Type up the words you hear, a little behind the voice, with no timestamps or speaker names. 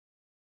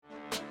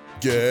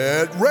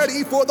Get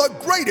ready for the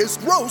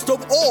greatest roast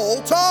of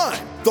all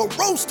time, the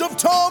Roast of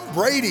Tom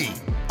Brady,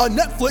 a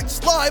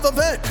Netflix live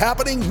event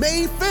happening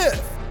May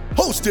 5th.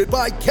 Hosted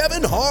by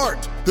Kevin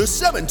Hart, the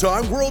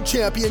 7-time world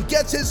champion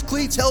gets his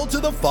cleats held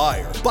to the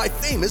fire by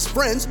famous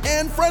friends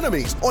and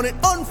frenemies on an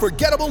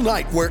unforgettable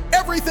night where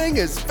everything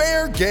is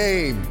fair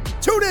game.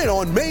 Tune in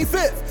on May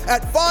 5th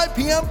at 5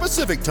 p.m.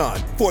 Pacific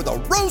time for the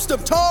Roast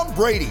of Tom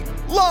Brady,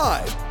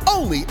 live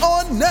only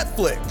on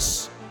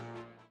Netflix.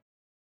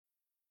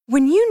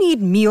 When you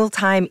need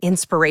mealtime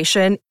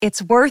inspiration,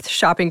 it's worth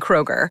shopping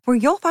Kroger, where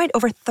you'll find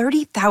over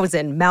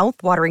 30,000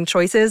 mouth-watering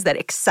choices that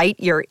excite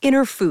your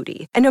inner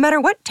foodie. And no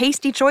matter what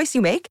tasty choice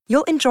you make,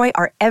 you'll enjoy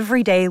our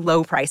everyday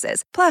low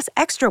prices, plus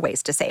extra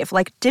ways to save,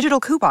 like digital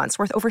coupons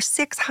worth over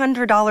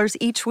 $600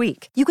 each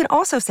week. You can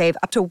also save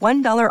up to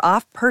 $1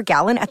 off per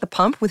gallon at the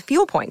pump with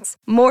fuel points.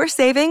 More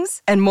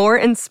savings and more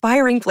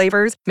inspiring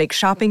flavors make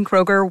shopping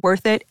Kroger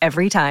worth it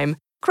every time.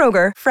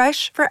 Kroger,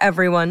 fresh for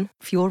everyone.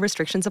 Fuel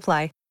restrictions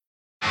apply.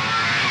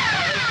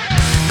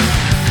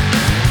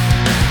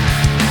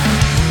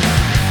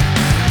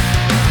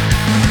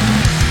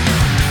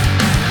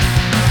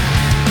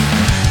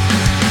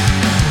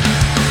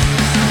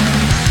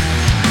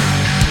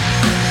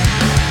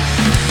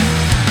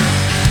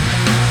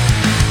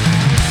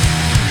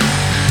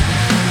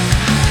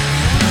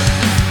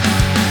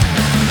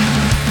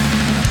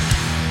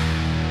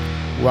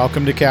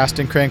 Welcome to Cast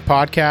and Crank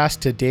Podcast.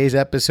 Today's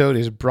episode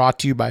is brought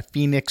to you by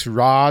Phoenix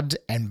Rods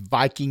and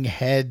Viking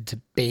Heads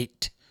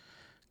Bait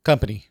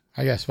Company.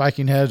 I guess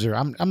Viking Heads, or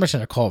I'm just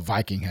going to call it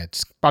Viking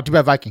Heads. Brought to you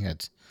by Viking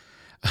Heads.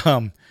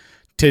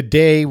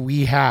 Today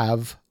we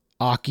have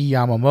Aki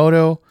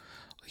Yamamoto.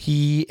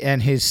 He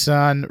and his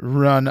son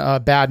run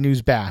Bad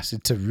News Bass.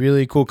 It's a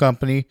really cool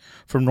company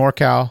from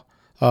NorCal.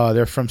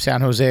 They're from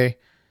San Jose,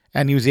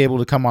 and he was able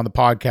to come on the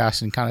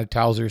podcast and kind of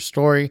tells their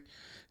story.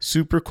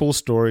 Super cool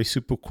story,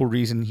 super cool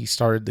reason he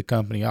started the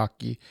company,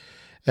 Aki.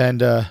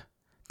 And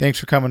thanks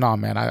for coming on,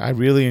 man. I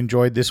really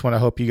enjoyed this one. I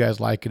hope you guys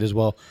like it as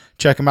well.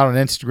 Check them out on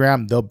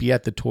Instagram. They'll be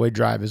at the Toy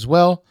Drive as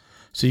well,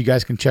 so you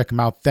guys can check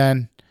them out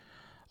then.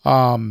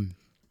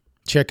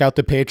 Check out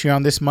the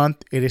Patreon this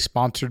month. It is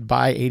sponsored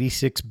by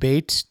 86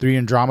 Baits, 3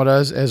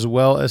 Andromedas, as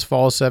well as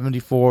Fall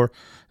 74,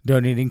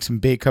 donating some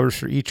bait covers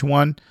for each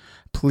one.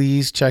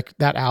 Please check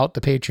that out.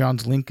 The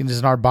Patreon's link is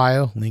in our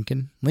bio.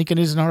 Lincoln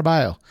is in our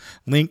bio.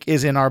 Link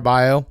is in our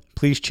bio.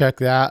 Please check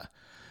that.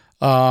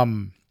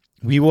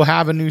 We will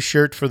have a new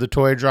shirt for the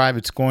Toy Drive.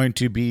 It's going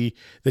to be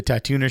the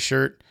Tatuna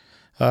shirt.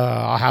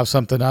 I'll have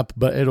something up,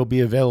 but it'll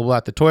be available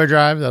at the Toy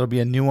Drive. That'll be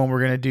a new one we're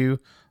going to do.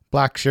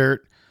 Black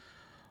shirt.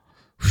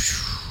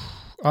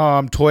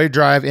 Toy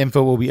Drive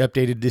info will be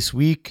updated this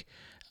week.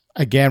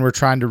 Again, we're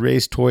trying to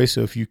raise toys,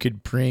 so if you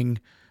could bring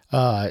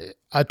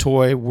a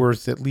toy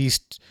worth at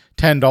least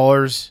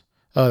 $10,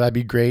 that'd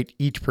be great,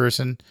 each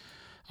person.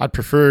 I'd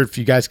prefer if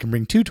you guys can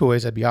bring 2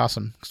 toys, that'd be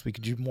awesome, because we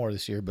could do more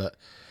this year. But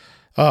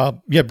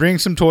yeah, bring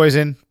some toys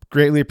in.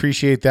 Greatly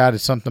appreciate that.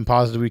 It's something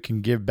positive we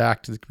can give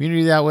back to the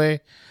community that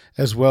way,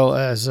 as well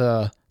as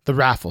the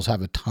raffles.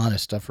 Have a ton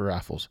of stuff for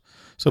raffles.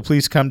 So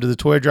please come to the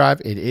Toy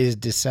Drive. It is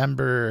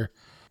December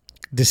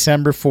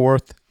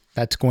 4th.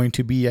 That's going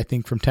to be, I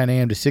think, from 10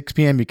 a.m. to 6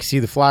 p.m. You can see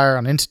the flyer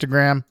on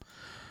Instagram.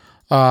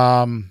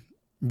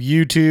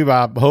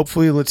 YouTube,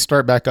 hopefully let's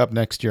start back up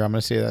next year. I'm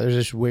going to say that there's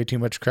just way too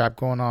much crap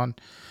going on.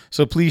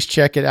 So please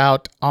check it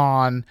out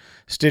on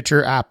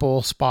Stitcher,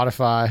 Apple,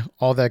 Spotify,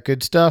 all that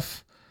good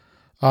stuff.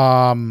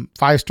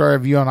 5-star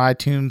review on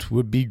iTunes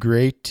would be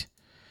great.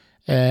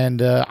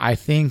 And I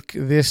think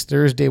this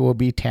Thursday will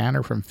be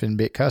Tanner from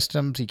Finbait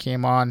Customs. He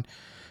came on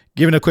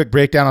giving a quick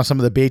breakdown on some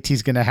of the baits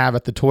he's going to have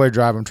at the Toy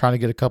Drive. I'm trying to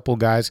get a couple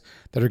guys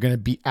that are going to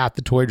be at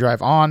the Toy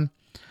Drive on.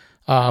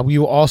 We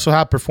will also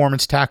have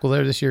Performance Tackle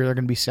there this year. They're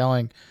going to be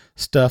selling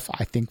stuff,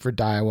 I think, for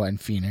Daiwa and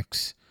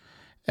Phoenix.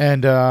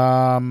 And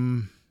I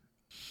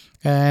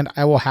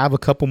will have a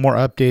couple more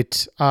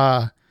updates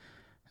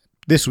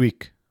this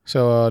week.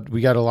 So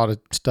we got a lot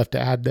of stuff to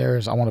add there.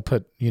 I want to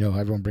put,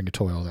 everyone bring a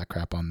toy, all that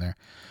crap on there.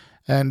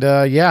 And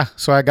yeah,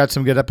 so I got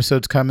some good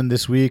episodes coming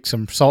this week,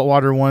 some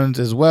saltwater ones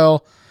as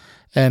well.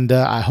 And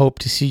I hope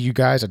to see you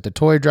guys at the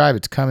Toy Drive.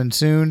 It's coming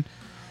soon.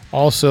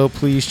 Also,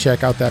 please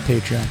check out that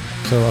Patreon.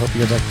 So I hope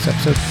you guys like this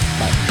episode.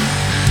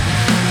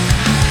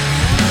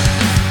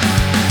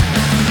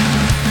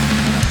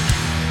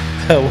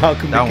 Bye.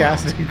 Welcome to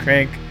Cast and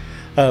Crank.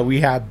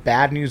 We have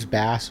Bad News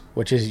Bass,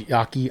 which is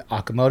Aki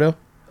Okamoto.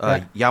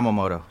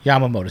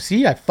 Yamamoto.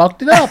 See, I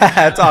fucked it up.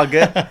 It's all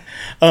good.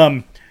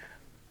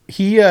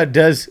 He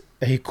does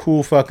a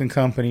cool fucking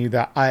company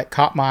that I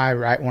caught my eye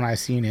right when I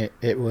seen it.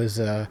 It was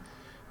the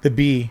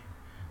bee.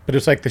 But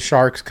it's like the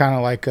sharks, kind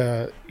of like,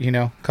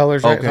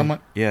 colors, right? Okay.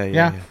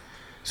 Yeah.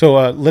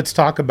 So let's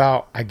talk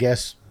about, I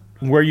guess,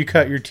 where you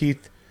cut your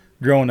teeth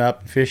growing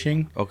up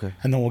fishing. Okay.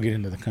 And then we'll get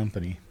into the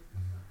company.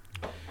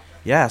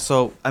 Yeah,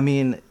 so, I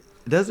mean,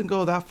 it doesn't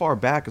go that far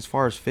back as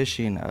far as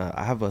fishing.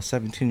 I have a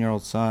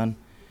 17-year-old son.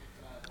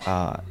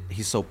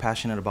 He's so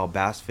passionate about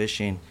bass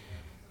fishing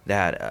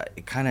that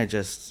it kind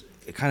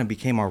of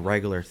became our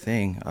regular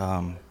thing.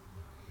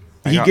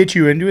 Did he get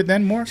you into it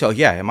then more? So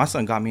yeah, my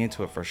son got me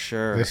into it for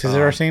sure. This is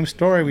our same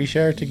story. We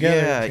share it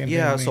together.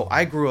 Yeah. So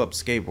I grew up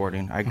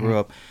skateboarding. I grew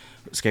up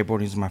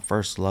skateboarding is my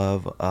first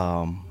love.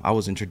 I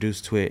was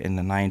introduced to it in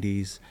the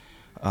 90s.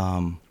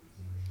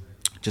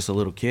 Just a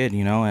little kid,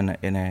 you know, and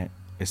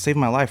it saved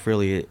my life,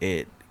 really.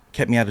 It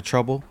kept me out of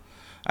trouble.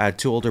 I had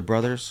 2 older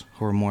brothers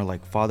who were more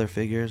like father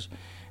figures,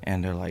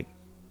 and they're like,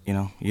 you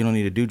know, you don't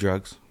need to do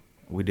drugs.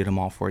 We did them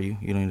all for you.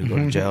 You don't need to go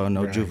to jail,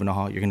 no juvenile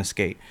hall. You're going to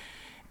skate.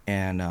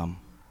 And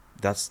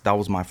that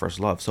was my first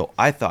love. So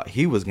I thought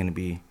he was going to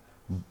be,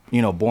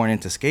 you know, born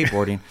into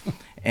skateboarding.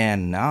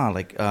 And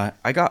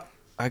I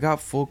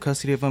got full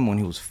custody of him when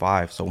he was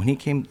 5. So when he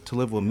came to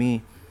live with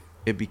me,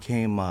 it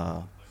became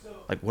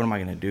like, what am I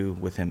going to do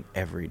with him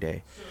every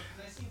day?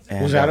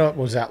 And,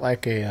 was that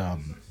like a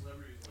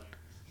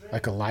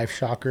life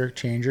shocker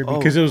changer?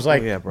 Because it was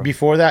like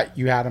before that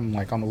you had him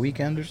like on the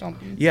weekend or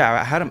something. Yeah,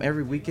 I had him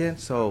every weekend.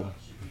 So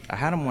I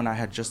had him when I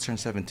had just turned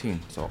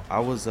 17. So I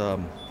was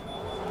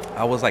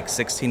like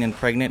 16 and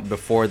pregnant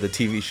before the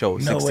TV show.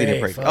 16 and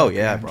pregnant. Oh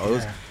yeah, bro.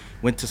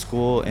 Went to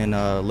school in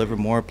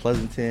Livermore,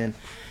 Pleasanton,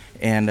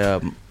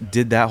 and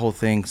did that whole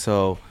thing.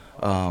 So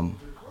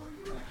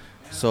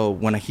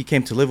when he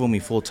came to live with me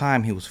full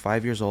time, he was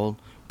 5 years old.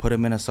 Put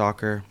him in a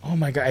soccer. Oh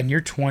my God! And you're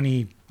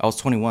 20. I was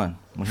 21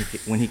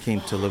 when he came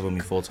to live with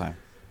me full time.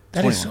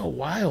 That 21. Is so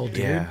wild,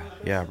 dude.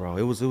 Yeah, bro.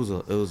 It was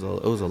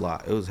a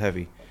lot. It was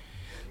heavy.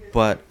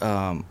 But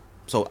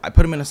so I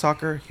put him in a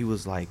soccer. He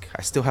was like,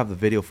 I still have the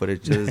video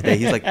footage to this day.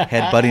 He's like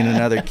headbutting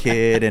another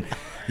kid, and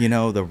you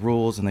know the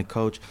rules and the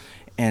coach.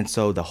 And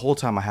so the whole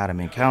time I had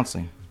him in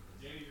counseling,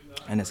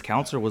 and his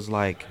counselor was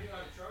like,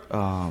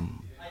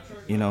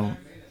 you know,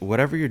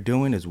 whatever you're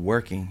doing is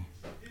working.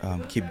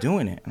 Keep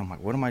doing it. And I'm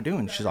like, what am I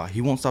doing? She's like,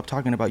 he won't stop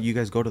talking about you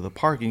guys go to the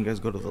park and you guys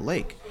go to the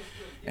lake.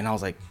 And I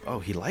was like, oh,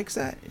 he likes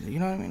that? You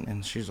know what I mean?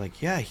 And she's like,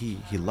 yeah, he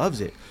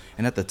loves it.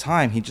 And at the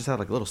time, he just had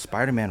like a little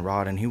Spider-Man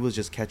rod, and he was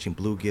just catching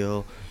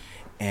bluegill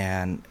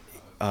and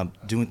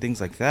doing things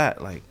like that.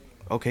 Like,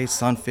 okay,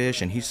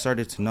 sunfish. And he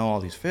started to know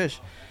all these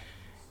fish.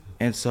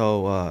 And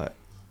so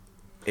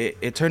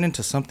it turned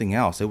into something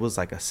else. It was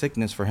like a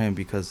sickness for him,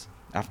 because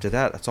after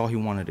that, that's all he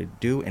wanted to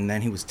do. And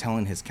then he was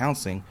telling his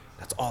counseling,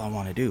 that's all I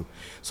want to do.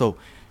 So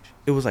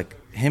it was like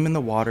him in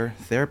the water,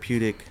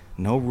 therapeutic,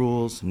 no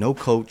rules, no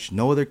coach,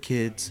 no other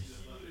kids.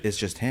 It's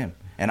just him.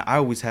 And I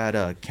always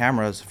had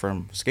cameras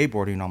from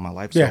skateboarding all my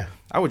life. So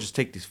I would just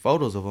take these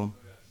photos of him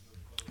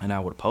and I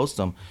would post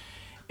them.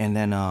 And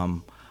then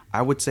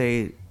I would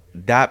say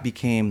that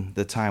became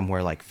the time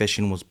where like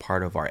fishing was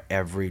part of our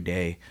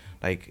everyday.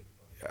 Like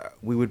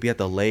we would be at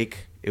the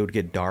lake. It would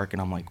get dark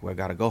and I'm like, well, I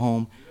got to go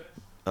home.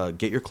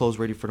 Get your clothes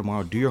ready for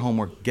tomorrow. Do your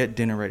homework. Get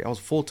dinner ready. I was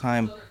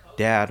full-time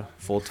dad,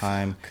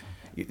 full-time,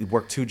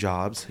 worked 2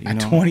 jobs. You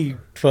know? 20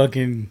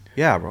 fucking.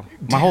 Yeah, bro.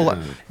 My whole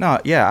life. No,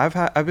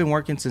 yeah, I've been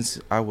working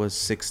since I was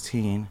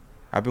 16.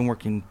 I've been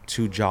working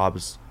 2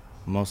 jobs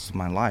most of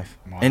my life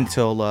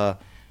until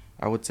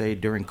I would say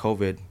during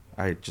COVID,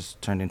 I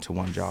just turned into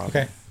 1 job.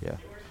 Okay. Yeah.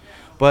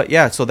 But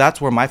yeah, so that's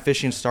where my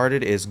fishing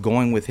started, is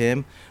going with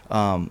him.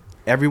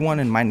 Everyone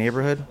in my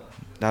neighborhood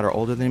that are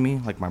older than me,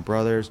 like my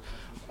brothers,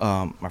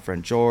 my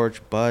friend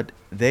George, Bud,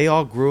 they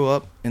all grew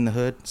up in the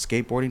hood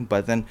skateboarding,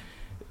 but then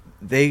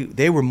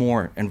they were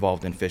more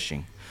involved in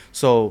fishing.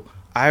 So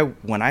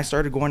when I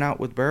started going out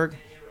with Berg,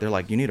 they're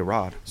like, you need a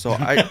rod. So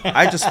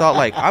I just thought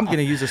like, I'm going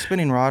to use a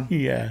spinning rod.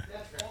 Yeah.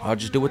 I'll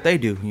just do what they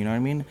do. You know what I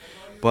mean?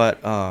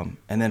 But,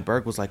 and then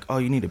Berg was like, oh,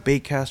 you need a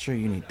bait caster.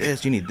 You need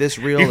this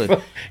reel.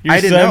 And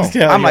I didn't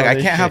know. I'm like, I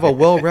can't have a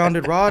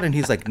well-rounded rod. And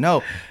he's like,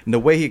 no. And the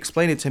way he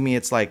explained it to me,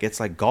 it's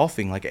like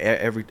golfing. Like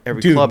every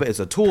Dude, club is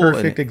a tool.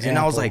 Perfect example. And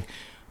I was like,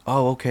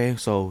 oh, okay.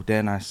 So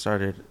then I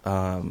started,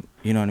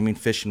 you know what I mean,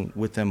 fishing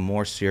with him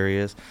more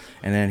serious.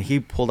 And then he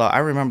pulled out. I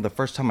remember the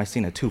first time I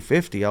seen a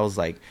 250, I was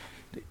like,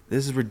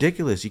 this is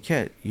ridiculous. You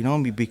can't,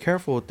 be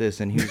careful with this.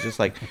 And he was just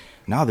like,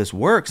 no, this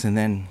works. And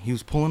then he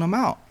was pulling them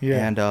out.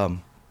 Yeah.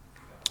 And,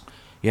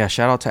 yeah,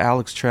 shout out to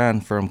Alex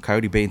Tran from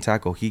Coyote Bait and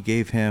Tackle. He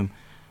gave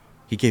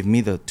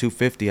me the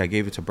 250. I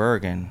gave it to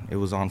Berg, and it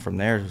was on from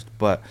there.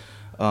 But,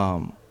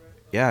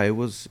 yeah, it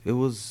was.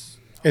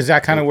 Is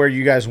that kind of where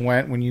you guys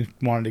went when you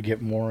wanted to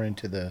get more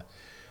into the?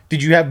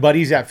 Did you have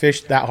buddies that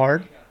fished that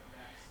hard?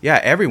 Yeah,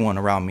 everyone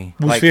around me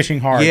was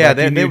fishing hard. Yeah,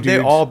 like they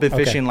all been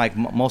fishing like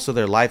most of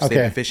their lives. Okay.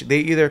 They've been fishing. They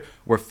either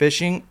were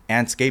fishing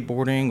and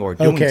skateboarding or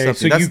doing something. Okay,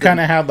 so you kind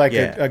of had like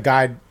a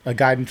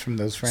guidance from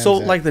those friends. So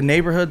like the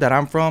neighborhood that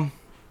I'm from,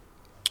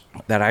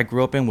 that I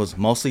grew up in, was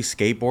mostly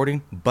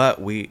skateboarding, but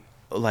we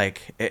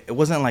like it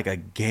wasn't like a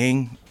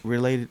gang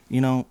related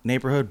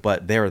neighborhood,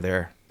 but they're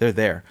there.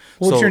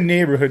 Well, it's your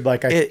neighborhood.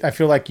 Like I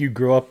feel like you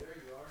grew up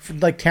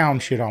like town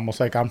shit almost.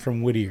 Like I'm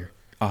from Whittier.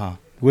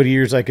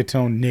 Whittier's like its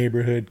own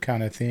neighborhood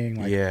kind of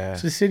thing. Like, yeah,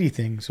 it's a city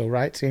thing. So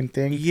right, same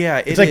thing.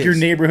 Yeah, it's like your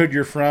neighborhood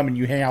you're from, and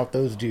you hang out with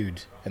those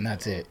dudes, and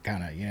that's it,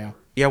 kind of.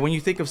 Yeah, when you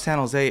think of San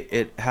Jose,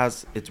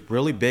 it's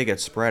really big.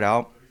 It's spread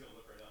out.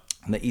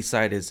 And the east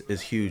side is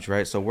huge,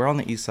 right? So we're on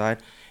the east side,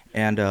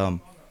 and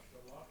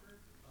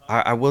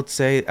I would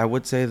say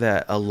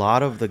that a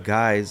lot of the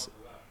guys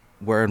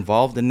were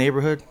involved in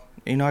neighborhood,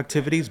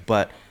 activities,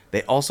 but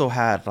they also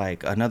had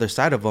like another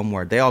side of them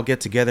where they all get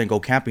together and go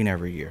camping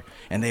every year,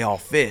 and they all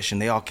fish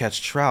and they all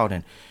catch trout.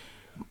 And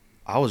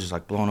I was just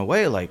like blown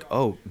away, like,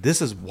 oh,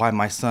 this is why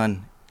my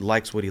son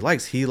likes what he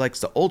likes. He likes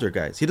the older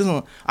guys. He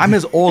doesn't. I'm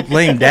his old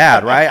lame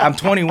dad, right? I'm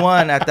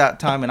 21 at that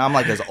time, and I'm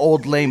like his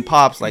old lame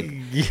pops. Like,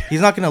 he's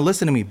not gonna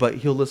listen to me, but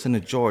he'll listen to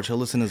George. He'll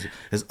listen to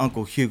his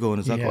uncle Hugo and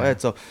his uncle Ed.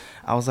 So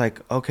I was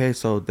like, okay,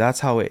 so that's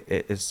how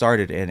it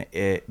started, and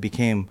it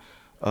became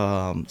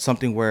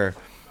something where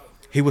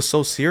he was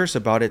so serious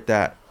about it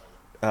that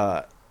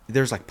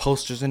there's like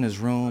posters in his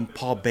room.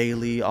 Paul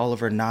Bailey,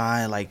 Oliver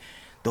Nye, like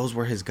those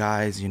were his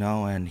guys,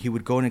 and he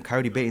would go in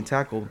coyote bait and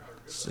tackle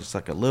just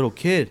like a little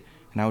kid.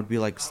 And I would be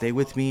like, stay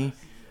with me.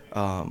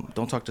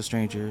 Don't talk to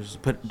strangers.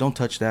 Don't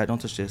touch that.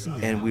 Don't touch this.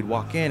 And we'd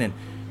walk in, and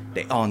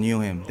they all knew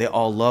him. They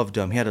all loved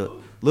him. He had a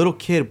little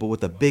kid, but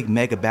with a big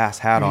mega bass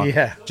hat on.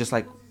 Yeah. Just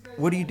like,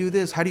 what do you do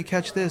this? How do you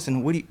catch this?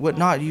 And what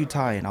knot do you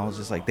tie? And I was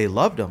just like, they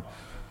loved him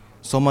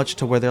so much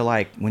to where they're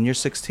like, when you're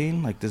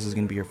 16, like this is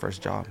gonna be your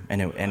first job.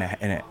 And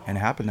it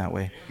happened that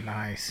way.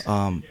 Nice.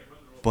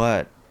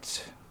 But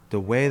the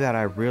way that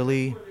I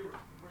really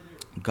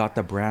got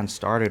the brand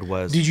started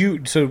was,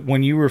 so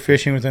when you were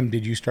fishing with him,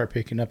 did you start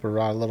picking up a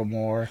rod a little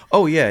more?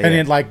 Oh yeah. And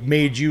it like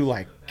made you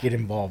like get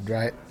involved,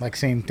 right? Like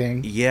same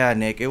thing. Yeah,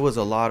 Nick, it was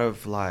a lot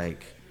of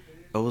like,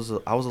 I was a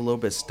little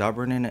bit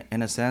stubborn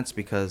in a sense,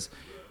 because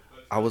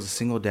I was a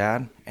single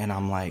dad, and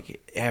I'm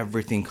like,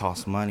 everything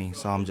costs money.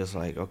 So I'm just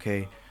like,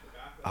 okay,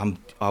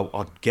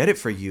 I'll get it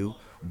for you,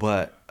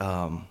 but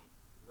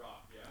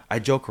I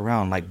joke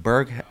around, like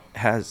Berg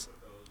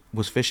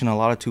was fishing a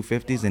lot of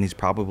 250s, and he's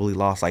probably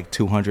lost like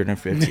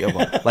 250 of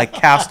them, like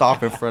cast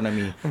off in front of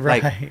me,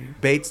 right.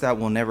 Like baits that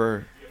will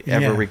never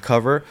ever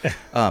recover.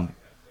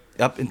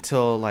 Up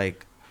until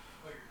like,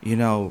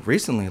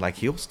 recently, like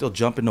he'll still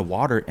jump in the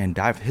water and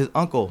dive. His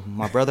uncle,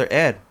 my brother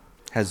Ed,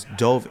 has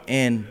dove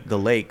in the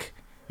lake,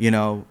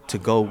 to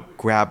go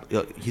grab.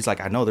 He's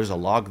like, I know there's a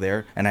log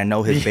there, and I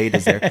know his bait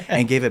is there,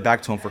 and gave it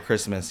back to him for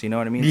Christmas. You know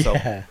what I mean?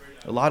 Yeah.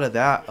 So a lot of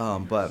that.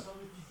 But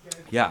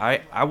yeah,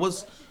 I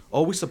was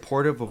always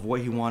supportive of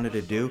what he wanted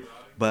to do,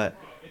 but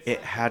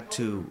it had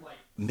to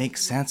make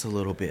sense a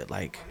little bit.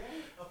 Like,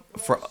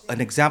 for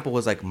an example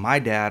was like my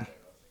dad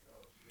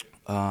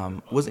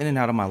was in and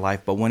out of my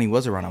life, but when he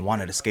was around, I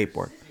wanted a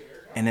skateboard,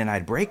 and then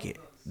I'd break it.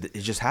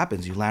 It just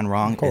happens. You land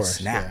wrong, it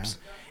snaps.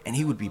 Yeah. And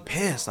he would be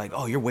pissed, like,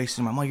 oh, you're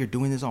wasting my money. You're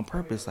doing this on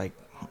purpose. Like,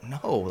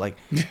 no, like,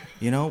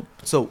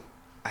 So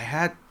I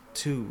had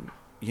to,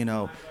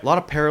 a lot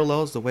of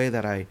parallels the way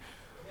that I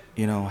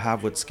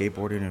have with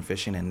skateboarding and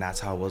fishing, and that's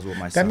how it was with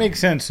my son. That makes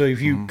sense. So if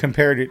you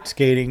compared it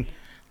skating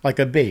like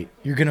a bait,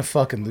 you're going to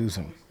fucking lose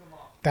them.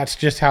 That's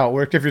just how it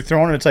worked. If you're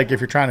throwing it, it's like if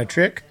you're trying to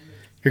trick,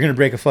 you're going to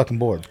break a fucking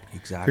board.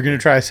 Exactly. If you're going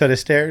to try a set of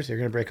stairs, you're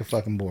going to break a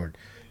fucking board.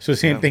 So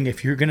same thing,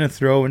 if you're going to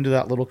throw into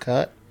that little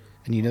cut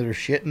and there's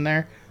shit in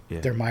there,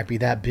 there might be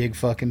that big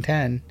fucking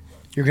 10,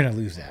 you're going to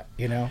lose that,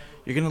 You're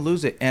going to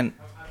lose it. And,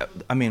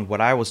 I mean,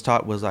 what I was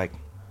taught was, like,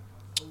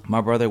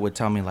 my brother would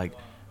tell me, like,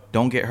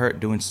 don't get hurt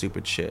doing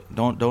stupid shit.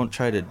 Don't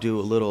try to do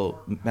a little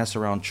mess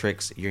around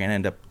tricks. You're going to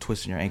end up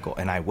twisting your ankle.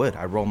 And I would.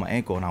 I rolled my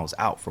ankle, and I was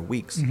out for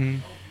weeks. Mm-hmm.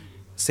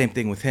 Same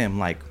thing with him.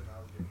 Like,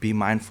 be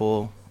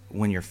mindful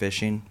when you're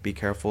fishing. Be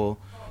careful.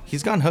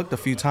 He's gotten hooked a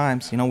few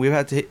times. We've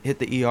had to hit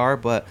the ER,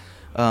 but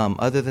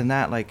other than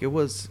that, like, it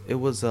was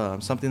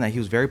something that he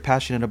was very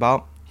passionate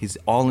about. He's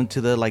all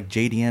into the, like,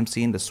 JDM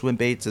scene, the swim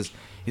baits.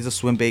 He's a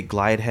swim bait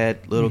glide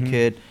head little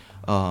kid.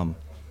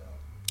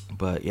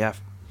 But, yeah,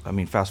 I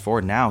mean, fast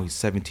forward now, he's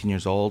 17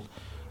 years old,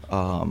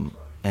 and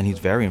he's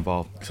very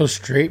involved. So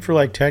straight for,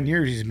 like, 10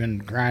 years, he's been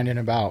grinding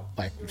about,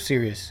 like,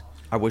 serious.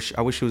 I wish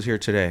he was here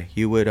today.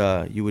 You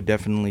would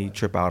definitely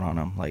trip out on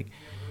him. Like,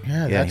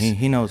 yeah,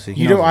 he knows.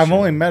 I've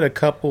only met a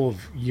couple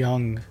of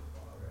young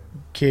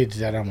kids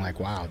that I'm like,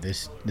 wow,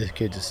 this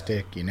kid's a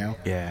stick,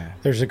 Yeah.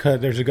 There's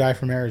a guy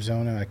from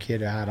Arizona, a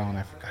kid I had on,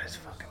 I forgot his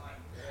fucking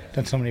name.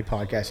 Done so many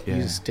podcasts. Yeah.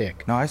 He's a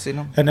stick. No, I seen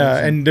him.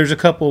 And there's a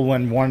couple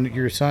when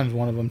your son's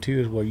one of them too,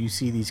 is where you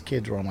see these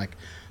kids where I'm like,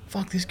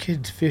 fuck, this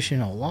kid's fishing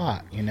a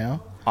lot,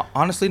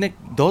 Honestly, Nick,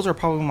 those are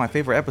probably my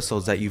favorite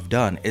episodes that you've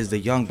done, is the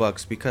young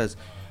bucks, because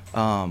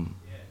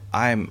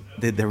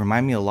they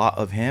remind me a lot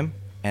of him,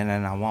 and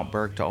then I want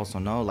Berg to also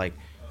know, like,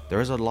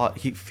 there's a lot.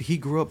 He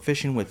grew up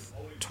fishing with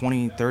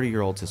 20,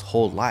 30-year-olds his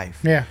whole life.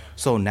 Yeah.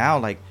 So now,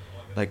 like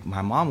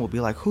my mom will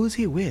be like, who is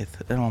he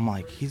with? And I'm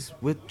like, he's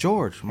with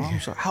George. Mom,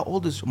 so how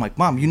old is? I'm like,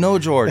 Mom,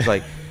 George,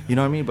 like, you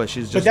know what I mean? But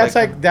she's just.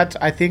 But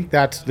I think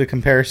that's the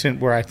comparison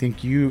where I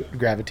think you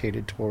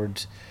gravitated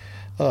towards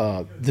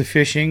the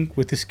fishing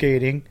with the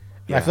skating.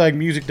 Yeah. I feel like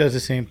music does the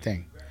same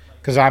thing,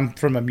 because I'm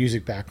from a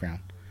music background.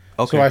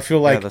 Okay. So I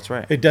feel like that's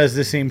right. It does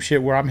the same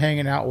shit where I'm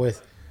hanging out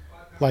with,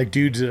 like,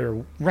 dudes that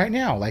are right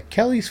now, like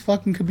Kelly's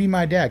fucking could be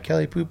my dad,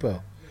 Kelly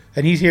Pupo.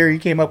 And he's here. He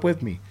came up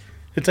with me.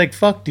 It's like,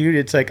 fuck, dude.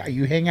 It's like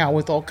you hang out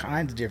with all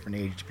kinds of different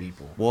age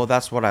people. Well,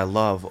 that's what I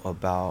love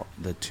about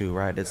the two,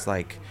 right? It's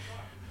like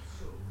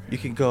you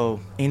can go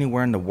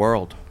anywhere in the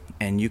world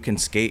and you can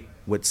skate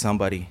with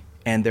somebody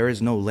and there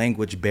is no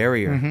language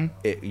barrier.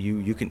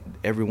 You can,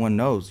 everyone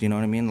knows, you know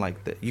what I mean?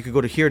 Like you could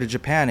go to here to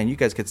Japan and you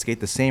guys could skate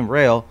the same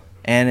rail,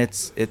 and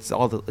it's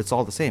all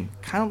the same.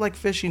 Kind of like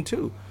fishing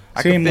too.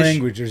 Same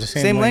language. There's the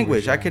same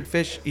language. I could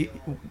fish.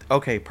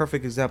 Okay,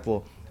 perfect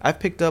example.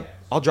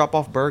 I'll drop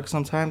off Berg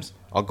sometimes.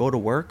 I'll go to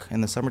work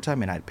in the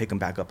summertime and I'd pick him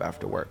back up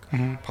after work.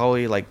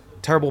 Probably like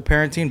terrible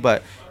parenting,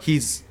 but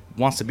he's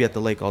wants to be at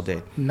the lake all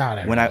day. Not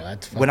at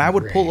all. When I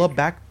would pull up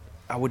back,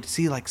 I would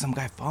see like some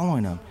guy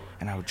following him,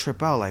 and I would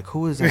trip out like,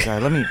 who is that guy?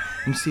 Let me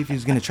see if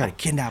he's gonna try to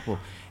kidnap him.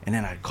 And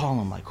then I'd call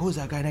him like, who is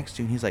that guy next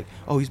to you? And he's like,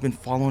 oh, he's been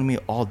following me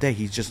all day.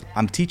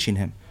 I'm teaching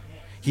him.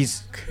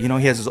 He's, he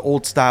has his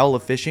old style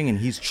of fishing, and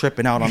he's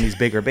tripping out on these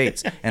bigger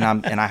baits. And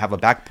I have a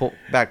back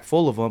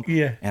full of them.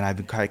 Yeah. And I've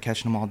been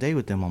catching them all day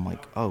with them. I'm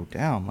like, oh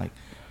damn, like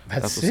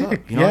that's what's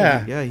sick.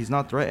 up. Yeah, he's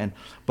not threatened.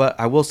 But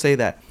I will say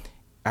that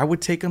I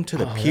would take him to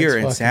the pier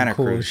in Santa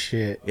Cruz.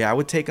 Shit. Yeah, I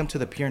would take him to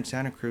the pier in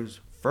Santa Cruz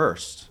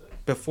first.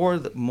 Before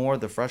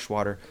the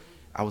freshwater,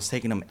 I was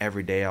taking him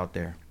every day out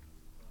there.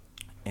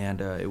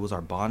 And it was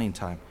our bonding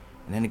time.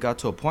 And then it got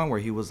to a point where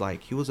he was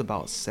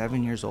about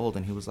 7 years old,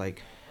 and he's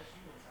like,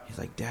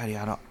 Daddy,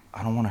 I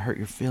don't want to hurt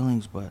your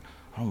feelings, but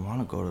I don't want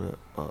to go to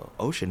the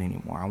ocean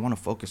anymore. I want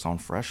to focus on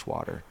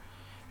freshwater.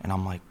 And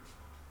I'm like,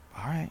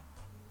 all right.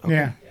 Okay.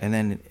 Yeah. And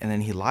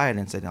then he lied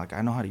and said, like,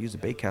 I know how to use a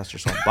bait caster,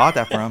 so I bought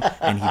that for him,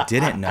 and he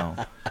didn't know,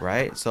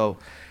 right? So,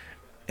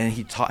 and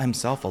he taught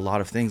himself a lot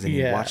of things, and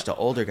he watched the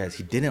older guys.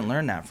 He didn't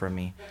learn that from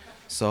me.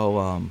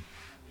 So,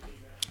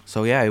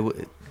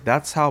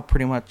 that's how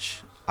pretty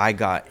much I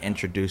got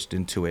introduced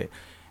into it,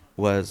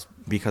 was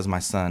because my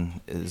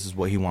son, this is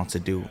what he wants to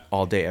do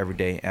all day, every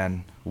day,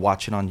 and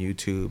watch it on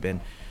YouTube.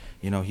 And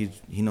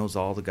he knows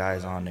all the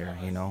guys on there,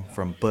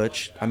 from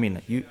Butch. I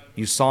mean,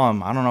 you saw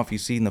him. I don't know if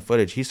you've seen the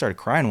footage. He started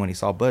crying when he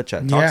saw Butch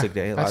at Toxic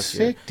Day last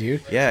year. That's sick,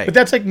 dude. Yeah. But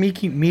that's like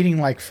meeting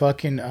like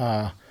fucking,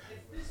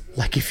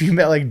 like if you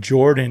met like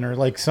Jordan or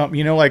like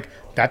something, like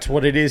that's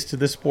what it is to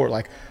the sport.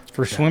 Like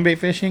for swim bait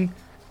fishing,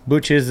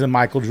 Butch is the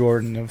Michael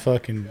Jordan of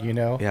fucking,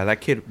 Yeah,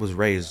 that kid was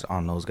raised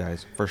on those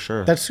guys, for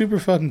sure. That's super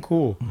fucking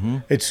cool. Mm-hmm.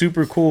 It's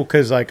super cool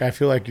because, like, I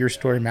feel like your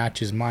story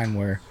matches mine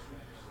where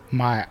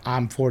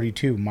I'm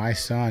 42. My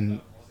son,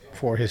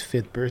 for his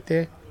 6th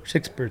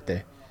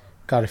birthday,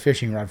 got a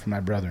fishing rod from my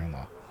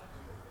brother-in-law.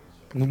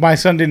 My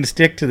son didn't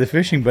stick to the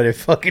fishing, but it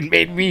fucking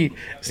made me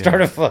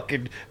start a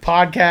fucking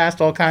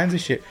podcast, all kinds of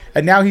shit.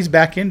 And now he's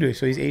back into it,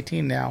 so he's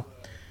 18 now.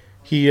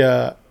 He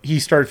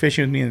started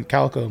fishing with me in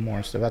Calico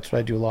more, so that's what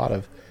I do a lot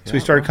of. So he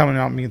started coming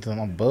out with me on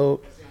a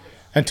boat.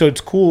 And so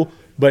it's cool,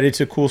 but it's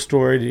a cool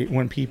story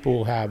when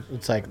people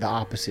it's like the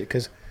opposite.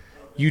 Because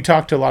you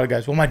talk to a lot of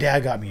guys, well, my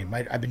dad got me.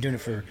 I've been doing it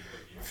for,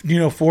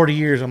 40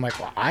 years. I'm like,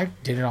 well, I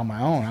did it on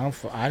my own.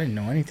 I didn't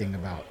know anything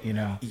about,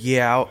 Yeah,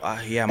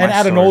 yeah. And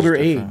at an older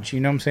age, you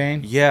know what I'm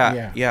saying?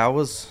 Yeah. I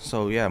was,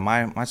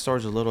 my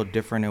story's a little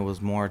different. It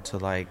was more to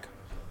like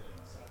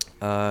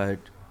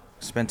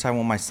spend time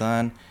with my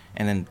son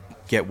and then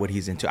get what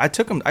he's into. I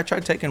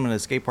tried taking him to the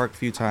skate park a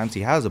few times. He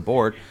has a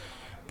board,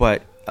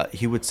 but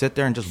he would sit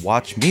there and just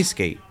watch me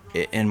skate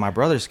and my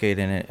brother skate,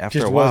 and it after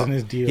just a while wasn't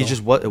his deal. He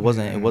just it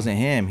wasn't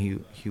him.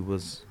 He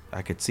was,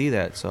 I could see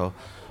that. So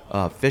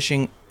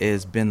fishing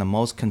has been the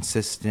most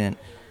consistent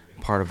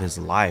part of his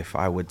life,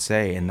 I would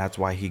say, and that's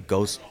why he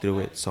goes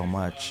through it so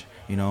much.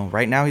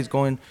 Right now he's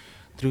going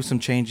through some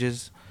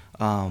changes,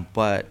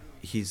 but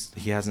he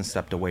hasn't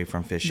stepped away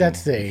from fishing.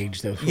 That's the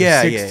age, though.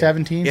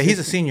 17? Yeah, he's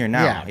a senior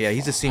now. Yeah,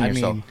 he's a senior.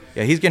 So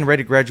he's getting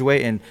ready to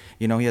graduate, and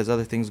he has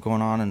other things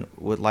going on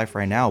with life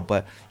right now.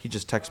 But he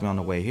just texts me on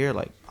the way here,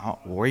 like,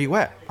 "Where you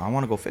at? I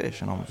want to go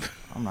fish." And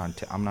I'm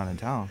not in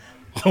town.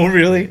 Oh,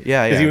 really?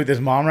 Yeah. Is he with his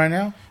mom right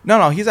now?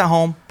 No, he's at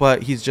home,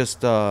 but he's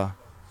just how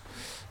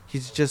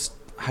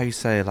you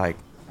say, like,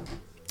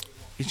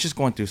 he's just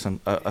going through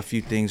a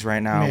few things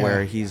right now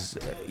where he's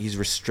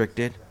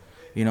restricted.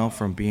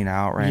 From being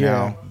out right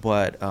now,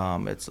 but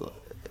it's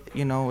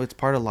it's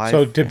part of life.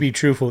 So to be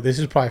truthful, this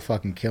is probably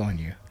fucking killing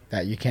you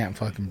that you can't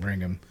fucking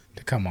bring him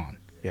to come on.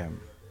 Yeah,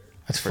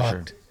 that's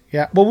fucked. Sure.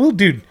 Yeah, well, we'll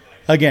do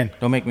again.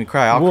 Don't make me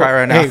cry. I'll cry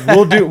right now.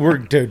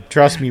 Hey, dude,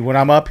 trust me. When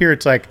I'm up here,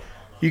 it's like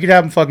you could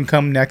have him fucking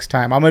come next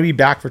time. I'm gonna be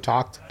back for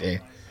talk today,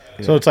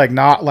 so it's like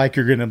not like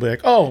you're gonna be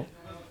like, oh,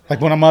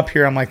 like when I'm up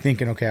here, I'm like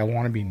thinking, okay, I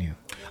want to be new.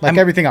 Like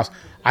everything else.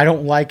 I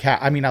don't like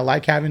I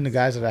like having the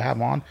guys that I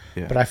have on,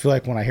 but I feel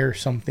like when I hear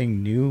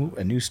something new,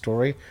 a new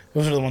story,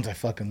 those are the ones I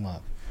fucking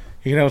love.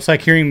 It's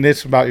like hearing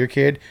this about your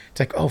kid. It's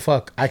like, oh,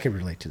 fuck, I could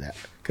relate to that.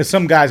 Because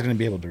some guy's going to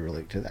be able to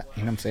relate to that.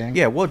 You know what I'm saying?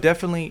 Yeah, we'll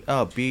definitely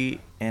be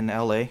in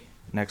L.A.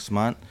 next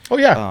month. Oh,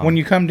 yeah, when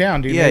you come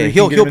down, dude. Yeah,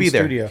 he'll be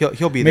there.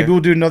 He'll be there. Maybe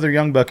we'll do another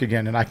Young Buck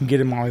again, and I can get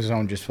him on his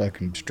own just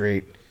fucking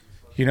straight.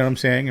 You know what I'm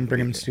saying? And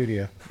bring him in the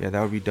studio. Yeah,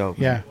 that would be dope.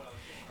 Yeah.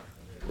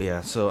 Yeah,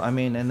 so, and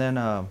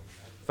then...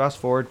 fast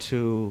forward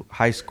to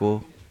high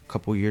school a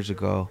couple years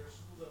ago,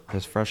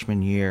 his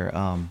freshman year,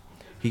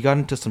 he got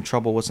into some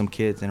trouble with some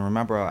kids. And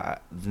remember,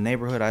 the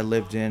neighborhood I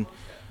lived in,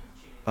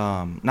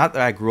 not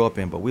that I grew up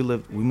in, but we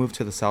moved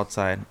to the south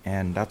side,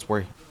 and that's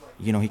where,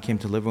 he came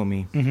to live with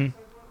me.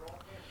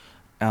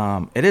 Mm-hmm.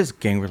 It is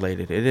gang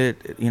related.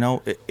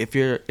 If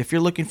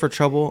you're looking for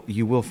trouble,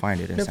 you will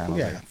find it in San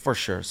Jose for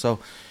sure. So,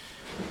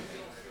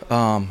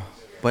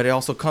 but it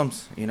also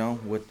comes,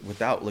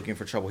 without looking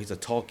for trouble. He's a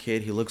tall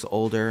kid. He looks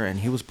older, and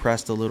he was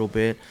pressed a little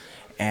bit.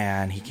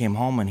 And he came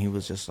home, and he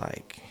was just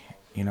like,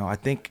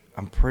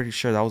 I'm pretty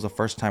sure that was the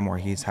first time where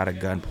he's had a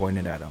gun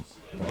pointed at him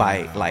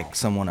by like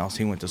someone else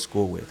he went to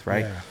school with,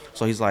 right? Yeah.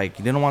 So he's like,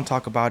 he didn't want to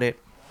talk about it.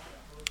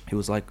 He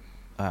was like,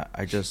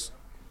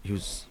 he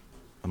was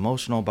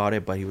emotional about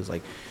it, but he was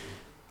like,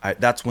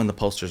 that's when the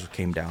posters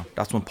came down.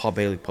 That's when Paul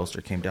Bailey poster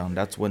came down.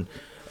 That's when,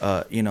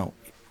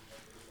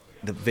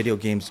 the video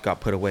games got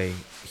put away.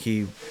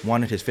 He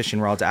wanted his fishing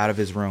rods out of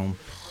his room,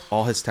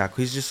 all his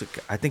tackle.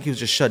 I think he was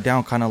just shut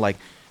down, kind of like,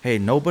 hey,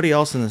 nobody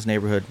else in this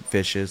neighborhood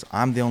fishes.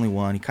 I'm the only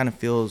one. He kind of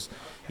feels,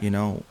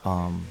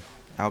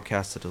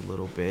 outcasted a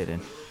little bit.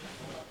 And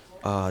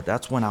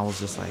that's when I was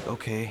just like,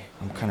 okay,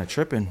 I'm kind of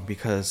tripping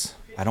because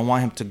I don't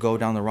want him to go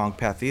down the wrong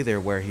path either,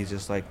 where he's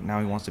just like, now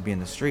he wants to be in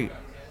the street.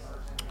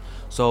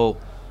 So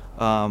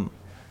I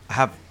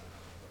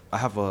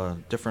have a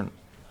different,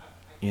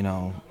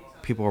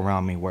 people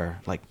around me where,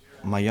 like,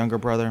 my younger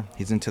brother,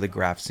 he's into the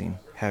graph scene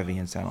heavy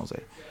in San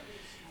Jose.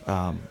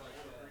 I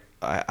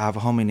have a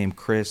homie named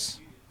Chris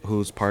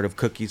who's part of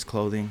Cookies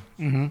Clothing,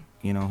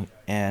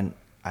 and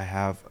I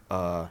have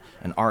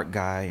an art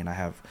guy, and I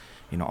have,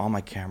 all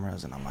my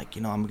cameras, and I'm like,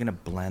 I'm going to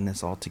blend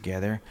this all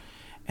together,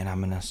 and I'm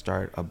going to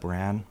start a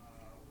brand.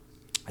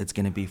 It's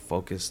going to be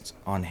focused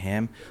on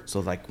him.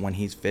 So, like, when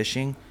he's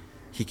fishing,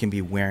 he can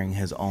be wearing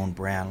his own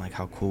brand. Like,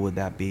 how cool would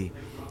that be?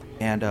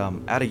 And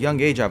at a young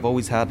age, I've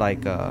always had,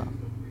 like,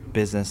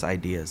 business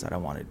ideas that I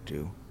wanted to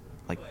do.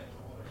 Like,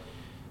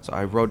 so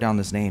I wrote down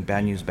this name,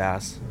 Bad News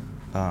Bass.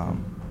 Why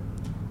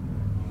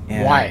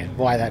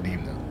that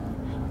name, though?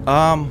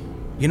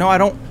 I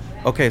don't.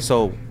 Okay,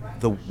 so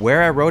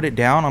where I wrote it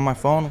down on my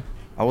phone,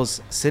 I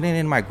was sitting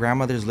in my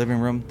grandmother's living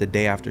room the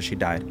day after she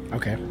died.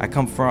 Okay.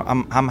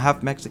 I'm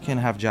half Mexican,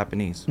 half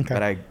Japanese. Okay.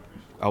 But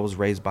I was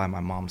raised by my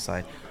mom's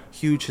side.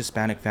 Huge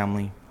Hispanic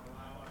family,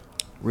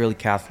 really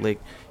Catholic.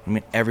 I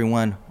mean,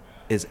 everyone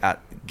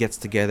gets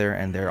together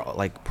and they're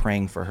like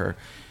praying for her.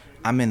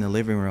 I'm in the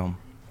living room.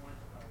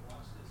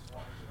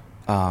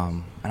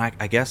 And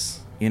I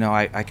guess,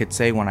 I could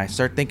say when I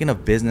start thinking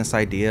of business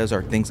ideas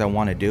or things I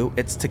want to do,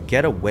 it's to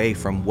get away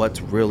from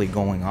what's really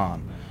going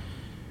on.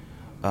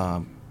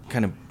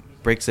 Kind of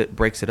breaks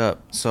it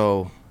up.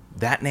 So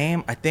that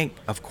name, I think,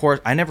 of course,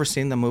 I never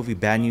seen the movie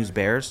Bad News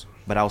Bears,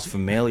 but I was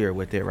familiar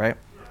with it, right?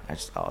 I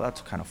just,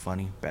 that's kind of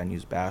funny. Bad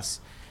News Bass.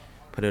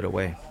 Put it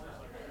away.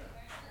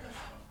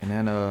 And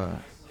then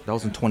that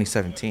was in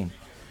 2017.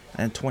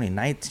 And in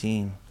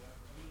 2019,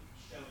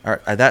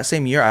 that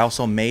same year, I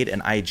also made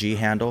an IG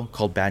handle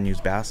called Bad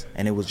News Bass,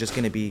 and it was just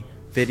going to be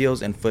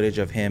videos and footage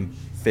of him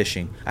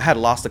fishing. I had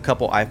lost a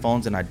couple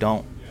iPhones, and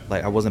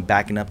I wasn't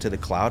backing up to the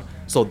cloud,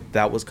 so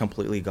that was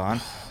completely gone.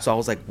 So I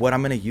was like, what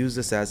I'm going to use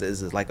this as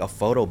is like a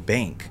photo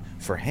bank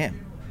for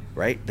him,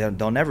 right?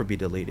 They'll never be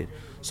deleted.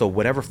 So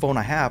whatever phone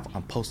I have,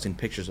 I'm posting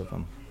pictures of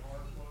him.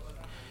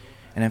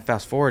 And then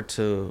fast forward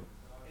to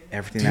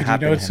everything that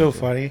happened. It's so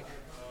funny?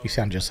 You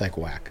sound just like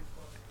Whack.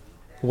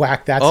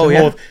 Whack,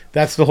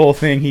 that's the whole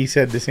thing. He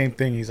said the same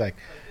thing. He's like,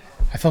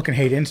 I fucking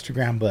hate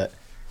Instagram, but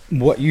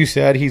what you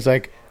said, he's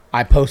like,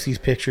 I post these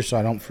pictures so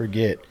I don't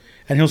forget.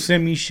 And he'll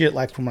send me shit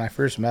like from when I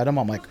first met him.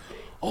 I'm like,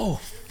 oh,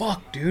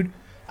 fuck, dude.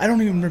 I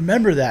don't even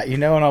remember that,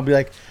 And I'll be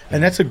like,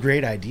 and that's a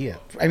great idea.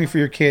 I mean, for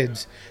your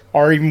kids,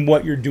 or even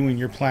what you're doing,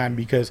 your plan,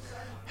 because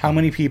how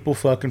many people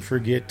fucking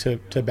forget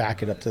to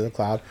back it up to the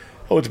cloud?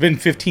 Oh, it's been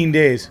 15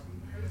 days.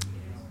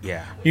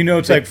 Yeah.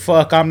 It's like,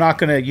 fuck, I'm not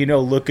going to,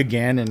 look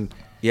again. And,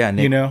 yeah,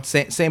 Nick,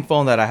 same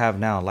phone that I have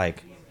now.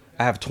 Like,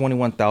 I have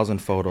 21,000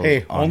 photos.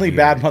 Hey, only here,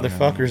 bad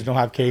motherfuckers don't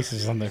have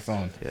cases on their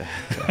phone. Yeah.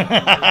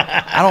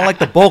 I don't like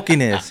the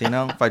bulkiness,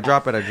 If I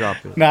drop it, I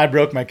drop it. No, I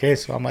broke my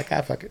case, so I'm like,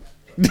 fuck it.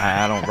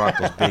 I don't rock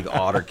those big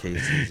Otter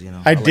cases,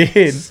 I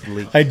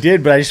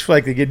did, but I just feel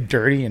like they get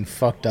dirty and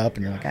fucked up,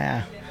 and you're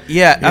like,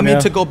 Yeah, I mean,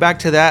 to go back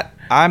to that,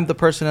 I'm the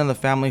person in the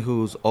family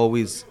who's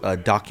always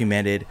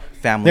documented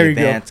family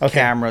events,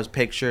 cameras,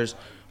 pictures.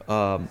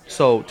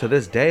 So to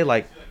this day,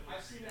 like,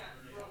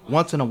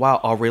 once in a while,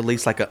 I'll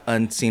release like an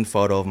unseen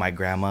photo of my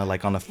grandma,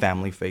 like on the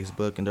family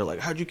Facebook, and they're like,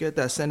 "How'd you get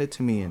that? Send it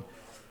to me." And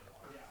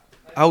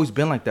I always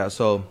been like that,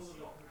 so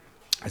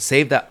I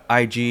saved that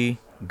IG,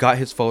 got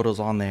his photos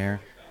on there.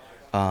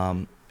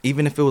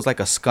 Even if it was like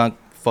a skunk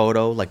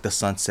photo, like the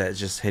sunset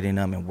just hitting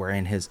him, and we're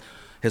in his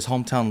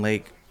hometown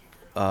lake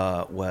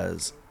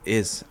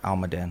is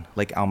Almaden,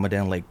 Lake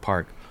Almaden Lake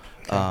Park.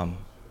 Okay.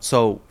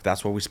 So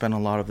that's where we spend a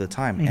lot of the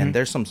time. Mm-hmm. And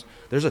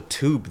there's a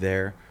tube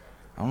there.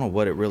 I don't know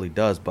what it really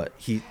does, but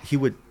he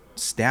would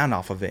stand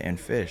off of it and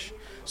fish.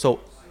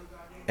 So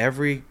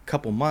every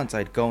couple months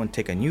I'd go and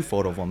take a new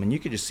photo of him, and you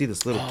could just see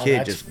this little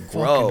kid just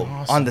grow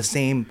awesome. On the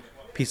same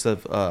piece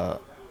of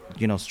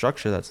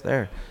structure that's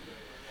there.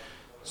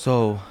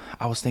 So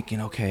I was thinking,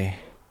 okay,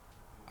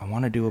 I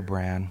want to do a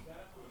brand.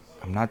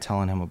 I'm not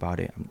telling him about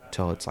it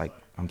until it's like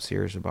I'm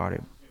serious about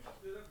it.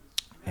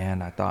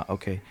 And I thought,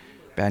 okay,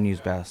 Bad News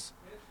Bass.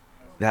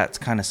 that's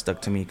kind of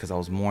stuck to me because I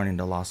was mourning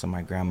the loss of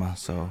my grandma.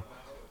 So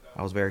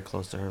I was very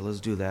close to her. Let's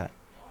do that.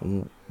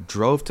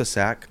 Drove to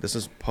Sac. This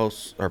is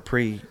post or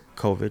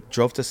pre-COVID.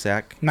 Drove to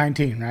Sac.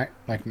 19, right?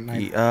 Like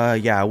 19.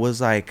 Yeah, it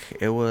was like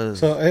it was.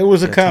 So it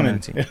was a yeah, coming.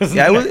 2019.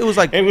 Yeah, it was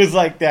like it was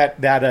like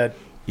that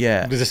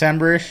yeah,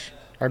 December-ish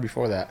or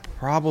before that.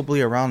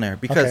 probably around there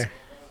Okay.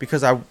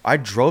 because I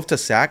drove to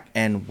Sac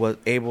and was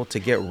able to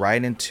get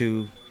right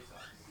into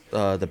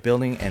the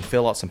building and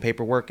fill out some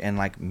paperwork and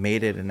like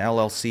made it an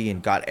LLC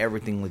and got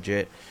everything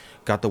legit.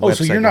 Got the website. Oh,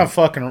 so you're not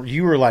fucking.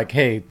 You were like,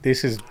 hey,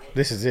 this is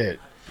it.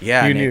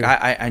 Yeah, You Nick, knew.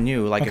 I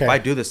knew like if Okay. I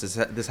do this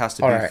has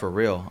to All be right. for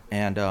real.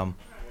 And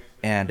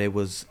it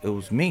was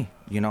me,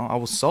 you know. I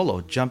was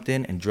solo, jumped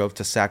in and drove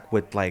to Sac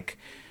with like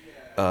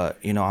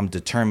you know, I'm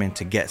determined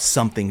to get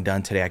something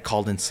done today. I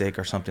called in sick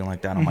or something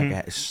like that. I'm Mm-hmm.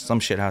 like, some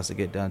shit has to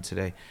get done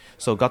today.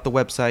 So got the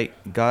website,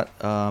 got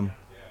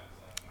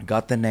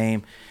the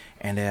name,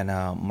 and then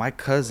my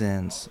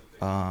cousins,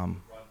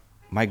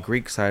 my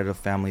Greek side of the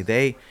family,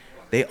 they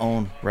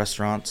own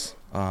restaurants,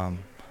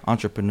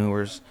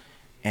 entrepreneurs,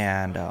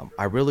 and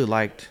I really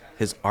liked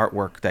his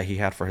artwork that he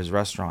had for his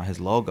restaurant, his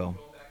logo.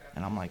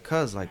 And I'm like,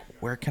 cuz, like,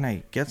 where can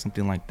I get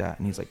something like that?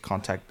 And he's like,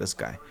 contact this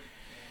guy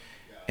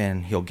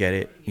and he'll get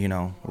it, you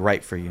know,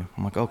 right for you.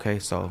 I'm like, okay.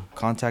 So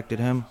contacted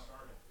him.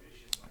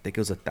 I think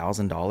it was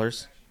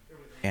 $1,000.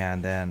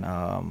 And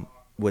then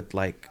with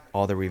like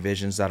all the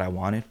revisions that I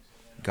wanted,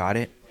 got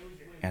it.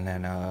 And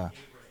then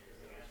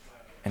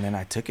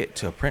I took it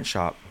to a print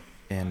shop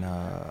in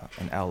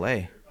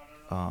LA,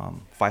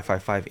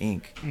 555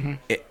 Ink. Mm-hmm.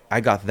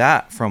 I got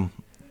that from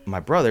my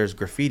brother's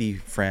graffiti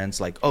friends,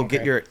 like, oh,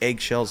 get Okay. your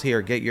eggshells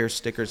here, get your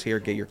stickers here,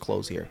 get your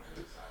clothes here.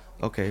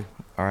 Okay,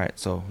 all right.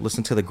 So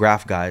listen to the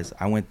graph guys.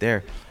 I went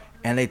there,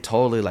 and they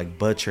totally like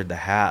butchered the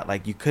hat.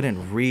 Like you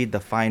couldn't read the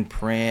fine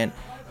print.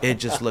 It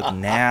just looked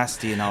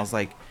nasty, and I was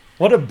like,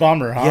 What a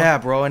bummer, huh? yeah,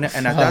 bro. And at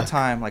that Fuck.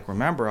 time, like,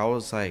 remember, I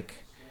was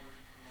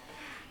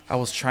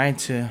trying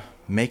to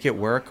make it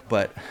work,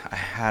 but I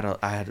had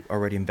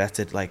already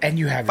invested like And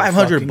you have your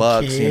 $500,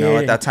 fucking you know,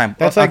 at kid. that time.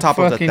 That's on like top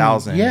of the fucking-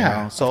 1,000. yeah,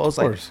 You know? So it was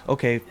of like, course.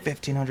 okay,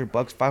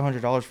 $1,500,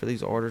 $500 for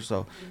these orders.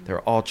 So they're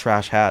all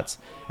trash hats.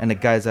 And the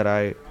guys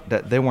that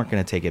they weren't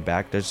gonna take it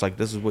back. They're just like,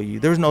 this is what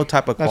there's no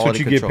type of That's what quality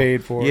you get control.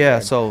 paid for, Yeah.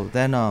 right. So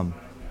then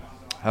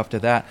after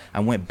that,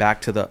 I went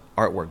back to the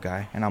artwork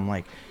guy, and I'm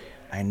like,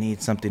 I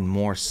need something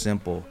more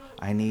simple.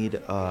 I need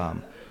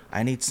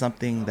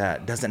something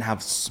that doesn't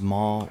have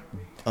small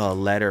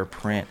letter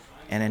print.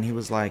 And then he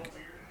was like,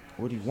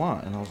 what do you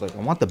want? And I was like, I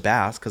want the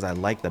bass because I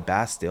like the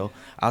bass still.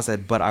 I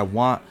said, but I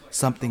want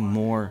something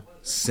more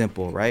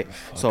simple, right?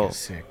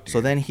 sick,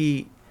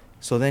 dude.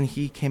 So then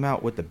he came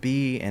out with the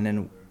B,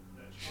 and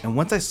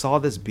once I saw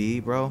this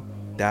B, bro,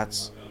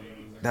 that's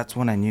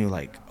when I knew,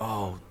 like,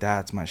 oh,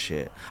 that's my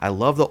shit. I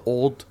love the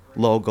old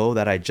logo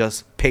that I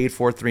just paid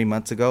for 3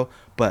 months ago,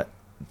 but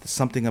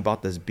something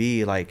about this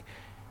B, like,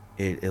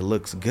 it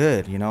looks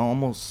good, you know,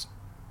 almost.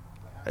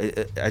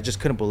 I just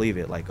couldn't believe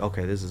it. Like,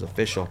 okay, this is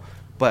official.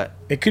 But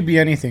It could be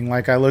anything.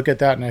 Like, I look at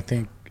that and I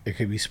think it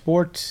could be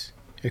sports.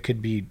 It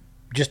could be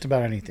just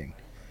about anything.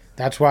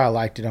 That's why I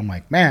liked it. I'm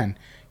like, man,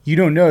 you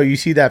don't know. You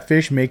see that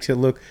fish makes it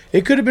look.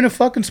 It could have been a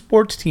fucking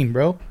sports team,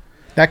 bro.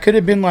 That could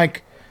have been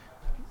like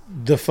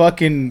the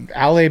fucking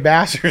LA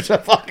Bass or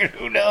something. Fucking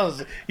who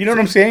knows? You know what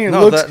I'm saying? It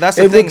no, looks, that's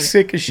the it thing. looks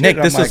sick as shit. Nick,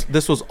 I'm like,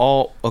 this was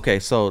all okay.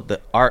 So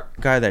the art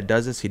guy that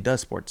does this, he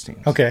does sports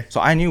teams. Okay. So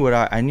I knew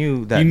I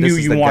knew that You knew this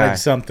is you the wanted guy.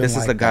 something This is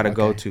like the guy that, to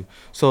go okay. to.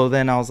 So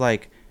then I was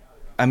like,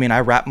 I mean, I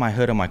wrapped my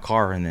hood on my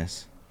car in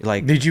this.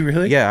 Like, Did you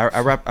really? Yeah,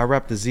 I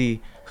wrapped the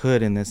Z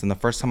hood in this, and the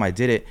first time I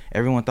did it,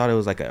 everyone thought it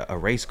was like a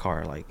race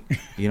car. Like,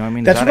 you know what I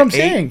mean? that's Is what that I'm an 8?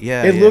 saying.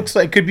 Yeah, It yeah. looks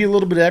like it could be a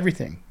little bit of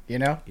everything, you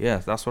know? Yeah,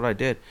 that's what I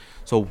did.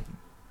 So,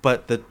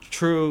 but the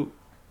true,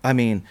 I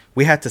mean,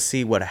 we had to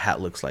see what a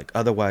hat looks like.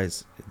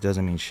 Otherwise, it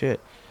doesn't mean shit.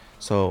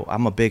 So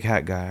I'm a big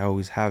hat guy. I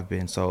always have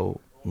been. So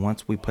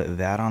once we put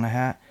that on a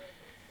hat,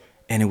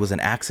 and it was an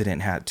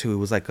accident hat too. It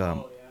was like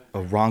a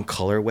wrong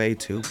colorway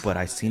too. But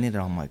I seen it and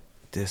I'm like,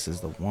 this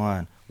is the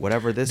one.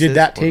 Whatever this is. Did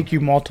that take you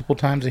multiple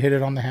times to hit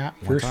it on the hat?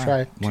 First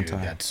try? One Dude,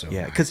 time. That's so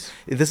yeah, nice. because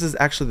this is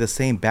actually the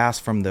same bass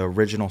from the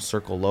original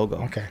Circle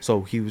logo. Okay.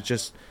 So he was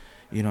just,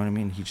 you know what I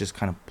mean? He just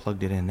kind of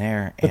plugged it in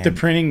there. But the and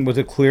printing, was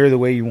it clear the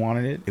way you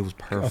wanted it? it was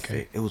perfect.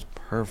 Okay. It was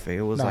perfect.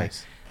 It was Nice. like,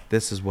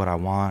 this is what I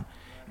want.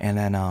 And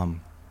then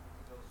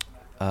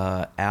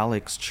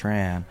Alex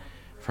Tran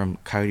from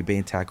Coyote Bait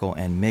and Tackle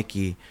and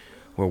Mickey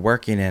were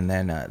working, and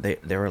then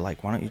they were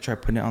like, why don't you try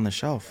putting it on the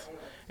shelf?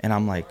 And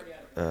I'm like,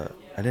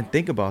 I didn't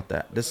think about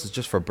that. This is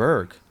just for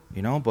Berg,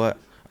 you know? But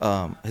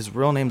his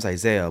real name's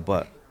Isaiah,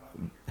 but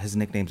his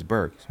nickname's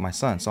Berg, my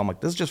son. So I'm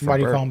like, this is just for Why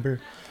do you Berg. call him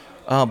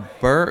Bird?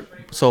 Berg.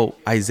 So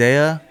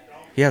Isaiah,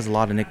 he has a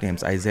lot of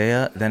nicknames.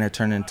 Isaiah, then it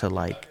turned into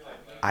like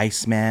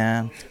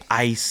Iceman,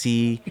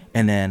 Icy,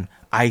 and then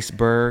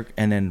Iceberg,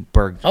 and then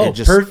Berg. Oh, It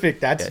just-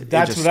 perfect. That's it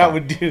what just I stopped.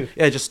 would do.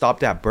 Yeah, it just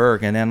stopped at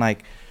Berg, and then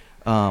like,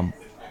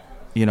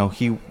 you know,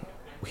 he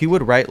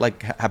would write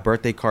like have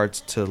birthday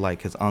cards to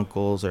like his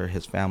uncles or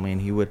his family,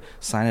 and he would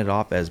sign it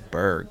off as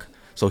Berg.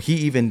 So he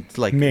even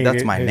like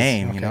that's my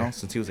name, you know,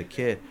 since he was a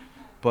kid.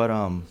 But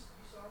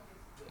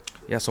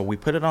yeah, so we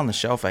put it on the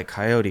shelf at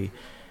Coyote.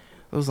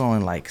 It was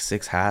only like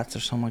 6 hats or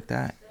something like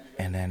that,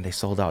 and then they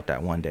sold out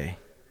that one day.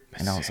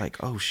 And I was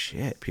like, oh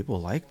shit,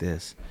 people like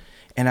this.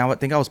 And I would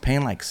think I was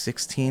paying like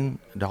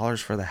 $16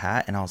 for the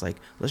hat, and I was like,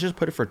 let's just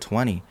put it for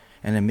 $20.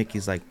 And then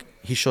Mickey's like,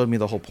 he showed me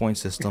the whole point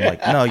system.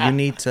 Like, no, we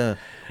need to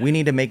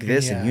make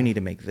this, and you need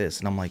to make this.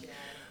 And I'm like,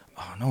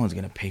 oh, no one's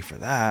gonna pay for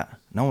that.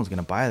 No one's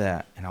gonna buy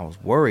that. And I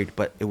was worried,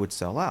 but it would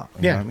sell out.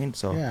 You know what I mean?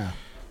 So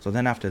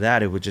then after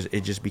that,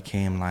 it just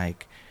became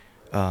like,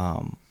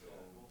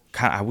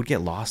 I would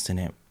get lost in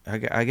it.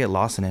 I get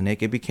lost in it,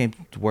 Nick. It became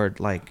where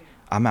like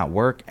I'm at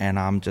work and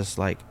I'm just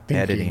like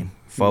editing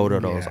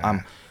photos.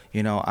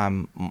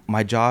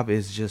 My job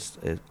is just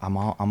I'm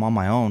on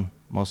my own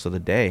most of the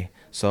day.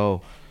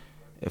 So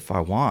if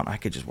I want, I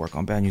could just work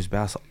on Bad News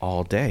Bass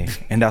all day,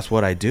 and that's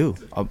what I do.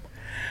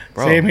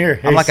 Bro, same here.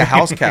 I'm like a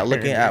house cat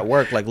looking at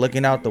work, like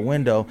looking out the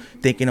window,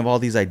 thinking of all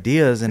these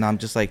ideas, and I'm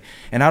just like,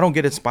 and I don't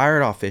get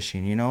inspired off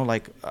fishing, you know.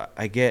 Like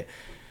I get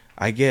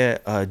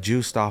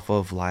juiced off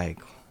of like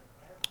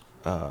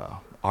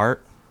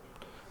art,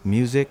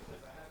 music.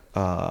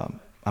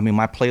 I mean,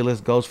 my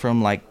playlist goes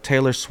from like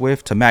Taylor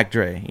Swift to Mac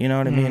Dre. You know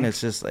what I mean?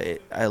 It's just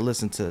I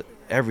listen to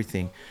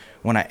everything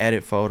when I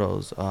edit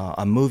photos.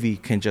 A movie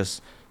can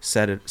just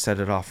set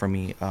it off for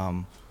me.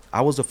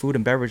 I was a food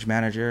and beverage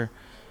manager.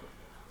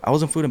 I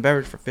was in food and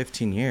beverage for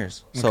 15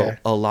 years. So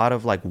a lot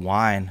of like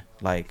wine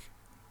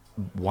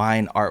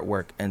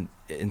artwork and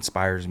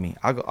inspires me.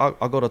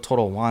 I'll go to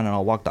Total Wine and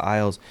I'll walk the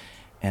aisles,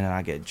 and then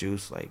I get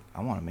juice. Like,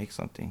 I want to make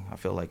something. I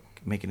feel like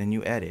making a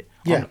new edit.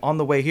 Yeah. On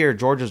the way here,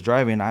 George is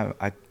driving.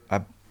 I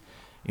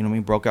you know what I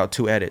mean, broke out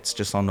 2 edits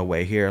just on the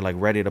way here, like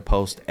ready to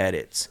post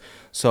edits.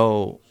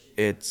 So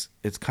it's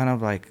kind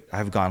of like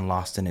I've gotten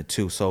lost in it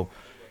too. So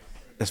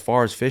as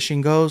far as fishing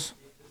goes,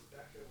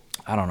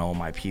 I don't know what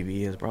my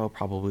PB is, bro.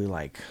 Probably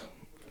like,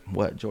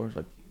 what, George?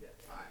 Like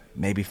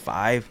maybe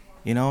 5,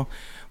 you know?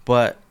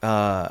 But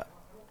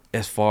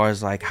as far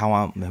as like how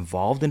I'm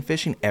involved in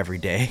fishing every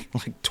day,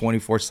 like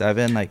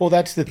 24/7, like. Well,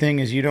 that's the thing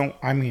is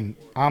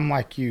I'm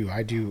like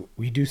you.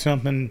 We do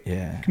something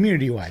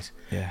community wise.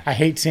 Yeah. I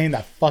hate saying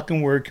that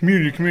fucking word,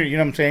 community, you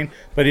know what I'm saying?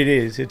 But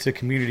it's a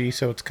community,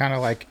 so it's kind of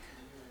like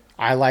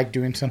I like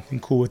doing something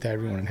cool with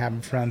everyone and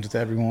having friends with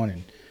everyone,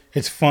 and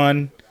it's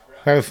fun.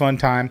 I have a fun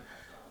time.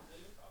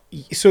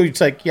 So it's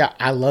like, yeah,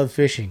 I love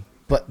fishing,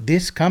 but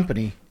this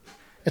company,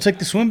 it's like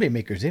the swim bait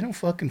makers. They don't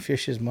fucking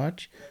fish as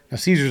much. Now,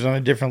 Caesar's on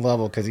a different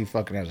level because he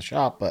fucking has a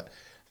shop, but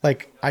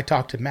like I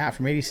talked to Matt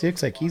from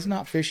 86, like he's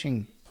not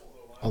fishing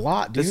a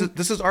lot, dude.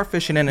 This is our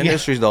fishing in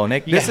industries though,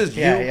 Nick. This is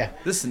you.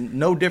 This is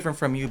no different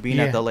from you being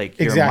at the lake.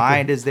 Your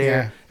mind is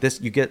there. Yeah.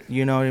 This you get,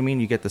 you know what I mean?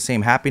 You get the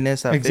same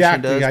happiness that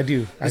fishing does. I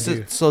do.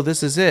 So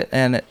this is it.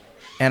 And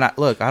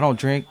look, I don't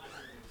drink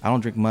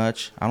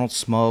much. I don't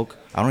smoke.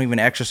 I don't even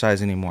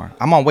exercise anymore.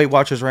 I'm on Weight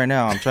Watchers right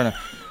now. I'm trying to,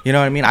 you know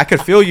what I mean? I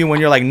could feel you when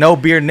you're like, no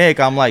beer, Nick.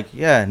 I'm like,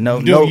 yeah, no.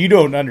 Dude, no, you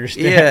don't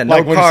understand. Yeah,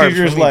 like no when carbs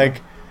Caesar's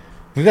like,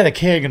 we got a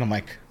keg, and I'm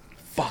like,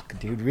 fuck,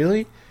 dude,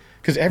 really?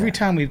 Because every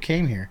time we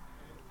came here,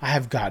 I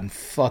have gotten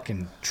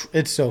fucking,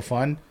 it's so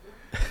fun.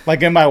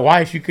 Like, and my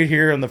wife, you could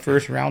hear on the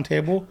first round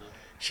table,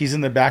 she's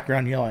in the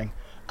background yelling,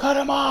 cut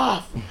him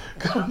off.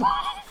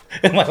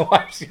 And my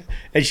wife,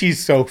 and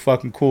she's so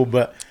fucking cool.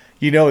 But,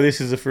 you know, this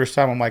is the first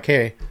time I'm like,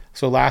 hey,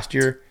 so last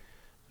year,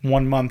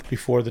 1 month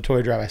before the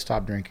toy drive, I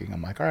stopped drinking.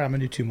 I'm like, all right, I'm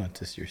going to do 2 months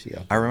this year, see how it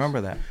goes. I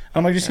remember that.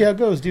 I'm like, just see how it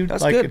goes, dude.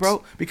 That's like, good,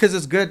 bro. Because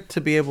it's good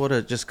to be able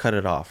to just cut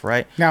it off,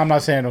 right? Now, I'm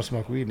not saying I don't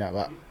smoke weed now,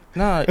 but...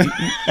 No,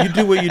 you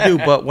do what you do,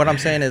 but what I'm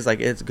saying is like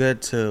it's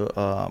good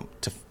to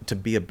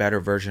be a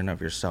better version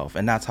of yourself,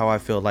 and that's how I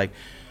feel like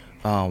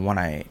when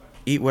I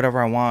eat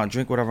whatever I want,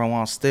 drink whatever I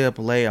want, stay up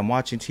late, I'm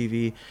watching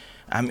TV,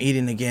 I'm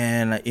eating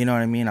again, you know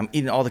what I mean? I'm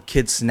eating all the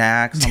kids'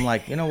 snacks. I'm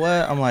like, you know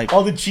what? I'm like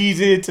all the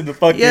Cheez-Its and the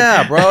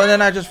fucking bro. And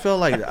then I just feel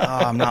like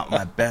I'm not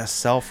my best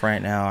self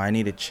right now. I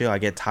need to chill. I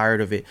get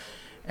tired of it,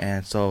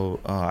 and so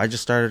I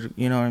just started,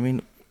 you know what I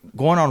mean,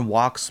 going on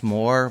walks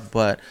more,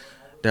 but.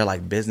 They're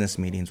like business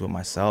meetings with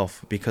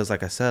myself because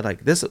like I said,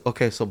 like this,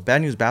 okay, so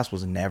Bad News Bass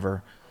was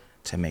never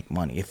to make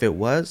money. If it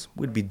was,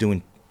 we'd be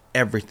doing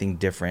everything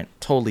different,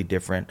 totally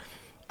different.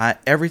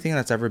 Everything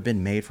that's ever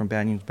been made from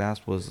Bad News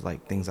Bass was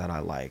like things that I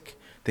like,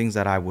 things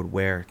that I would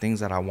wear, things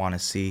that I want to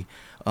see,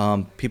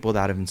 people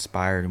that have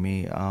inspired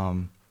me.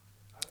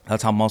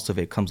 That's how most of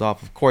it comes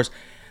off. Of course,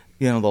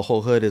 you know, the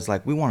whole hood is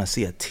like, we want to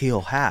see a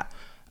teal hat.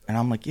 And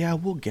I'm like, yeah,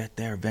 we'll get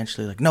there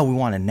eventually. Like, no, we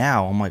want it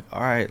now. I'm like,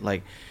 all right,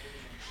 like,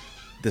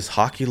 this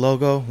hockey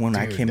logo when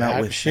I came out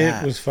with shit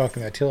that was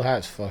fucking, that teal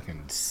hat's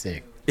fucking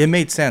sick. It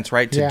made sense,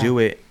 right, to do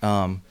it.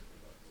 Yeah,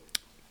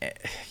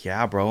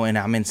 bro. And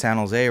I'm in San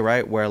Jose,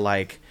 right, where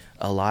like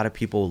a lot of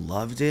people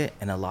loved it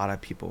and a lot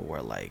of people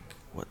were like,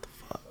 what the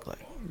fuck, like,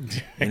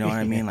 you know what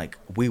I mean? Like,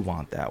 we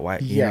want that. Why?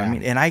 You know what I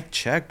mean? And I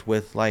checked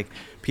with like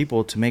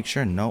people to make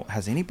sure, no,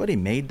 has anybody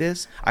made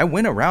this? I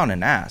went around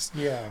and asked.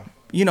 Yeah.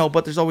 you know,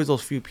 but there's always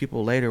those few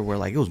people later where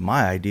like, it was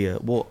my idea.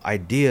 Well,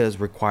 ideas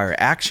require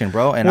action,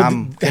 bro. And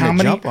I'm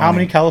gonna jump on how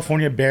many it.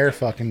 California Bear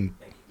fucking...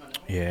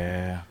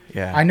 Yeah.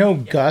 I know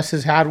Gus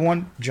has had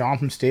one. John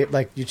from State.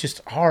 Like, it's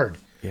just hard.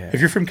 Yeah. If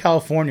you're from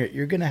California,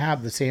 you're going to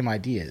have the same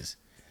ideas.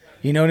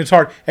 You know, and it's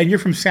hard. And you're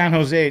from San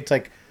Jose. It's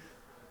like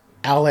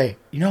LA.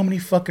 You know how many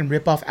fucking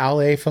rip-off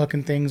LA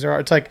fucking things there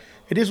are? It's like,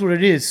 it is what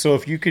it is. So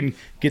if you can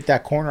get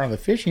that corner on the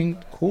fishing,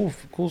 cool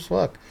as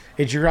fuck.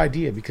 It's your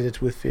idea because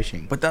it's with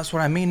fishing. But that's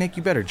what I mean, Nick.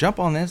 You better jump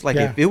on this. Like,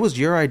 Yeah. if it was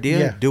your idea,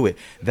 Yeah. do it.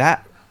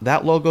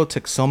 That logo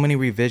took so many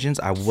revisions.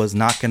 I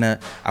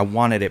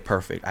wanted it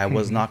perfect. I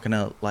was not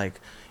gonna, like,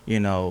 you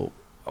know,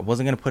 I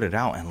wasn't gonna put it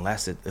out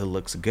unless it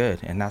looks good.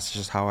 And that's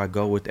just how I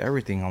go with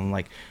everything. I'm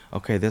like,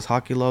 okay, this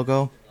hockey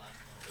logo,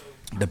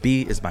 the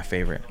B is my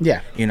favorite.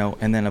 Yeah. You know,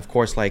 and then of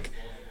course like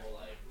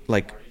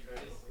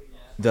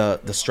the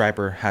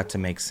striper had to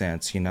make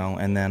sense, you know,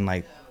 and then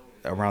like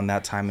around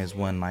that time is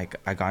when like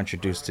I got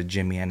introduced to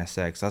Jimmy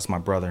NSX. That's my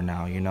brother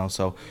now, you know,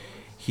 so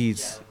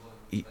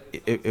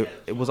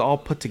it was all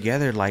put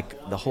together.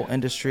 Like the whole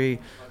industry,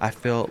 I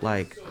felt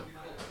like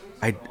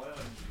I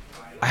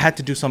had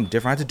to do something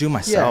different. I had to do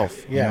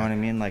myself. Yeah. You know what I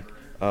mean? Like,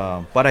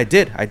 but I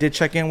did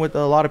check in with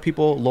a lot of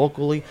people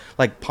locally.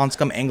 Like Pond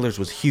Scum Anglers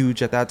was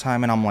huge at that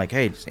time, and I'm like,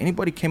 hey, does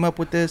anybody came up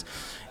with this?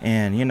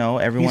 And you know,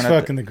 everyone. He's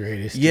fucking the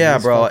greatest. Dude. Yeah,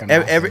 He's bro. fucking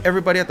awesome.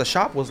 Everybody at the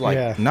shop was like,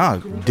 Yeah. nah,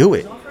 do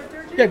it.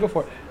 Yeah, go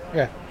for it.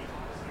 Yeah.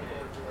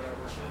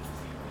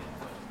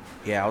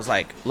 Yeah, I was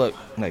like, look,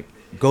 like,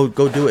 go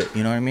do it.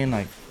 You know what I mean?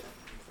 Like,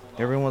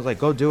 everyone was like,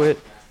 go do it,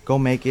 go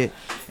make it,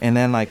 and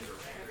then like,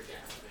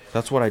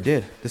 that's what I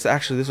did. This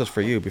was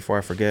for you before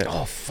I forget.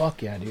 Oh,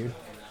 fuck yeah, dude.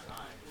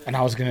 And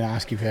I was going to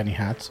ask you if you had any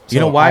hats. You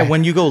know So why?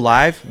 When you go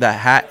live, the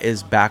hat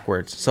is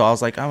backwards. So I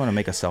was like, I'm gonna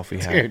make a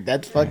selfie hat. Dude,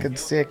 that's fucking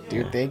sick,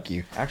 dude. Thank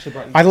you. Actually,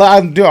 brought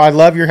you- I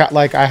love your hat.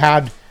 Like, I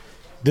had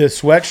the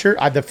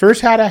sweatshirt. The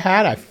first hat I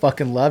had, I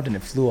fucking loved, and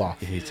it flew off.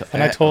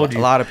 And I told you.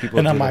 A lot of people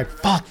And I'm do like, that.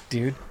 fuck,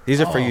 dude.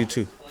 These are for you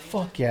too.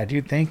 Fuck yeah,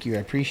 dude. Thank you. I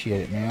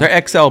appreciate it, man.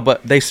 They're XL,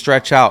 but they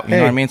stretch out. You know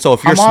Hey, what I mean? So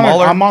if you're I'm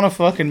smaller, I'm on a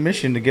fucking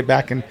mission to get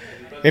back in.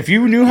 If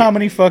you knew how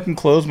many fucking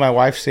clothes my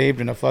wife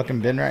saved in a fucking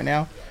bin right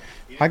now,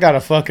 I got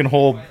a fucking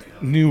whole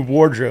new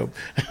wardrobe.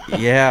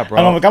 yeah, bro.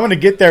 And I'm like, I'm gonna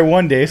get there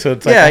one day. So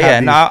it's like, I have yeah.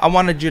 these. No, I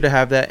wanted you to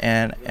have that,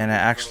 and it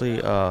actually,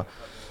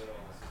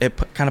 it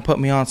kind of put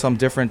me on something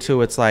different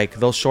too. It's like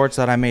those shorts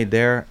that I made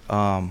there.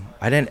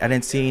 I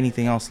didn't see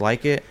anything else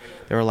like it.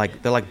 They're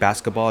like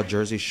basketball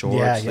jersey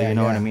shorts. Yeah, you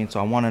know what yeah. I mean?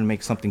 So I wanted to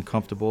make something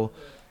comfortable,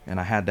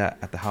 and I had that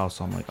at the house.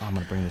 So I'm like, oh, I'm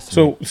gonna bring this.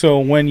 To me. So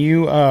when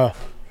you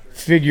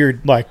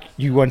figured like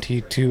you went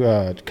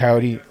to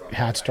Coyote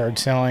hat started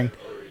selling,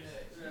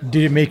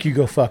 did it make you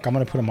go, fuck, I'm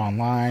gonna put them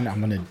online,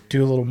 I'm gonna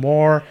do a little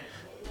more?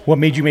 What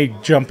made you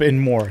jump in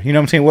more? You know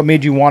what I'm saying? What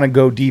made you want to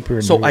go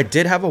deeper? So I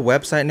did have a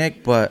website,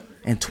 Nick, but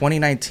in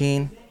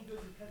 2019,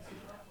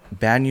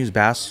 Bad News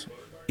Bass,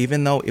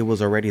 even though it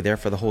was already there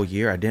for the whole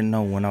year, I didn't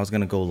know when I was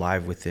gonna go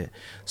live with it.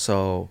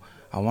 So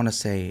I want to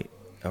say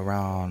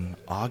around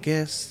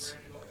August,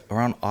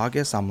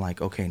 I'm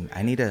like, okay,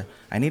 I need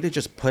to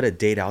just put a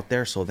date out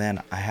there so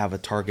then I have a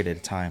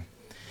targeted time.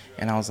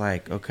 And I was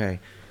like, okay,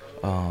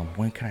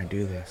 when can I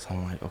do this?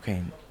 I'm like,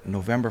 okay,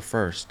 November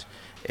 1st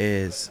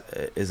is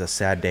a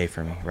sad day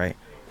for me, right?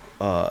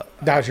 That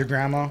was your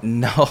grandma?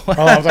 No. Oh,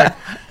 I was like,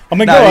 I'm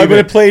like, Not no, I even. would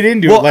have played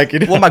into it. Like, you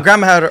know? Well, my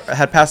grandma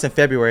had passed in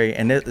February,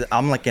 and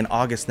I'm like in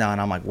August now, and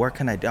I'm like, where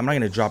can I do? I'm not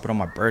gonna drop it on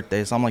my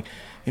birthday, so I'm like,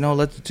 you know,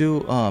 let's do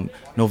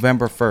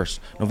November 1st.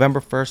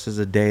 November 1st is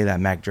the day that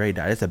Mac Dre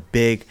died.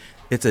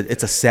 It's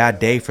a sad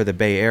day for the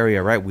Bay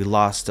Area, right? We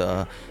lost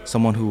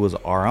someone who was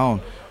our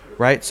own,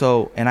 right?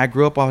 So, and I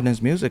grew up on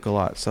his music a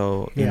lot,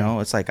 so you Yeah. know,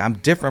 it's like I'm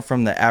different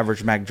from the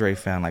average Mac Dre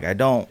fan. Like I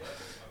don't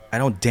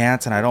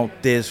dance and I don't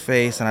diz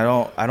face and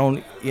I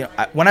don't you know,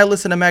 when I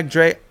listen to Mac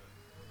Dre,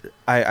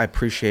 I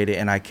appreciate it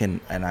and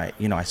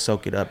I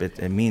soak it up.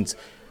 It means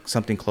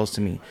something close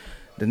to me.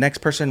 The next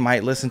person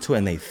might listen to it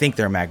and they think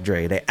they're Mac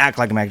Dre. They act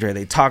like Mac Dre.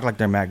 They talk like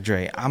they're Mac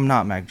Dre. I'm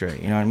not Mac Dre.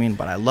 You know what I mean?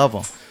 But I love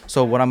them.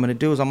 So what I'm going to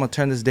do is I'm going to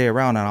turn this day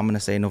around and I'm going to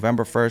say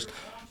November 1st,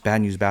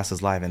 Bad News Bass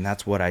is live. And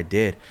that's what I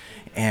did.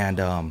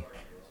 And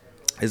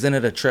isn't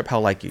it a trip how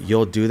like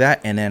you'll do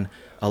that and then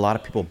a lot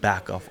of people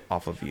back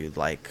off of you?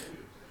 Like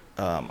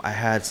I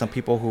had some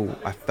people who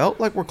I felt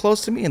like were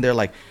close to me and they're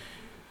like,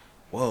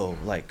 whoa,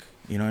 like,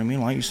 you know what I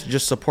mean? Why don't you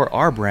just support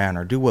our brand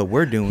or do what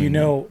we're doing? You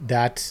know,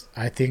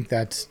 I think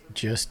that's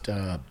just,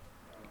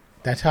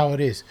 that's how it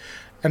is.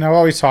 And I've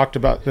always talked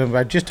about,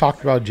 I just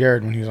talked about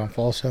Jared when he was on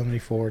Fall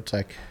 74. It's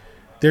like,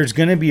 there's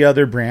going to be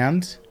other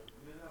brands.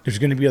 There's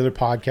going to be other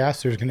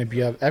podcasts. There's going to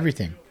be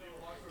everything.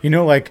 You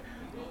know, like,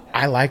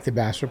 I like the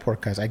Bass Report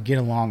guys. I get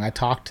along. I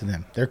talk to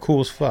them. They're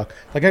cool as fuck.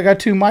 Like, I got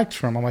 2 mics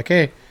from them. I'm like,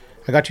 hey,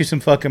 I got you some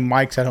fucking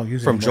mics I don't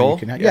use From anymore.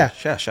 Joel? Yeah.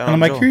 Shout And I'm out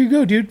like, Joel. here you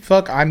go, dude.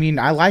 Fuck, I mean,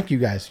 I like you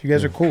guys. You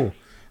guys are cool.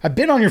 I've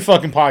been on your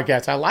fucking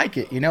podcast. I like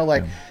it. You know,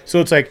 like, so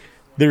it's like,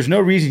 there's no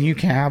reason you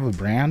can't have a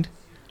brand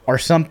or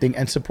something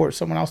and support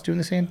someone else doing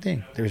the same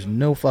thing. There's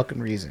no fucking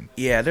reason.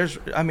 Yeah,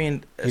 I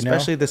mean,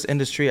 especially this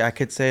industry, I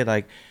could say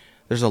like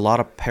there's a lot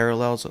of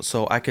parallels.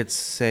 So I could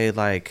say,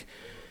 like,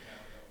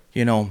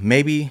 you know,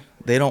 maybe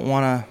they don't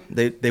want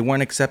to, they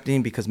weren't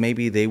accepting because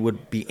maybe they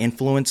would be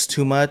influenced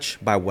too much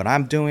by what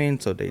I'm doing.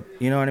 So they,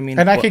 you know what I mean?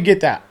 And I could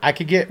get that. I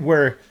could get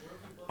where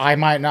I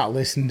might not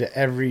listen to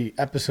every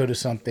episode of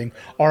something,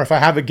 or if I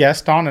have a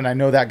guest on and I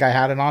know that guy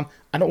had it on,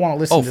 I don't want to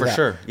listen to that. Oh, for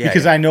sure. Yeah,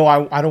 because I know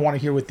I don't want to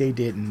hear what they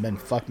did and then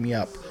fuck me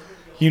up.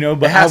 You know,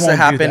 but it has to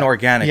happen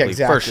organically,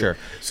 exactly. For sure.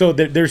 So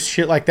there's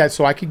shit like that.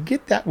 So I could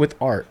get that with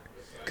art.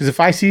 Because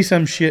if I see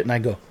some shit and I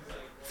go,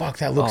 fuck,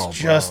 that looks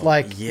just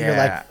like, you're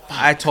like,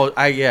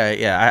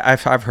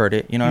 fuck. I've heard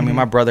it. You know what I mean?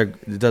 My brother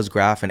does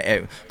graph,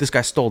 and this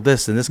guy stole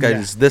this, and this guy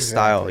is this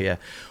style. Yeah.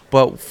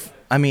 But,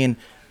 I mean,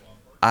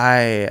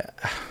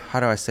 how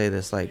do I say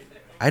this? Like,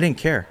 I didn't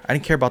care. I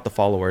didn't care about the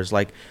followers.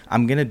 Like,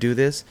 I'm going to do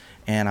this,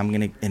 and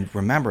and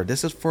remember,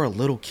 this is for a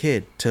little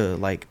kid to,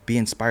 like, be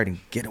inspired and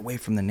get away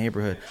from the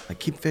neighborhood. Like,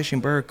 keep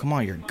fishing, Berg. Come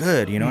on, you're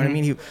good. You know what I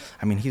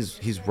mean?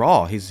 He's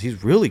raw.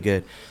 He's really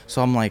good.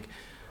 So I'm like,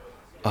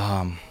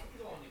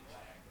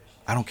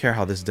 I don't care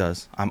how this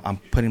does. I'm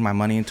putting my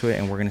money into it,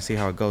 and we're going to see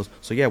how it goes.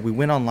 So, yeah, we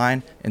went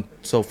online, and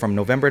so from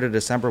November to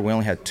December, we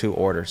only had 2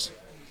 orders.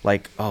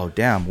 Like, oh,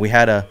 damn, we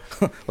had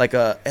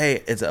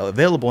hey, it's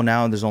available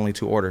now, and there's only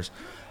 2 orders.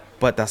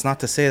 But that's not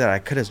to say that I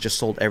could have just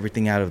sold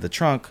everything out of the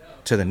trunk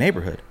to the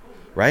neighborhood,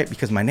 right?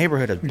 Because my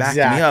neighborhood has backed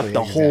me up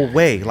the whole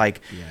way.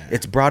 Like,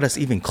 it's brought us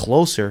even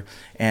closer,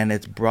 and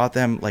it's brought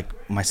them, like,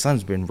 my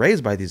son's been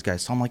raised by these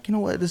guys. So I'm like, you know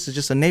what? This is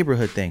just a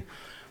neighborhood thing.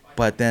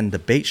 But then the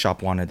bait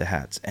shop wanted the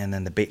hats, and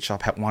then the bait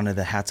shop wanted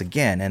the hats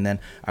again. And then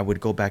I would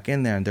go back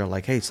in there, and they're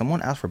like, hey,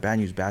 someone asked for Bad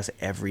News Bass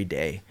every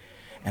day.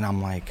 And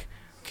I'm like,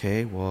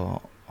 okay,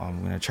 well, I'm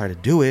going to try to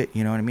do it.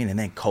 You know what I mean? And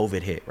then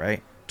COVID hit,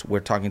 right? We're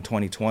talking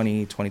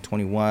 2020,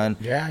 2021.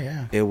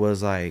 Yeah. It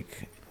was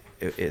like,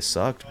 it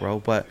sucked, bro.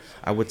 But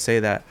I would say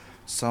that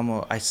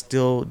I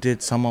still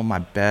did some of my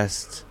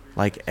best,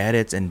 like,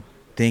 edits and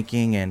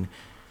thinking, and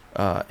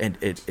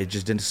it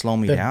just didn't slow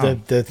me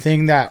down. The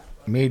thing that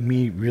made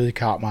me really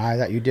caught my eye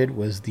that you did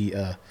was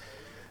it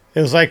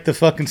was like the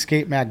fucking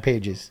skate mag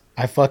pages.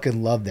 I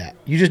fucking love that.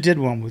 You just did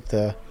one with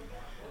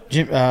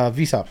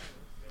Vsauce.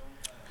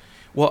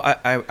 Well,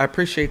 I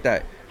appreciate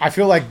that. I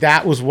feel like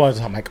that was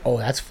what I'm like, oh,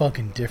 that's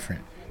fucking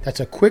different. That's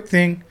a quick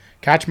thing.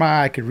 Catch my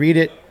eye. I could read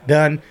it.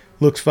 Done.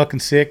 Looks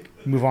fucking sick.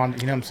 Move on.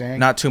 You know what I'm saying?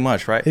 Not too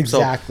much, right?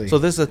 Exactly. So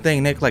this is the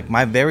thing, Nick. Like,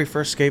 my very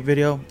first skate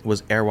video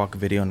was Airwalk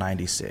Video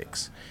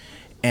 96.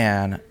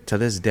 And to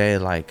this day,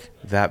 like,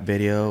 that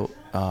video,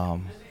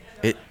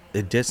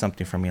 it did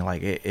something for me.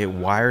 Like, it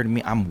wired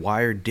me. I'm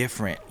wired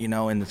different, you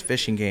know, in this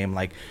fishing game.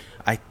 Like,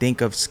 I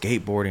think of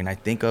skateboarding.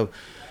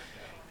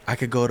 I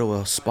could go to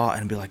a spot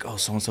and be like, oh,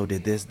 so-and-so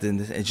did this, then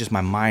this. It's just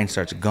my mind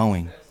starts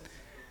going.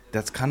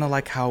 That's kind of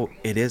like how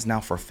it is now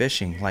for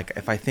fishing. Like,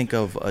 if I think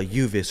of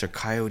Uvis or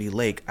Coyote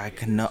Lake, I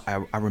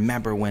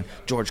remember when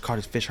George caught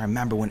his fish. I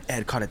remember when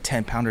Ed caught a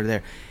 10-pounder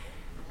there.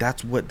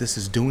 That's what this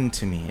is doing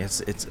to me.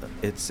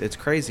 It's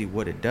crazy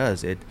what it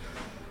does.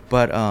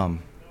 But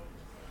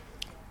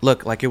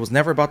look, like, it was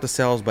never about the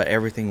sales, but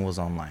everything was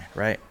online,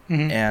 right?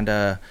 Mm-hmm.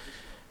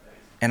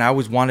 And I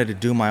always wanted to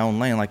do my own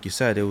lane. Like you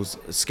said, it was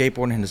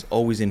skateboarding is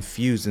always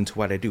infused into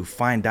what I do.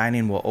 Fine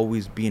dining will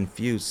always be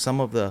infused. Some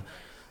of the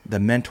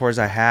mentors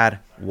I had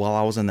while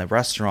I was in the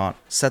restaurant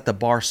set the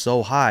bar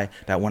so high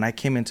that when I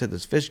came into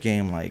this fish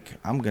game, like,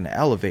 I'm going to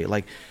elevate.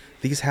 Like,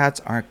 these hats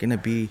aren't going to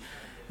be,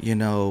 you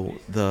know,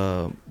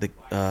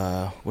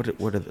 what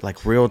are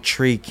like real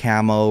tree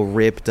camo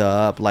ripped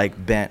up,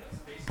 like bent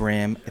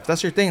brim. If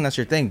that's your thing, that's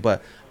your thing.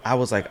 But I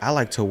was like, I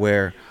like to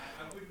wear,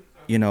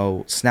 you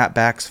know,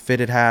 snapbacks,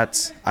 fitted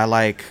hats. I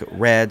like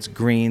reds,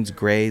 greens,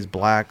 grays,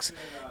 blacks,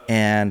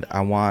 and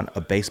I want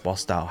a baseball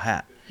style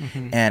hat.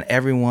 Mm-hmm. And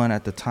everyone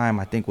at the time,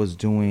 I think, was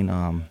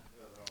doing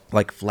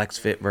like flex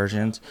fit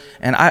versions,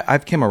 and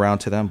I've came around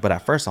to them. But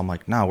at first, I'm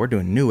like, no, we're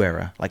doing New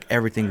Era. Like,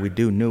 everything we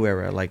do, New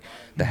Era. Like,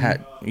 the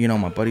hat, you know,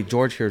 my buddy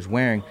George here is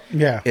wearing.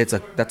 Yeah,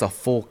 that's a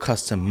full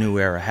custom New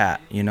Era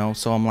hat. You know,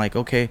 so I'm like,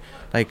 okay,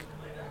 like,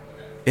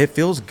 it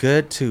feels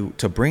good to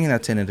bring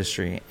that to an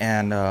industry,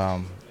 and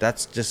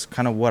that's just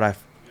kind of what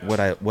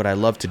I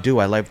love to do.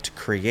 I love to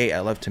create. I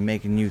love to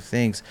make new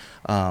things.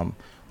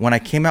 When I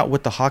came out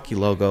with the hockey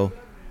logo,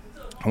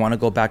 I want to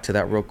go back to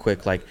that real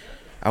quick. Like,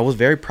 I was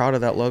very proud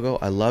of that logo.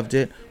 I loved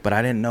it, but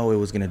I didn't know it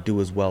was going to do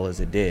as well as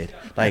it did.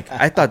 Like,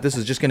 I thought this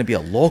was just going to be a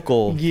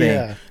local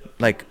thing.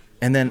 Like,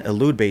 and then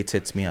Elude Baits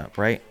hits me up,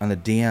 right, on the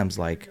DMs,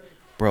 like,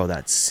 bro,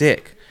 that's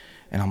sick.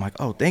 And I'm like,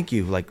 oh, thank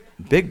you. Like,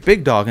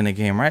 big dog in the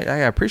game, right? I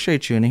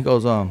appreciate you. And he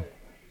goes,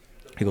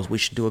 we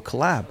should do a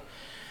collab.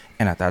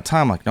 And at that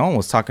time, like, no one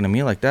was talking to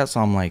me like that. So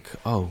I'm like,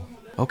 oh,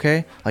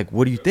 okay. Like,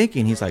 what are you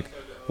thinking? He's like,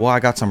 well, I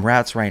got some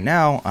rats right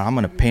now, and I'm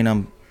going to paint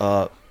them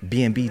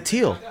B&B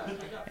teal.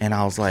 And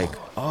I was like,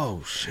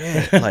 oh,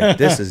 shit. Like,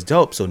 this is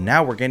dope. So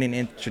now we're getting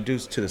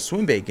introduced to the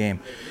swim bait game.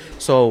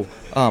 So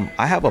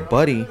I have a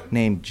buddy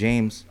named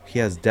James. He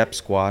has Depth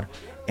Squad,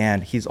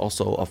 and he's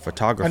also a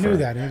photographer. I knew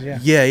that is,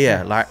 yeah.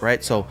 Yeah.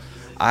 Right. So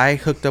I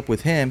hooked up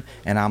with him,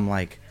 and I'm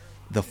like,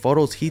 the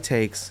photos he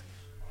takes,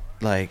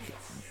 like,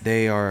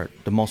 they are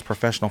the most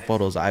professional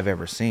photos I've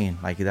ever seen.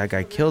 Like, that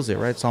guy kills it,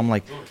 right? So I'm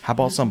like, how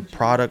about some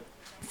product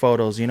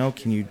photos? You know,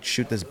 can you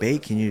shoot this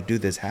bait? Can you do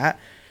this hat?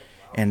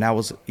 And that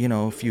was, you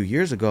know, a few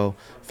years ago.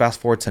 Fast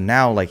forward to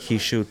now, like, he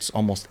shoots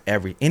almost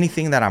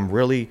anything that I'm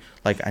really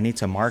like, I need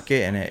to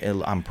market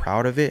and I'm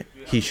proud of it.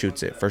 He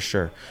shoots it for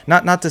sure.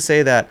 Not to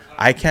say that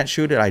I can't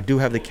shoot it. I do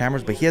have the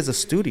cameras, but he has a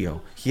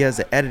studio. He has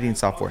the editing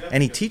software,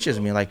 and he teaches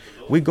me. Like,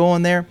 we go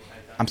in there,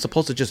 I'm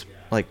supposed to just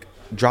like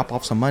drop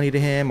off some money to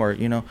him, or,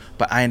 you know,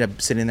 but I end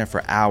up sitting there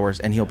for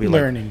hours, and he'll be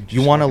learning. Like,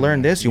 you want to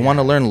learn this? You want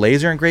to learn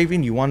laser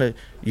engraving? You want to,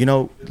 you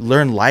know,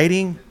 learn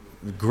lighting?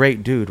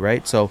 Great dude,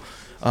 right? So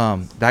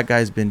that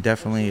guy's been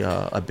definitely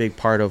a big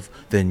part of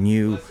the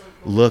new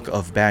look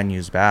of Bad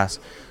News Bass.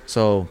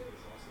 So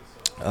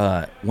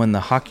when the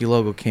hockey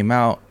logo came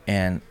out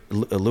and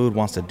Elude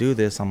wants to do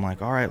this, I'm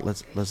like, all right,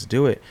 let's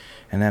do it.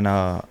 And then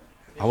I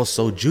was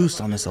so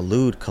juiced on this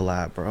Elude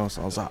collab, bro.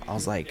 So I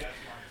was like,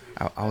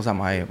 I was at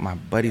my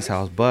buddy's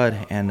house,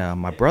 Bud, and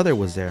my brother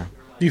was there.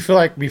 Do you feel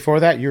like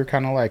before that you were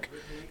kind of like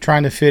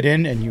trying to fit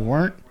in and you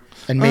weren't?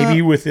 And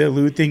maybe with the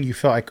Elude thing, you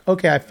felt like,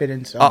 okay, I fit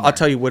in somewhere. I'll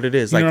tell you what it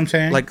is. You like, know what I'm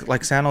saying?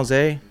 Like San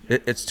Jose,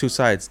 it's two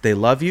sides. They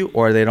love you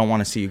or they don't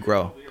want to see you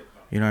grow.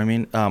 You know what I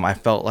mean? I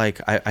felt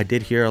like I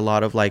did hear a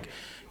lot of, like,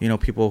 you know,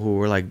 people who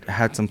were like,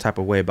 had some type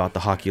of way about the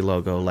hockey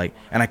logo. Like,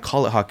 and I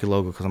call it hockey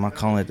logo because I'm not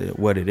calling it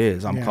what it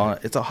is. I'm calling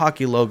it, it's a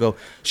hockey logo.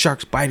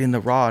 Sharks biting the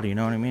rod. You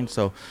know what I mean?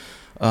 So,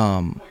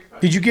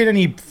 did you get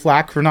any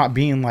flack for not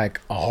being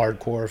like a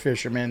hardcore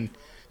fisherman?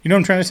 You know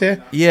what I'm trying to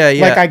say? Yeah.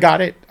 Like, I got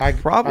it.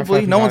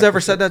 Probably. No one's ever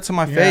said that to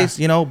my face,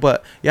 you know,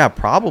 but yeah,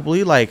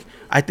 probably. Like,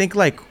 I think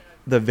like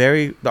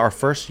our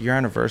first year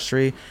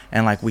anniversary,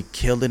 and like we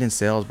killed it in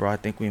sales, bro. I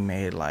think we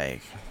made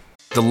like...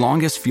 The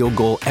longest field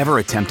goal ever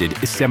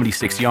attempted is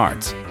 76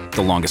 yards.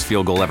 The longest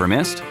field goal ever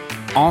missed?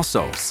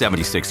 Also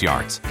 76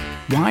 yards.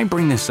 Why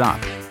bring this up?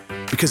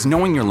 Because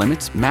knowing your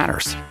limits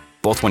matters,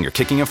 both when you're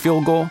kicking a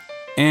field goal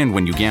and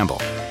when you gamble.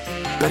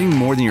 Betting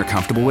more than you're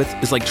comfortable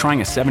with is like trying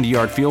a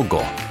 70-yard field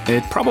goal.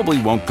 It probably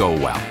won't go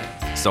well.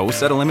 So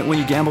set a limit when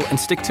you gamble and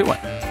stick to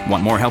it.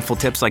 Want more helpful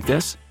tips like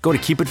this? Go to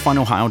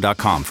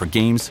keepitfunohio.com for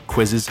games,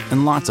 quizzes,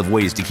 and lots of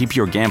ways to keep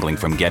your gambling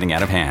from getting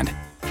out of hand.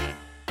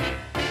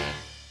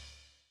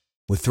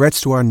 With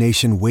threats to our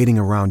nation waiting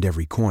around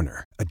every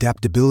corner,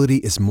 adaptability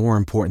is more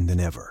important than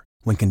ever.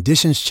 When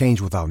conditions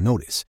change without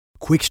notice,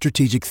 quick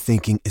strategic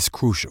thinking is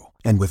crucial.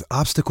 And with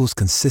obstacles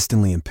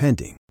consistently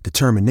impending,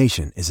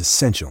 determination is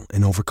essential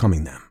in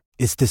overcoming them.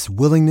 It's this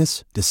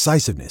willingness,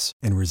 decisiveness,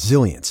 and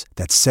resilience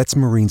that sets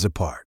Marines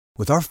apart.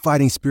 With our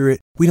fighting spirit,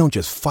 we don't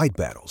just fight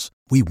battles,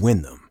 we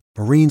win them.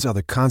 Marines are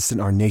the constant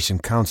our nation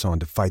counts on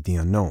to fight the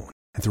unknown.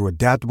 And through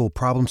adaptable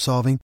problem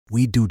solving,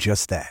 we do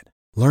just that.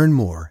 Learn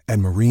more at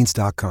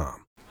Marines.com.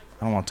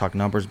 I don't want to talk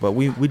numbers, but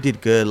we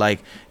did good, like,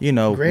 you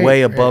know,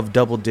 way above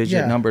double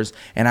digit numbers.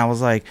 And I was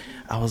like,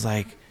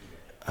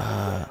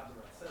 I'm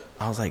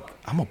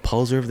a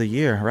poser of the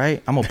year,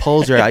 right? I'm a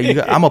poser.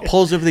 I'm a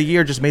poser of the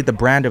year, just made the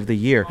brand of the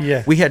year.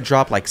 Yeah. We had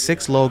dropped like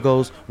 6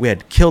 logos. We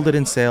had killed it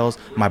in sales.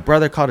 My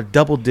brother caught a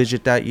double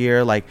digit that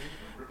year, like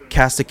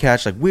cast to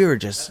catch. Like, we were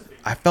just,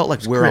 I felt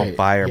like we were on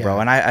fire, bro.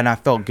 And I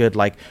felt good.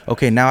 Like,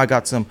 okay, now I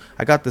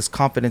got this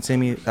confidence in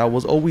me that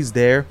was always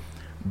there,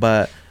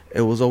 but it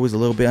was always a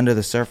little bit under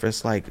the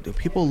surface. Like, do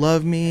people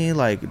love me?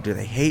 Like, do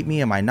they hate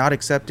me? Am I not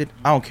accepted?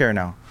 I don't care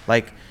now.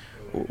 Like,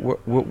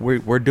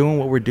 we're doing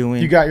what we're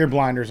doing. You got your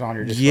blinders on.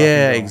 You're just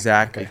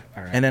exactly. Okay.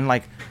 All right. And then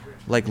like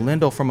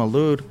Lindo from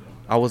Elude,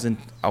 I was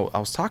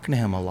talking to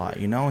him a lot,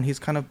 you know, and he's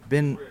kind of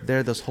been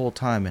there this whole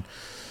time. And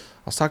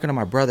I was talking to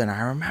my brother, and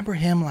I remember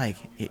him, like,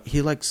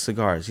 he likes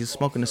cigars. He's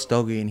smoking a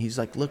stogie, and he's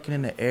like looking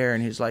in the air,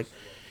 and he's like,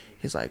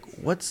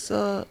 what's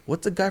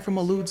the guy from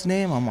Elude's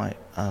name? I'm like,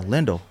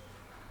 Lindo.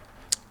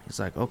 He's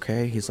like,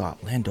 okay. He's all,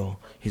 Lindo.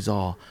 He's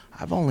all,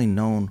 I've only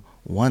known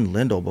one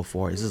Lindo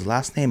before. Is his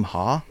last name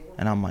Ha?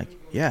 And I'm like,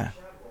 yeah,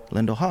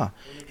 Lindo Ha.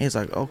 And he's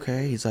like,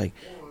 okay. He's like,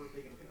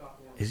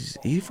 is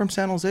he from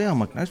San Jose? I'm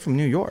like, no, he's from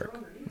New York.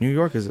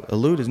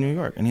 Elude is New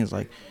York. And he's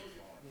like,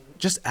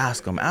 just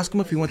ask him. Ask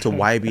him if he went to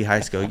YB High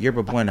School,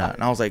 Yerba Buena.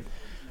 And I was like,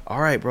 all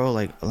right, bro,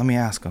 like, let me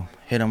ask him.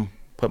 Hit him,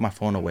 put my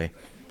phone away.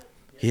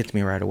 He hits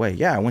me right away.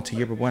 Yeah, I went to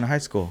Yerba Buena High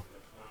School.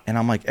 And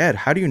I'm like, Ed,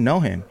 how do you know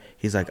him?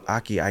 He's like,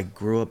 Aki, I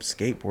grew up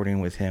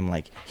skateboarding with him.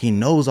 Like, he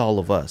knows all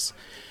of us.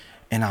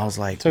 And I was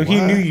like, so what? He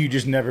knew you,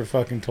 just never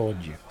fucking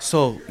told you.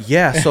 So,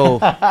 yeah. So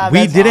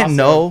we didn't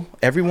know.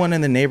 Everyone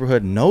in the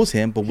neighborhood knows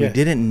him, but we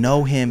didn't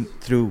know him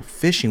through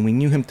fishing. We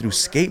knew him through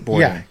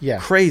skateboarding. Yeah.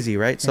 Crazy,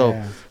 right?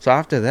 So, so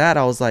after that,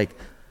 I was like,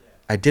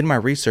 I did my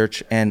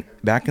research. And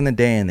back in the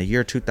day, in the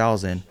year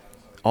 2000,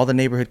 all the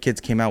neighborhood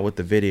kids came out with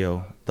the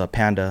video, the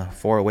Panda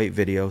 408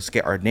 video,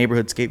 our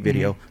neighborhood skate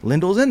video. Mm-hmm.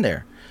 Lindo's in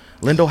there.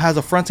 Lindo has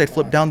a frontside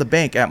flip down the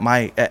bank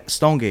at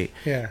Stonegate.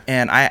 Yeah.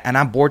 And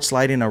I'm board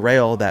sliding a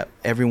rail that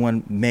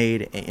everyone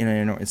made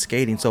in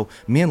skating. So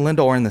me and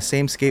Lindo are in the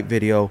same skate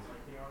video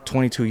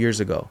 22 years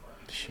ago.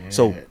 Shit.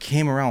 So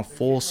came around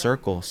full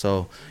circle.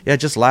 So yeah,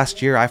 just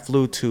last year I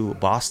flew to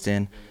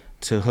Boston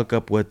to hook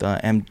up with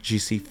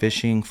MGC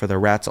Fishing for the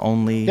Rats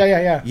Only.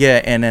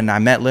 Yeah. And then I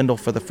met Lindell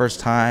for the first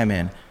time,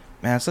 and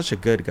man, such a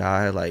good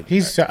guy. Like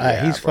he's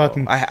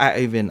fucking.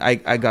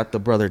 I got the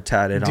brother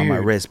tatted on my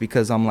wrist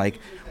because I'm like,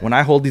 when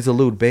I hold these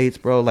elude baits,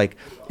 bro, like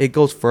it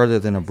goes further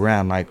than a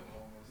brand. Like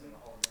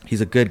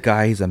he's a good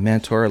guy. He's a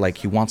mentor. Like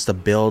he wants to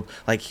build.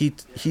 Like he's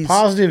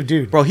positive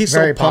dude, bro. He's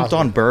very so pumped positive,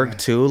 on Berg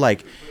too.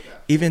 Like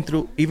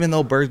even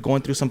though Berg's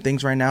going through some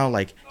things right now,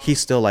 like he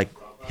still like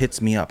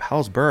hits me up.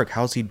 How's Berg?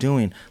 How's he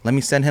doing? Let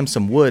me send him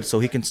some wood so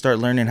he can start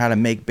learning how to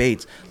make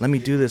baits. Let me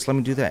do this. Let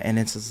me do that. And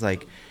it's just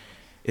like,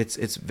 it's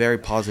very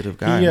positive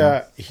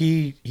guy.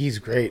 He's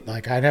great.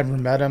 Like I never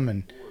met him,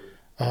 and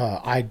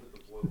I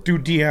do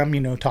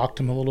DM, talk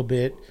to him a little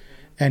bit,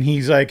 and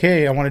he's like,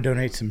 hey, I want to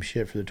donate some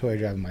shit for the toy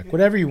drive. I'm like,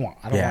 whatever you want.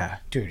 I don't want.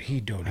 Dude,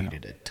 he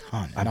donated a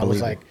ton. And I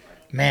was like,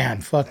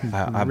 man, fucking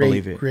I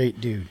believe it.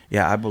 Great dude.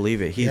 Yeah, I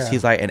believe it.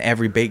 He's like, and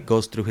every bait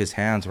goes through his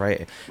hands,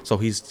 right? So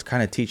he's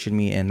kind of teaching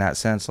me in that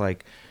sense,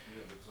 like,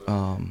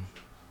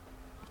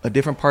 a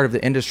different part of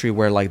the industry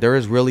where like there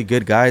is really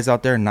good guys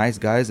out there, nice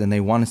guys, and they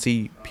want to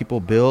see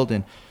people build,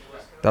 and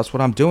that's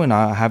what I'm doing.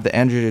 I have the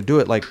energy to do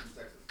it. Like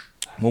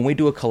when we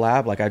do a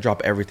collab, like I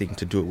drop everything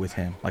to do it with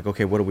him. Like,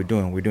 okay, what are we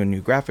doing? We're doing a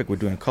new graphic, we're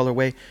doing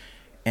colorway,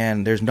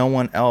 and there's no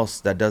one else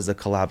that does the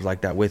collabs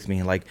like that with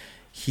me. Like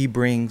he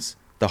brings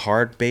the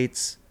hard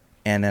baits,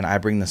 and then I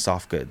bring the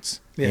soft goods.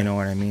 Yeah. You know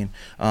what I mean?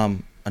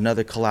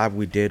 Another collab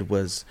we did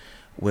was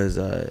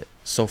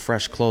So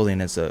Fresh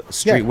Clothing. It's a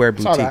streetwear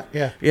boutique. Saw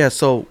that. Yeah.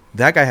 So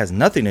that guy has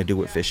nothing to do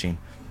with fishing,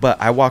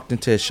 but I walked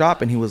into his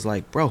shop and he was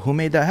like, "Bro, who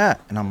made that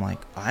hat?" And I'm like,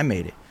 "I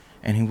made it."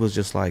 And he was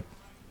just like,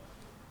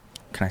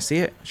 "Can I see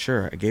it?"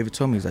 Sure. I gave it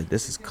to him. He's like,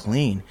 "This is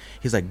clean."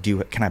 He's like,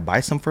 "Can I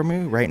buy some from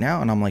you right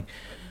now?" And I'm like,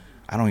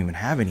 I don't even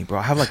have any, bro.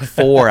 I have like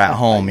 4 at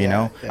home, you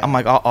know? Yeah. I'm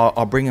like,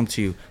 I'll bring them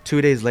to you.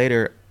 2 days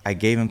later, I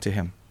gave them to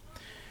him.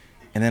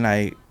 And then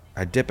I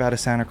dip out of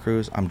Santa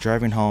Cruz. I'm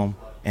driving home.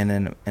 And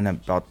then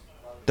about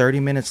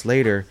 30 minutes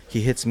later, he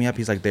hits me up.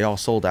 He's like, they all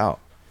sold out.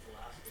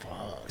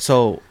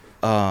 So,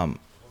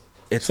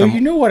 it's... So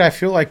you know what I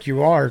feel like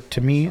you are, to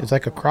me, is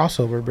like a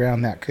crossover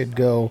brand that could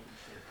go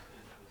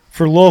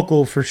for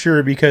local for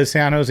sure, because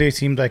San Jose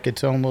seems like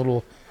its own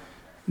little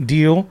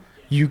deal.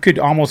 You could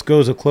almost go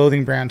as a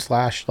clothing brand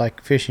 /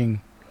 like fishing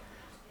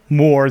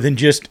more than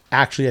just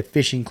actually a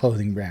fishing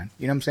clothing brand.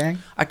 You know what I'm saying?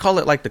 I call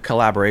it like the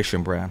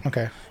collaboration brand.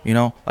 Okay.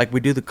 Like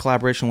we do the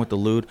collaboration with the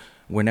Lude.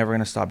 We're never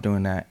going to stop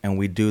doing that. And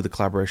we do the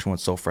collaboration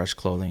with So Fresh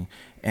Clothing.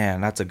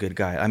 And that's a good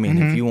guy. I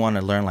mean, if you want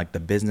to learn like the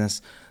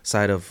business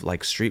side of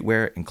like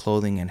streetwear and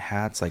clothing and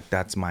hats, like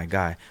that's my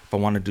guy. If I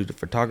want to do the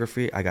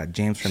photography, I got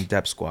James from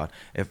Depth Squad.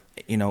 If,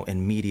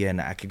 in media,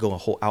 and I could go a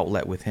whole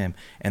outlet with him.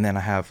 And then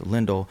I have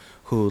Lindell,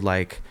 who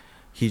like...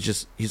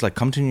 He's like,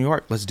 come to New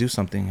York, let's do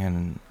something.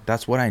 And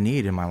that's what I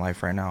need in my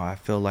life right now. I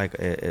feel like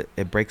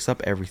it breaks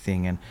up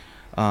everything.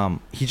 And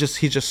he's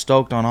just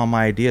stoked on all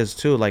my ideas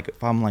too. Like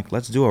if I'm like,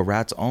 let's do a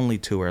Rats Only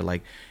tour.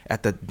 Like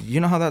you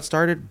know how that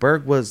started?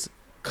 Berg was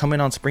coming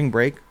on spring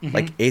break,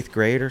 like 8th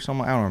grade or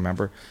something. I don't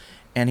remember.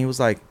 And he was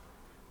like,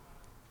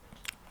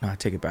 no, I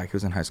take it back. He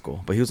was in high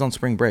school, but he was on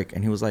spring break,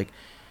 and he was like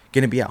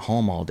going to be at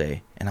home all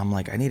day. And I'm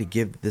like, I need to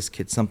give this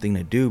kid something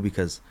to do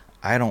because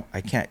I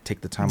can't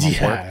take the time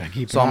off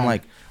work. So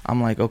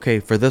I'm like,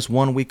 okay, for this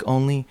 1 week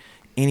only,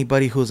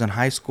 anybody who's in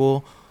high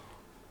school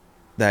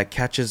that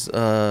catches,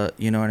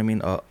 you know what I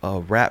mean, a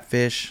rat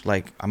fish,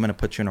 like I'm going to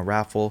put you in a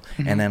raffle.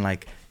 And then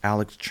like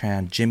Alex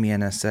Tran, Jimmy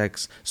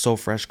NSX, So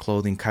Fresh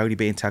Clothing, Coyote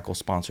Bait and Tackle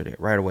sponsored it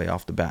right away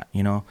off the bat,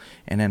 And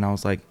then I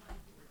was like,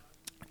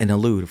 and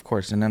Elude, of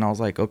course. And then I was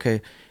like,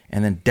 okay.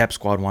 And then Depth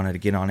Squad wanted to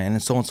get on it. And then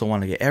so-and-so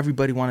wanted to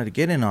everybody wanted to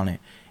get in on it.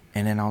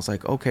 And then I was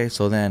like, okay,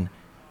 so then...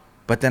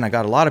 But then I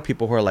got a lot of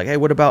people who are like, hey,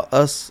 what about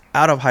us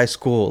out of high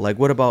school? Like,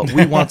 what about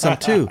we want some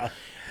too?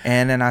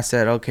 And then I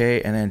said,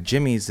 okay. And then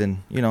Jimmy's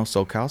in,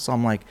 SoCal. So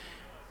I'm like,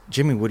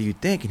 Jimmy, what do you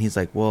think? And he's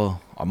like,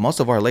 well, most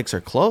of our lakes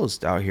are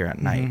closed out here at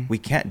night. We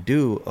can't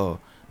do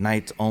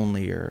nights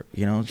only, or,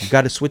 you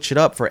got to switch it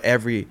up for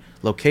every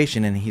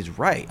location. And he's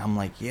right. I'm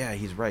like, yeah,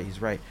 he's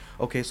right.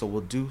 Okay, so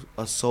we'll do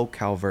a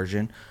SoCal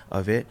version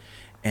of it.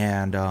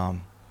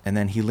 And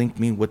then he linked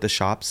me with the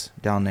shops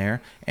down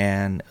there,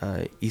 and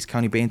East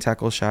County Bait and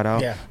Tackle, shout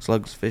out,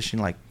 Slugs Fishing,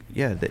 like,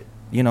 yeah,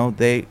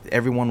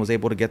 everyone was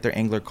able to get their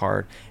angler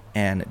card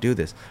and do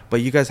this.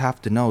 But you guys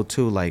have to know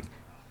too, like,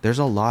 there's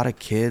a lot of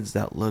kids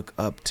that look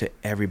up to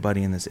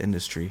everybody in this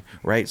industry,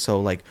 right?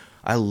 So like,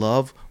 I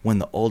love when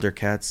the older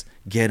cats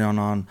get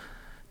on.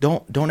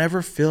 Don't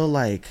ever feel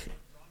like,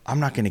 I'm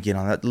not going to get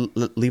on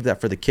that. Leave that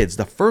for the kids.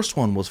 The first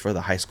one was for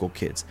the high school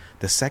kids.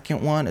 The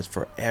second one is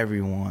for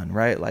everyone,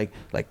 right? Like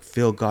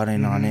Phil got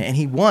in on it, and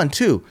he won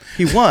too.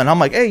 I'm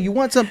like, hey, you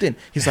won something.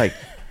 He's like,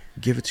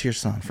 give it to your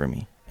son for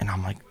me. And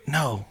I'm like,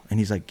 no. And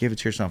he's like, give it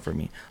to your son for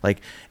me.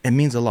 Like, it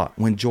means a lot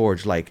when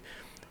George, like,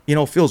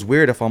 it feels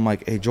weird if I'm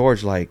like, hey,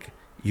 George, like,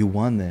 you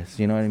won this.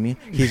 You know what I mean?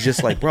 He's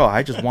just like, bro,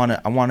 I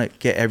want to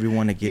get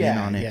everyone to get in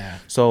on it. Yeah.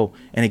 So,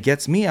 and it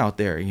gets me out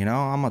there,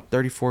 I'm a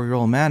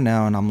 34-year-old man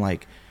now, and I'm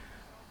like,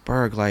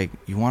 Berg, like,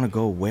 you want to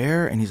go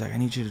where? And he's like, I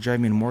need you to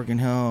drive me to Morgan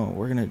Hill.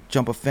 We're gonna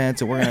jump a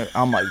fence, and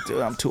I'm like, dude,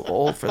 I'm too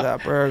old for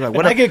that, Berg. Like,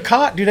 what? I get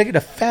caught, dude. I get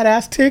a fat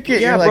ass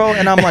ticket. Yeah, bro.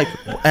 And I'm like,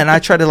 and I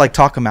try to like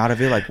talk him out of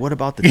it. Like, what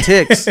about the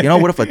ticks? You know,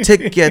 what if a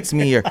tick gets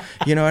me, or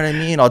you know what I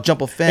mean? I'll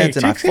jump a fence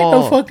and I fall.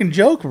 Ain't no fucking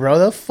joke, bro.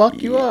 They'll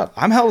fuck you up.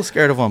 I'm hella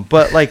scared of them.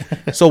 But like,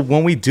 so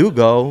when we do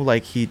go,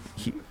 like he,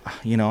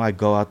 you know, I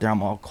go out there.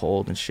 I'm all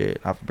cold and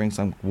shit. I have to bring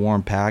some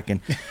warm pack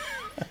and.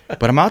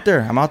 But I'm out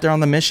there on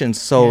the missions.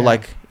 So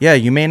like, yeah,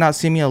 you may not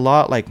see me a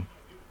lot, like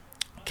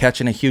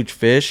catching a huge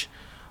fish.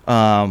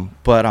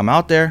 But I'm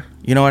out there,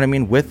 you know what I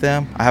mean, with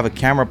them. I have a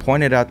camera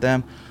pointed at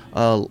them.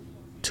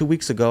 2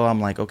 weeks ago,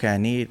 I'm like, okay, I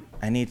need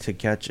to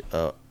catch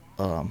a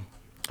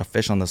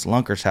fish on this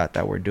Lunkers hat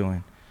that we're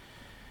doing.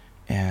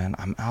 And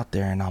I'm out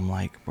there and I'm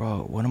like, bro,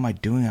 what am I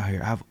doing out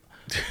here?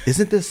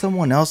 Isn't this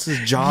someone else's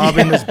job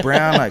in this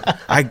brand? Like,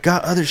 I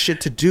got other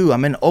shit to do.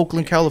 I'm in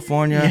Oakland,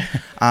 California.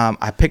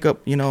 I pick up,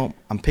 you know,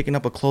 I'm picking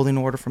up a clothing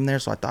order from there.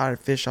 So I thought I'd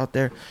fish out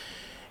there.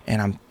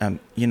 And I'm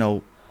you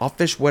know, I'll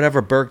fish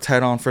whatever Berg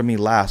tied on for me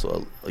last,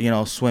 you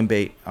know, swim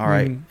bait. All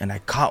right. And I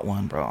caught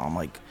one, bro. I'm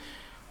like,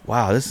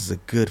 wow, this is a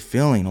good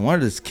feeling. No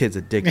wonder this kid's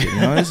addicted. You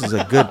know, this is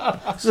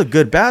a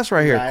good bass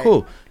right here. Right.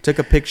 Cool. Took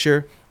a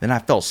picture. Then I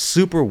felt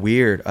super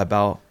weird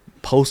about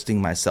posting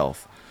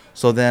myself.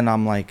 So then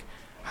I'm like,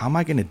 how am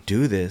I going to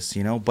do this,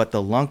 you know? But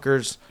the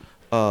Lunkers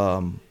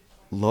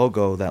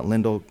logo that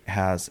Lindell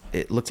has,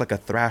 it looks like a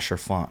Thrasher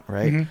font,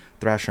 right?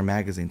 Thrasher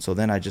magazine. So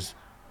then I just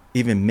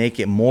even make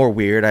it more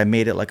weird. I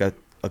made it like a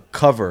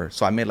cover.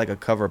 So I made like a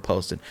cover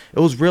post. And it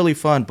was really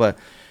fun. But,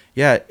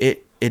 yeah,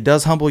 it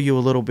does humble you a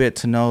little bit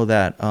to know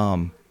that.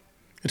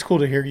 It's cool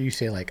to hear you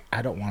say, like,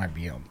 I don't want to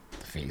be on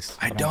the face.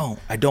 I don't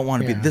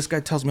want to be. This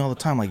guy tells me all the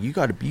time, like, you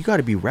got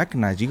to be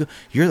recognized.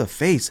 You're the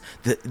face.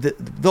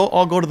 They'll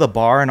all go to the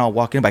bar and I'll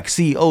walk in like,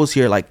 CEOs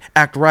here, like,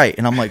 act right.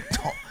 And I'm like,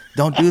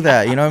 don't do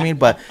that. You know what I mean?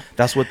 But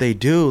that's what they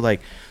do. Like,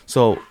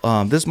 so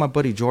this is my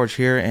buddy George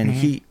here, and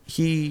he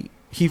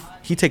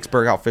takes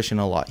Berg out fishing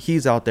a lot.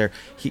 He's out there.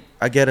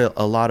 I get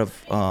a lot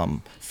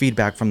of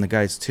feedback from the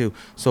guys too.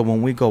 So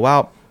when we go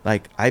out,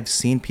 like, I've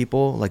seen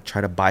people like try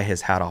to buy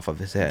his hat off of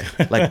his head.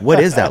 Like, what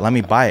is that? Let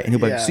me buy it. And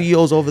he'll be like,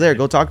 CEO's over there.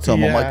 Go talk to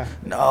him. I'm like,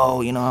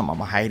 no, you know, I'm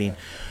hiding.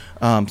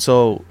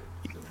 So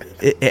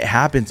it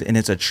happens, and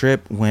it's a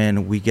trip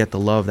when we get the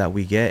love that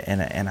we get,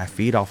 and I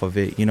feed off of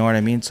it. You know what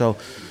I mean? So,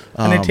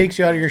 and it takes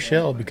you out of your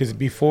shell, because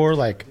before,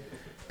 like,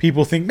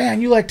 people think,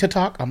 man, you like to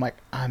talk. I'm like,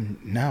 I'm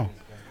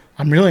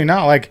really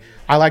not. Like,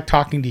 I like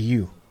talking to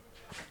you.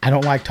 I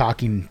don't like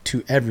talking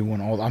to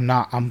everyone.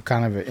 I'm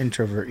kind of an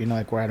introvert, you know,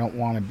 like, where I don't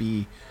want to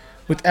be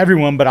with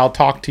everyone, but I'll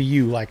talk to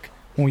you, like,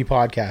 when we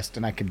podcast,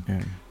 and I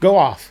can go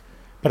off.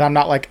 But I'm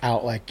not, like,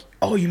 out, like,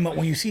 oh,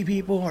 when you see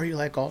people, are you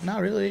like, oh,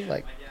 not really,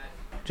 like,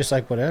 just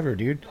like whatever,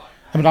 dude.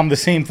 I mean, I'm the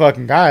same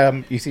fucking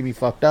guy. You see me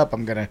fucked up,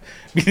 I'm gonna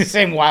be the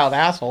same wild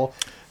asshole.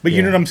 But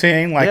you know what I'm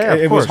saying? Like,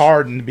 it was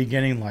hard in the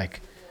beginning,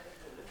 like,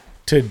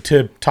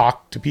 to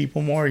talk to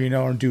people more, you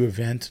know, or do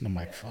events, and I'm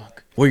like,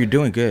 fuck. Well, you're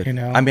doing good. You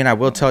know, I mean, I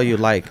will tell you,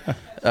 like,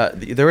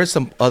 there is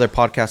some other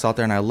podcasts out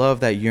there, and I love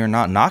that you're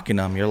not knocking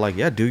them. You're like,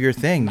 yeah, do your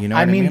thing. You know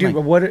what I mean? Dude,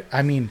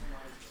 like,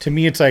 to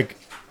me, it's like,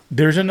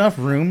 there's enough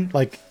room.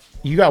 Like,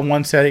 you got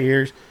one set of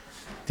ears.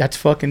 That's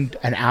fucking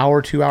an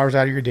hour, 2 hours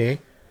out of your day.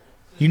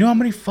 You know how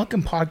many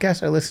fucking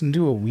podcasts I listen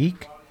to a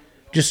week?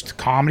 Just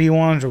comedy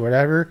ones or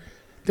whatever.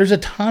 There's a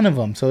ton of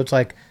them. So it's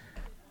like,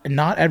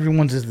 not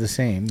everyone's is the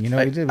same. You know,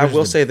 I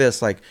will say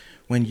this, like,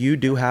 when you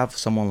do have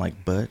someone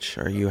like Butch,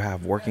 or you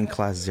have Working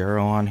Class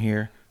Zero on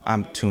here,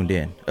 I'm tuned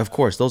in. Of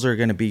course, those are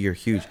going to be your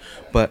huge.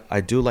 But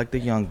I do like the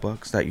Young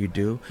Bucks that you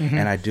do.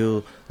 And I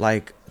do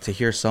like to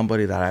hear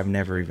somebody that I've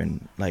never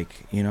even,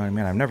 like, you know what I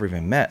mean? I've never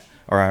even met,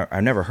 or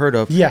I've never heard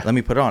of. Yeah. Let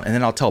me put it on. And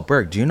then I'll tell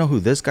Berg, do you know who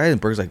this guy is?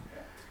 And Berg's like,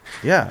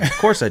 yeah, of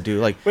course I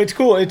do. Like, but it's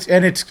cool.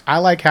 I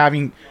like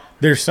having,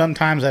 there's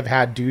sometimes I've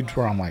had dudes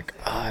where I'm like,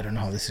 oh, I don't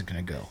know how this is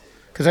going to go.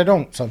 Because I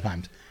don't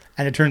sometimes.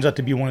 And it turns out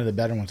to be one of the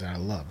better ones that I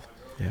love.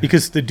 Yeah.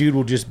 Because the dude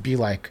will just be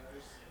like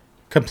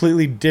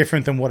completely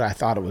different than what I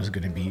thought it was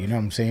going to be. You know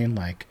what I'm saying?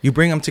 Like, you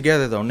bring them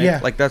together though, Nick. Yeah.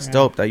 Like, that's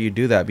dope that you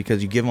do that,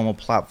 because you give them a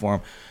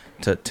platform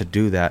to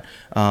do that.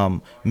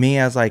 Me,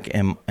 as like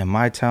in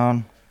my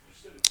town,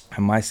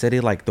 in my city,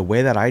 like, the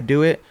way that I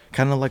do it,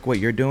 kind of like what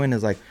you're doing,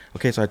 is like,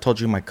 okay, so I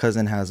told you my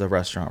cousin has a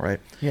restaurant, right?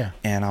 Yeah.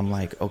 And I'm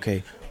like,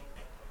 okay,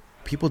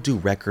 people do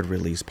record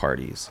release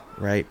parties,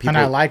 right? People, and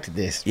I liked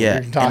this. Yeah.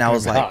 And I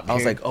was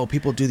like, oh,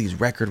 people do these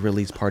record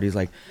release parties.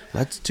 Like,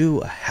 let's do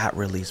a hat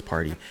release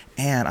party.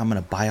 And I'm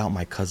going to buy out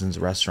my cousin's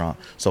restaurant.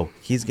 So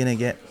he's going to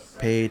get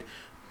paid.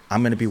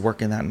 I'm going to be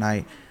working that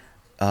night.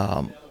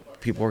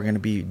 People are going to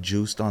be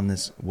juiced on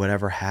this,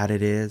 whatever hat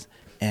it is.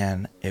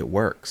 And it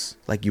works.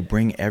 Like, you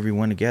bring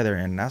everyone together.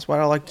 And that's what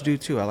I like to do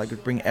too. I like to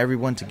bring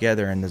everyone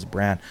together in this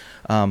brand.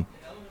 I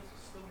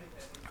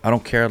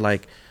don't care,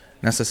 like,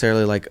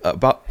 necessarily, like,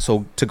 about,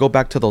 so to go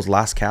back to those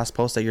last cast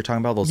posts that you're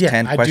talking about, those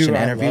 10 question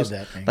interviews,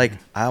 like,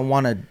 I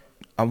want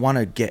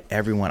to get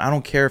everyone. I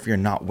don't care if you're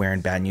not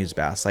wearing Bad News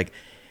Bass, like,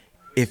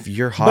 if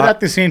you're hot. But at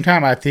the same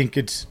time, I think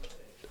it's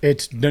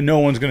no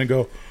one's gonna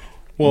go,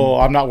 Well,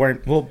 I'm not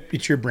wearing. Well,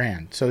 it's your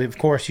brand, so of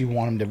course you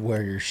want them to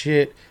wear your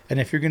shit. And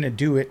if you're gonna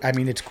do it, I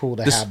mean, it's cool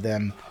to have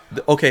them.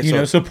 Okay, you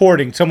know,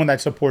 supporting someone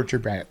that supports your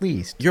brand at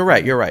least. You're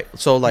right.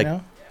 So like, you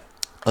know?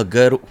 A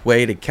good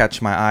way to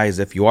catch my eye is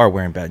if you are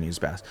wearing Bad News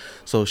Bass.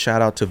 So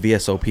shout out to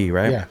VSOP,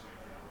 right? Yeah.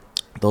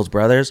 Those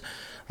brothers,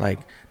 like,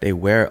 they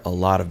wear a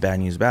lot of Bad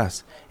News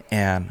Bass,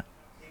 and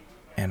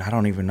I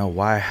don't even know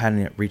why I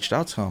hadn't reached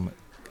out to them.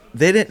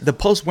 The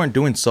posts weren't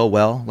doing so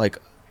well, like,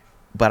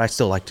 but I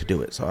still like to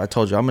do it. So I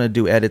told you I'm gonna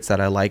do edits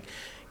that I like,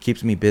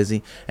 keeps me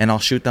busy, and I'll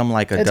shoot them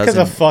like a dozen. It's because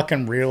of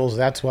fucking Reels.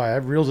 That's why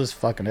Reels is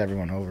fucking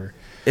everyone over.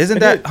 Isn't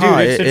that? Dude,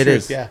 it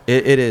is. Yeah.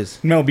 It is.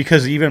 No,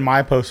 because even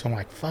my posts, I'm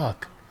like,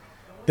 fuck.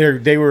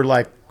 They were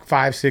like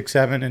 5, 6,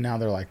 7, and now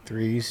they're like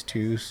 3s,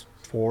 2s,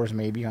 4s,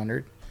 maybe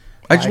 100.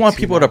 I just want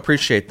people to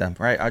appreciate them,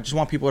 right? I just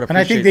want people to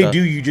appreciate them. And I think they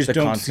do. You just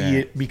don't content. see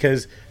it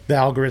because the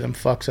algorithm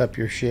fucks up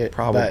your shit.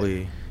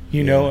 Probably. But,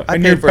 you know, I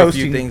paid for a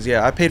few things.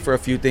 Yeah, I paid for a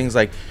few things.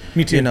 Like,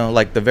 me too. You know,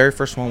 like the very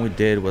first one we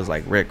did was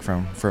like Rick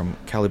from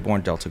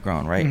Caliborn Delta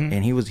Grown, right? Mm-hmm.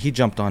 And he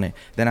jumped on it.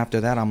 Then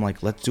after that, I'm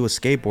like, let's do a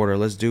skateboarder.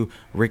 Let's do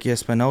Ricky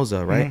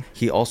Espinoza, right? Mm-hmm.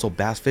 He also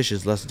bass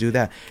fishes. Let's do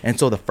that. And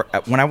so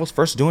when I was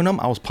first doing them,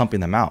 I was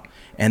pumping them out,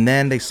 and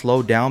then they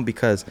slowed down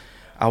because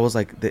I was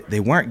like, they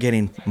weren't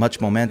getting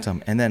much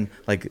momentum. And then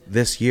like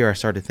this year, I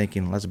started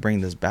thinking, let's bring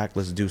this back.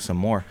 Let's do some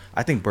more.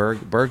 I think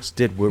Berg's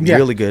did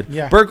really good.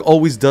 Yeah. Berg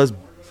always does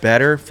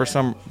better for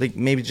some, like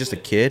maybe just a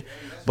kid,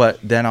 but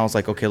then I was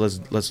like, okay,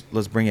 let's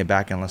bring it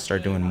back and let's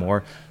start doing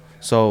more.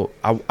 So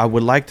I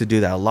would like to do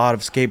that. A lot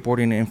of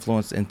skateboarding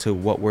influence into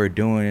what we're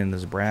doing in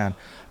this brand,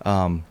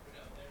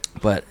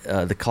 but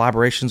the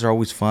collaborations are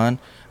always fun.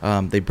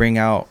 They bring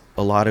out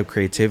a lot of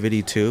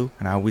creativity too,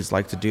 and I always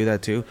like to do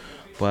that too.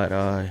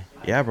 But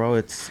yeah, bro,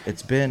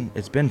 it's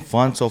been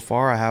fun so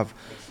far. I have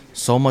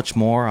so much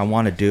more I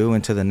want to do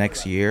into the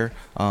next year.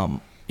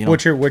 You know,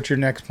 what's your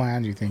next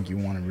plan? Do you think you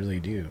want to really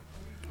do?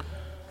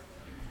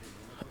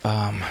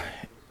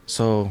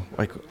 So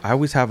like I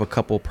always have a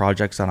couple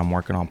projects that I'm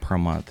working on per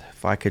month.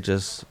 If I could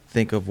just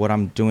think of what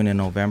I'm doing in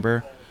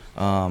November,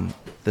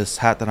 this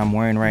hat that I'm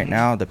wearing right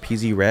now, the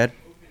PZ Red.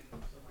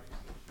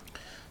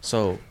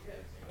 So,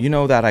 you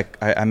know that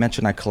I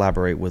mentioned I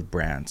collaborate with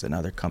brands and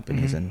other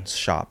companies and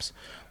shops,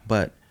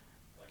 but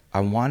I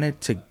wanted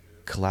to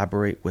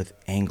collaborate with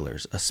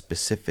anglers, a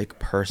specific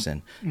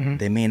person.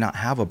 They may not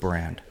have a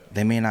brand.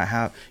 They may not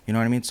have, you know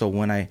what I mean? So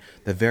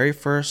the very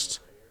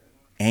first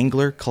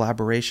angler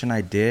collaboration I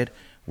did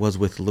was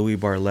with Louis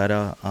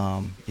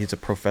Barletta. He's a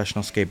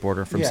professional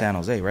skateboarder from San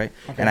Jose, right?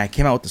 Okay. And I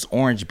came out with this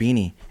orange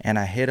beanie, and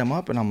I hit him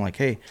up, and I'm like,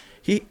 hey,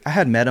 I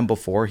had met him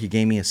before. He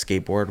gave me a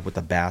skateboard with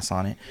a bass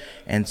on it,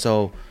 and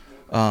so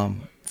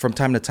from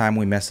time to time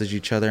we message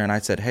each other, and I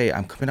said, hey,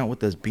 I'm coming out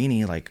with this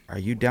beanie. Like, are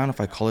you down if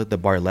I call it the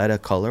Barletta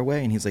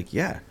colorway? And he's like,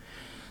 yeah.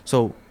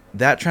 So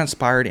that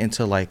transpired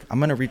into like,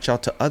 I'm gonna reach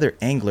out to other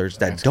anglers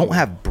that don't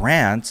have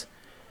brands.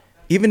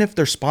 Even if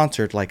they're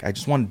sponsored, like I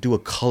just want to do a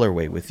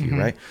colorway with you,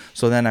 right?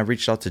 So then I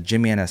reached out to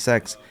Jimmy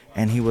NSX,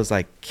 and he was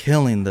like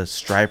killing the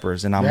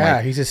stripers, and I'm like,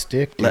 yeah, he's a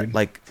stick, dude.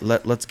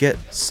 Let's get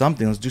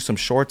something. Let's do some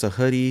shorts, a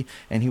hoodie,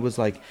 and he was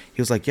like,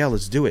 yeah,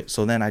 let's do it.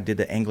 So then I did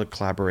the angler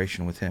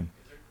collaboration with him.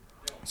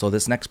 So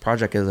this next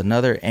project is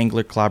another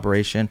angler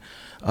collaboration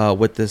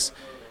with this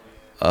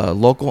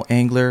local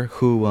angler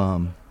who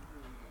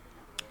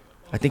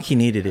I think he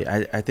needed it.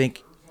 I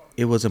think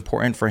it was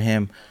important for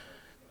him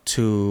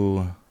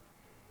to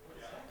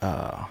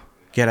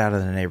get out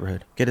of the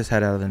neighborhood, get his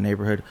head out of the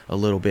neighborhood a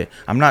little bit.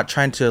 I'm not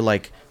trying to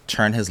like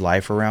turn his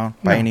life around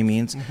by any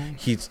means.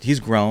 He's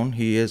grown.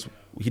 He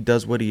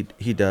does what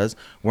he does.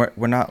 We're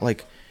not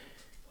like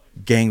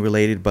gang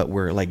related, but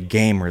we're like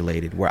game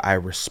related, where I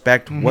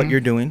respect what you're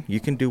doing. You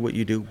can do what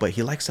you do, but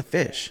he likes to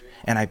fish.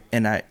 And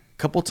I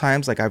couple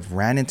times, like I've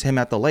ran into him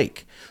at the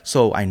lake.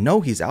 So I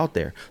know he's out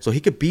there. So he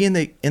could be in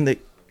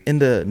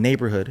the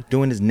neighborhood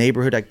doing his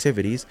neighborhood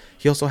activities.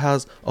 He also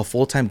has a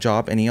full-time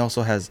job, and he's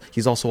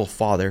also a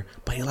father,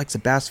 but he likes to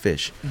bass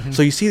fish.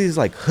 So you see these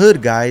like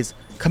hood guys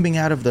coming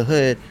out of the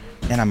hood,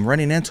 and I'm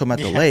running into him at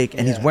the lake,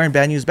 and he's wearing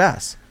Bad News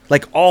Bass,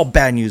 like all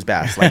Bad News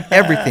Bass, like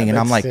everything. And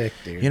I'm like, sick,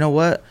 you know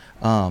what?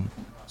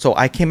 So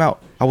I came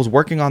out, I was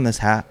working on this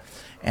hat,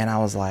 and I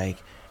was like,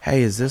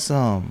 hey, is this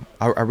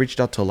I reached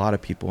out to a lot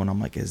of people, and I'm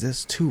like, is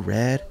this too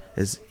red?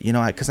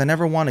 Because I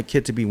never want a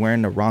kid to be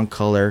wearing the wrong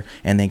color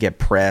and then get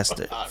pressed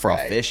for a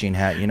fishing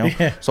hat, you know?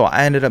 So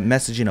I ended up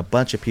messaging a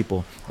bunch of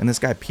people, and this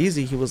guy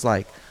Peasy, he was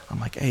like, I'm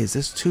like, hey, is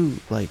this too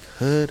like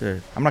hood?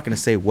 Or I'm not gonna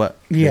say what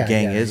the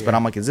gang is, but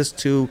I'm like, is this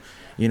too,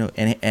 you know?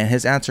 And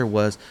his answer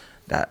was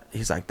that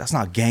he's like, that's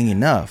not gang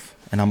enough.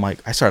 And I'm like,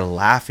 I started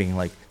laughing.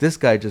 Like, this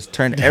guy just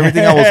turned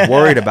everything I was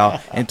worried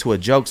about into a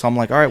joke. So I'm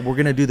like, all right, we're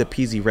going to do the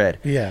PZ Red.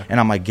 Yeah. And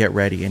I'm like, get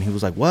ready. And he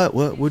was like, what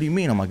do you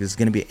mean? I'm like, this is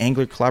going to be an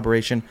angler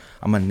collaboration.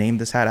 I'm going to name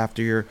this hat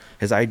after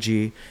his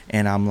IG.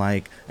 And I'm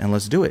like, and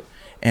let's do it.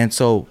 And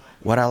so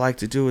what I like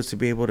to do is to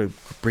be able to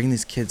bring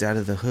these kids out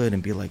of the hood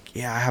and be like,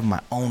 yeah, I have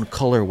my own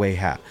colorway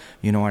hat.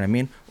 You know what I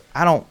mean?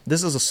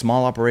 This is a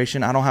small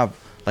operation. I don't have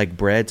like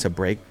bread to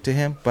break to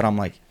him, but I'm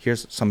like,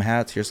 here's some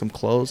hats, here's some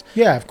clothes.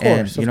 Yeah, of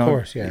course, and, of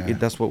course, yeah.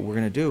 That's what we're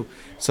gonna do.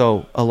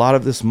 So a lot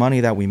of this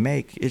money that we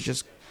make, it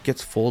just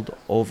gets folded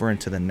over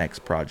into the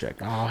next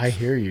project. Oh, I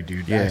hear you,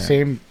 dude. Yeah.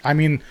 Same. I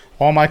mean,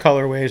 all my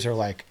colorways are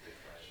like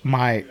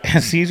my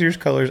Caesar's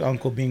colors,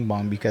 Uncle Bing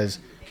Bong, because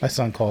my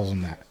son calls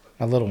him that,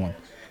 my little one.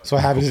 So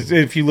I have,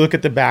 if you look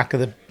at the back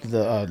of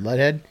the lead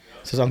head,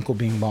 it says Uncle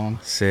Bing Bong.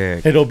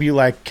 Sick. It'll be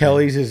like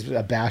Kelly's is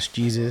a Bash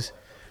Jesus.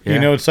 Yeah. You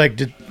know, it's like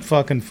just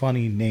fucking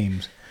funny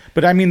names.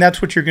 But I mean,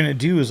 that's what you're gonna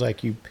do is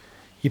like you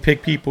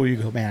pick people. You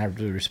go, man, I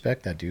really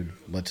respect that dude.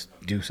 Let's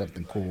do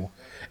something cool.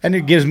 And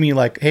it gives me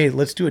like, hey,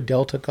 let's do a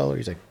Delta color.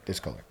 He's like, this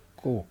color,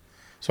 cool.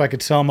 So I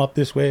could sell them up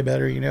this way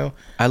better. You know.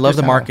 I love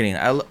the marketing.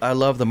 I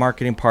love the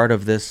marketing part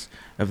of this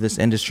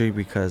industry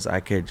because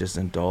I could just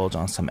indulge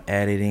on some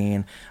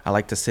editing. I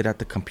like to sit at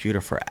the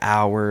computer for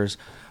hours.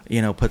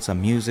 You know, put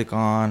some music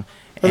on.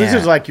 Well, this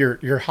is like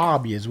your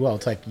hobby as well.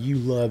 It's like you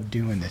love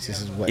doing this.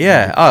 This is what.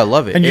 Yeah, I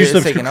love it. And you It's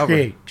just taking love to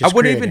over. create. I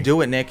wouldn't even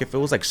do it, Nick, if it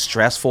was like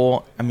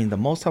stressful. I mean, the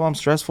most time I'm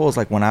stressful is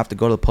like when I have to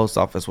go to the post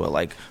office with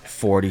like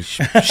 40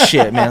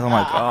 shit, man. I'm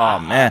like, oh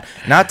man.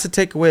 Not to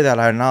take away that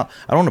I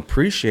don't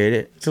appreciate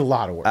it. It's a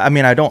lot of work. I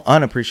mean, I don't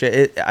unappreciate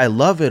it. I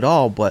love it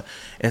all, but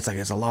it's like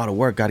it's a lot of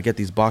work. Got to get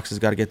these boxes.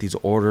 Got to get these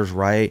orders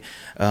right.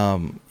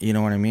 You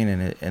know what I mean?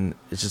 And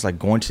it's just like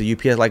going to the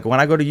UPS. Like when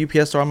I go to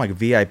UPS store, I'm like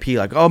VIP.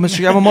 Like, oh, Mr.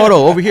 Yamamoto,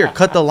 over here,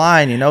 cut the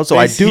line. You know, so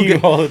I do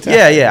get all the time.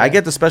 yeah. I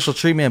get the special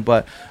treatment,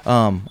 but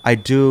I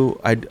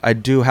do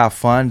have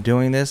fun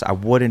doing this. I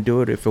wouldn't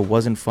do it if it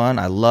wasn't fun.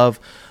 I love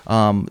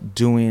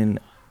doing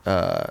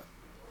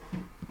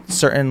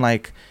certain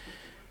like.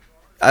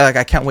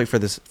 I can't wait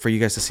for you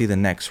guys to see the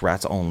next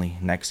Rats Only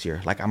next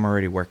year. Like I'm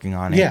already working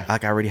on it. Yeah.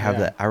 Like I already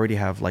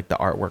have like the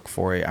artwork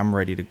for it. I'm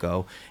ready to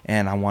go.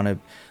 And I want to,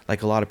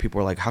 like a lot of people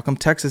are like, how come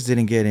Texas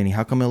didn't get any?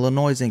 How come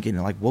Illinois didn't get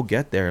any? Like we'll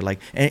get there. Like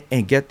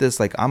and get this.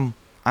 Like I'm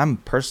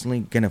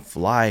personally gonna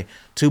fly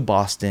to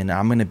Boston.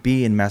 I'm gonna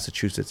be in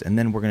Massachusetts, and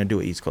then we're gonna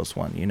do an East Coast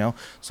one. You know.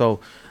 So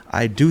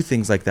I do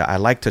things like that. I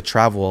like to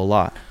travel a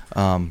lot.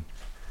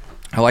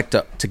 I like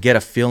to get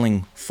a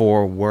feeling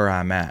for where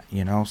I'm at,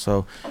 you know.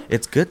 So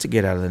it's good to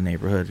get out of the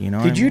neighborhood, you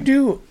know. Did you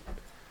do?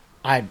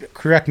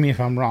 Correct me if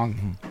I'm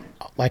wrong.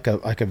 Like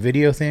a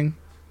video thing.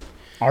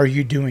 Are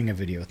you doing a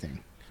video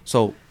thing?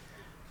 So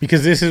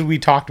because we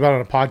talked about it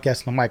on a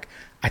podcast, and I'm like,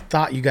 I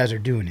thought you guys are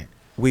doing it.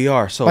 We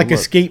are. So like a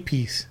skate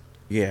piece.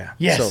 Yeah.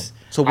 Yes.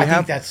 So we I have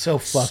think that's so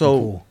fucking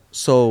cool.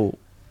 So,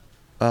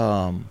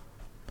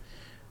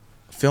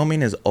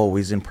 filming is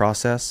always in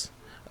process.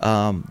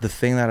 The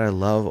thing that I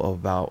love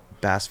about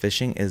bass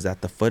fishing is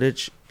that the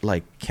footage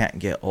like can't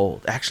get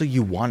old. Actually,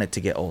 you want it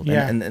to get old.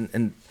 Yeah.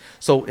 And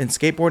so in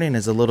skateboarding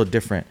is a little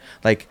different.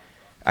 Like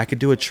I could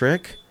do a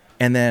trick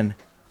and then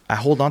I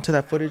hold on to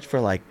that footage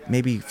for like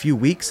maybe a few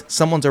weeks.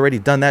 Someone's already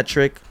done that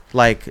trick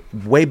like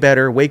way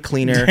better, way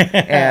cleaner,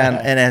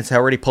 and it's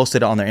already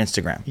posted on their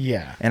Instagram.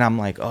 Yeah. And I'm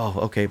like, oh,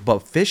 okay.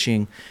 But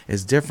fishing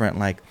is different.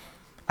 Like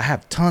I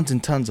have tons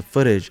and tons of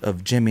footage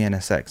of Jimmy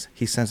NSX.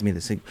 He sends me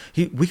this.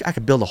 I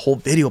could build a whole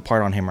video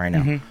part on him right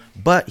now. Mm-hmm.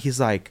 But he's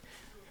like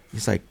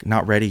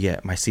not ready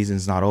yet. My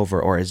season's not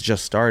over, or it's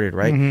just started,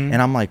 right? Mm-hmm.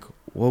 And I'm like,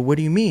 well, what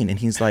do you mean? And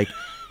he's like,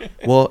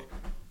 well,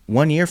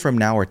 1 year from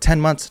now or 10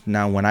 months from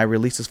now, when I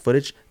release this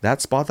footage, that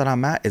spot that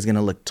I'm at is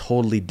gonna look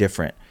totally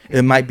different.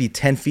 It might be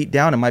 10 feet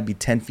down, it might be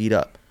 10 feet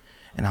up.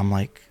 And I'm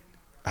like,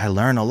 I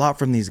learn a lot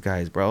from these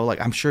guys, bro. Like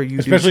I'm sure you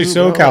especially do too,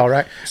 SoCal, bro.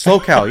 right?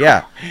 SoCal,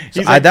 yeah.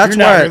 So like, that's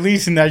you're where not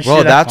releasing that bro,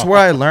 shit. that's out. where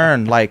I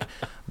learned. Like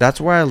that's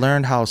where I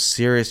learned how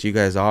serious you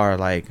guys are.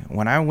 Like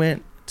when I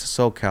went to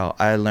SoCal,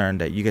 I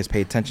learned that you guys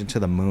pay attention to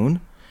the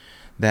moon,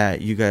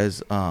 that you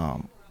guys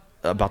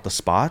about the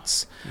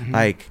spots. Mm-hmm.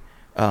 Like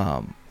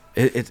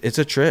it's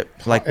a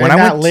trip. Like when and I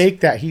that went lake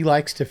that he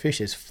likes to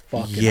fish is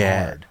fucking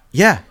hard.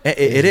 Yeah, it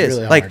is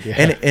really like hard,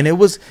 yeah. and it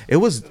was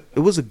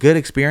a good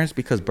experience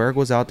because Berg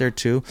was out there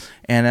too,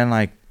 and then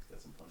like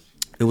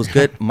it was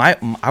good.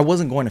 I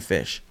wasn't going to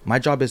fish. My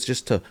job is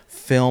just to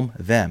film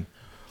them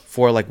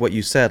for like what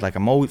you said. Like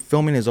I'm always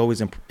filming is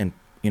always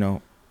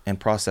in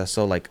process.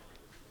 So like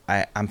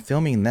I'm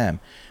filming them,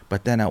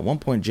 but then at one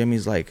point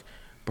Jimmy's like,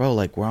 bro,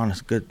 like we're on a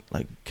good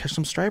like catch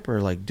some striper,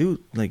 like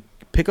dude, like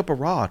pick up a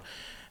rod,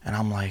 and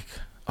I'm like,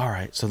 all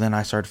right. So then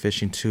I started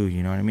fishing too.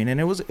 You know what I mean? And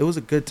it was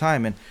a good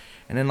time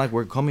and then like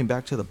we're coming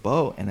back to the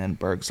boat, and then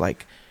Berg's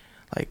like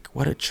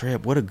what a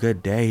trip, what a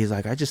good day. He's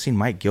like, I just seen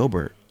Mike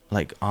Gilbert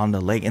like on the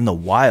lake in the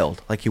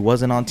wild, like he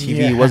wasn't on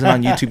TV, he wasn't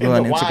on YouTube,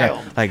 on Instagram.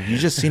 Wild. Like you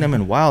just seen him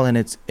in wild, and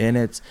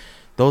it's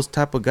those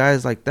type of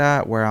guys like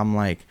that where I'm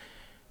like,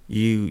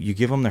 you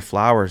give them their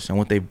flowers and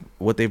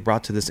what they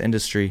brought to this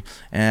industry.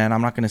 And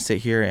I'm not gonna sit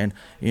here and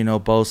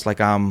boast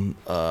like I'm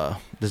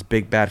this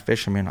big bad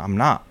fisherman. I'm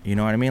not. You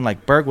know what I mean?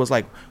 Like Berg was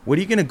like, what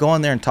are you gonna go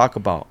in there and talk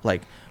about?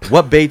 Like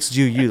what baits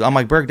do you use? I'm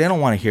like, Berg, they don't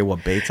want to hear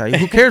what baits I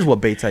use. Who cares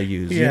what baits I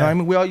use? You know what I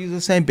mean? We all use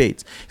the same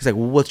baits. He's like,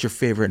 well, what's your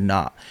favorite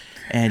knot?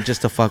 And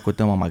just to fuck with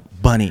them, I'm like,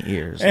 bunny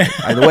ears.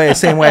 Like, the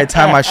same way I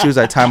tie my shoes,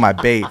 I tie my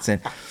baits. And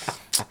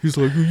He's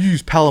like, you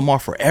use Palomar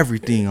for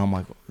everything. I'm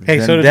like, Hey,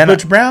 so does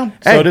Butch Brown.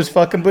 So does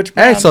fucking Butch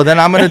Brown. Hey, so then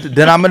I'm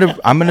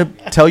gonna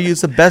tell you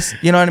it's the best.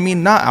 You know what I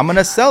mean? I'm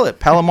gonna sell it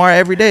Palomar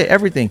every day,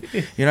 everything.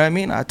 You know what I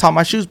mean? I taught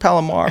my shoes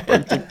Palomar.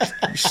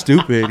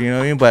 Stupid, you know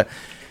what I mean? But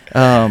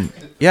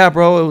yeah,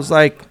 bro, it was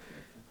like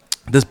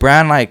this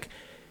brand. Like,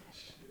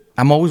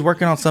 I'm always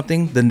working on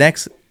something.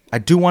 I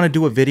do want to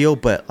do a video,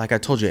 but like I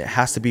told you, it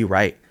has to be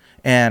right,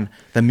 and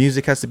the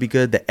music has to be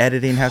good. The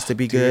editing has to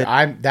be good.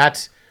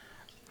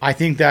 I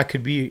think that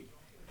could be,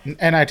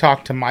 and I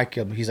talked to Mike.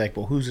 He's like,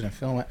 well, who's going to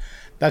film it?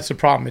 That's the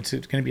problem. It's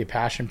going to be a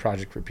passion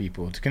project for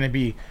people. It's going to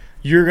be,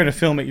 you're going to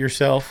film it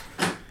yourself.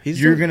 He's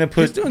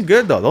doing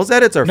good though. Those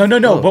edits are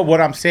no. But what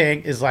I'm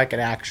saying is like an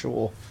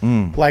actual,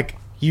 like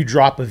you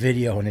drop a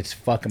video and it's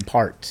fucking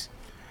parts.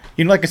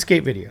 You know, like a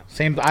skate video.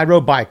 Same. I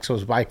rode bikes, so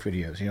it's bike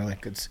videos. You know,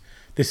 like it's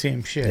the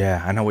same shit.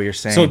 Yeah, I know what you're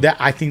saying. So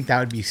I think that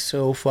would be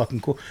so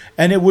fucking cool,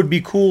 and it would be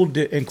cool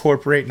to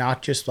incorporate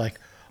not just like,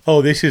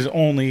 oh, this is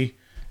only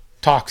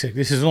toxic.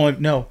 This is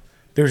only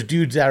there's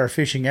dudes that are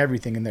fishing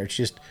everything in there. It's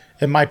just,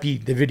 it might be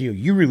the video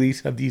you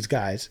release of these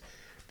guys,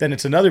 then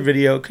it's another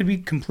video. It could be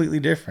completely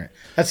different.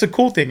 That's the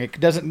cool thing. It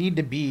doesn't need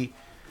to be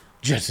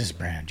just this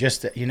brand,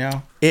 just that, you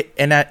know.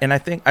 And I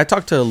think I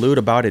talked to Lude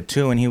about it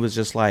too, and he was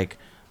just like,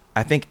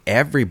 I think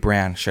every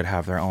brand should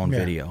have their own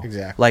video.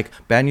 Exactly. Like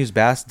Bad News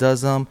Bass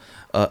does them,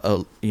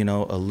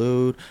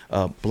 Lude,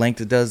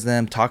 Blank does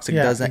them, Toxic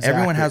does them. Exactly.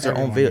 Everyone has their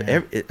own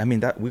video. Yeah. I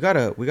mean, that we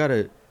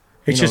gotta.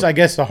 It's just, I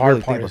guess the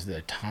hard part is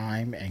the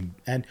time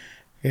and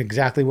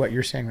exactly what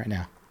you're saying right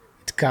now.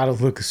 It's got to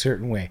look a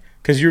certain way,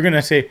 because you're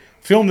gonna say,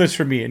 film this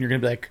for me, and you're gonna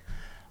be like,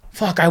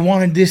 fuck, I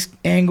wanted this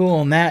angle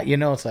and that. You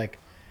know, it's like,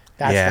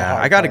 that's the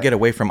hard I got to part. get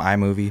away from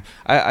iMovie.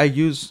 I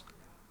use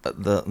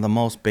the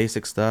most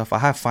basic stuff. I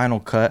have Final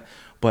Cut,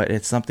 but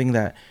it's something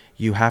that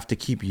you have to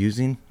keep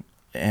using,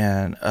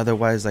 and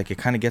otherwise, like, it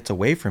kind of gets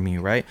away from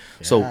you, right?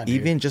 Yeah, so dude.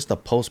 even just the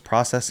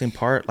post-processing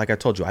part, like I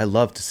told you, I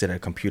love to sit at a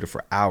computer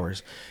for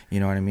hours. You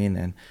know what I mean?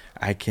 And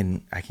I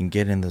can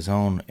get in the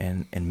zone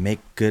and make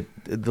good.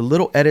 The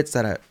little edits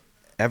that I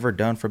ever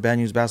done for Bad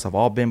News Bass have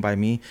all been by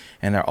me,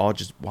 and they're all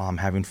just while I'm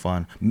having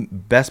fun.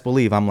 Best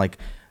believe I'm like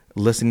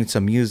listening to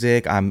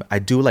music. I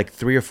do like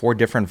 3 or 4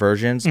 different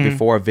versions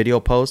before a video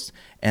post,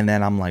 and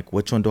then I'm like,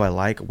 which one do I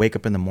like? Wake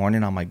up in the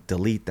morning, I'm like,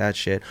 delete that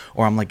shit,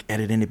 or I'm like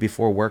editing it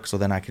before work so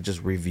then I could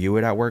just review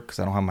it at work because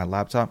I don't have my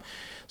laptop.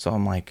 So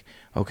I'm like,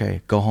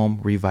 okay, go home,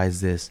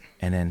 revise this,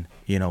 and then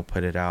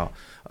put it out.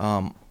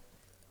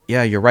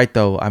 Yeah, you're right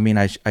though. I mean,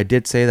 I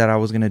did say that I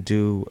was gonna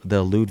do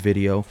the Lude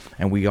video,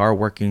 and we are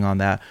working on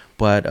that,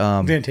 but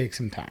It's gonna take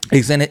some time.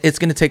 It's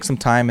gonna take some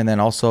time, and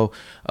then also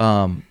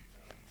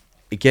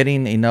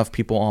getting enough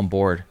people on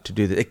board to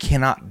do that. It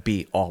cannot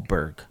be all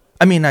Berg.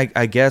 I mean,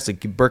 I guess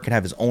Berg can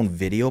have his own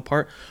video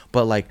part,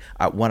 but like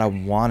what I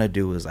want to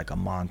do is like a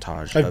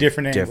montage of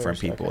different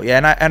people. Okay.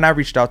 Yeah, and I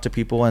reached out to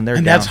people, and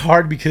that's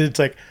hard because it's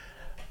like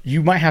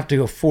you might have to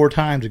go 4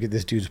 times to get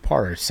this dude's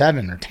part, or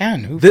 7 or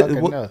 10. Who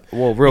fucking knows?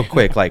 Well, real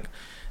quick, like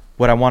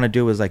what I want to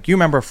do is like, you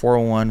remember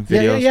 401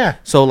 videos? Yeah.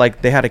 So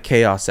like they had a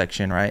chaos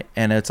section, right?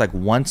 And it's like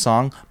one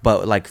song,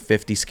 but like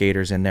 50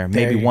 skaters in there,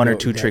 maybe 1 or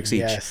 2 tricks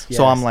each. Yes.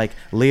 So I'm like,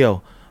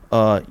 Leo,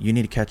 you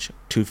need to catch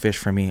 2 fish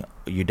for me.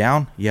 You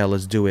down? Yeah,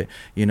 let's do it.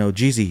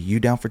 Jeezy, you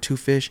down for 2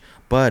 fish?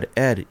 Bud,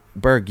 Ed,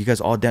 Berg, you guys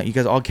all down? You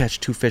guys all catch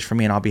 2 fish for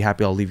me, and I'll be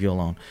happy. I'll leave you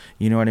alone.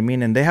 You know what I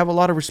mean? And they have a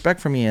lot of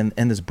respect for me and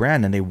this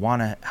brand, and they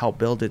want to help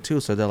build it too.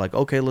 So they're like,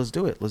 okay, let's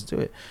do it. Let's do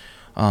it.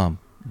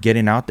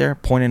 Getting out there,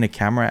 pointing a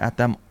camera at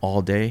them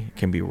all day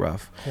can be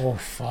rough. Oh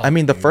fuck! I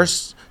mean,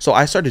 so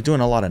I started doing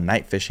a lot of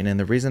night fishing, and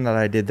the reason that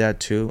I did that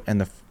too,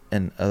 and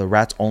the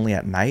rats only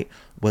at night,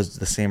 was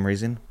the same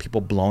reason.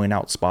 People blowing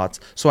out spots.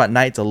 So at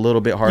night it's a little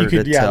bit harder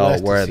to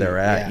tell where they're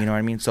at. Yeah. You know what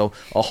I mean? So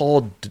a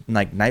whole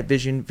like night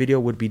vision video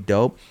would be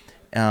dope.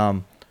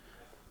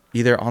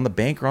 Either on the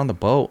bank or on the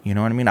boat. You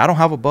know what I mean? I don't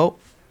have a boat,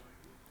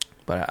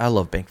 but I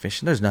love bank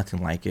fishing. There's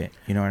nothing like it.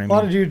 You know what I mean?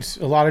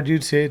 A lot of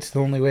dudes say it's the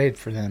only way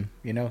for them.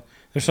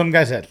 There's some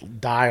guys that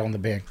die on the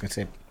bank. They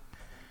say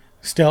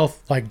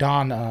stealth, like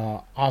Don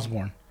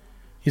Osborne.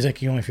 He's like,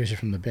 he only fishes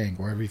from the bank.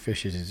 Wherever he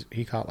fishes,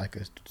 he caught like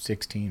a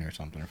 16 or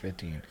something, or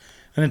 15.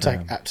 And it's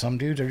like, some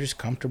dudes are just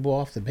comfortable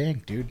off the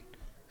bank, dude.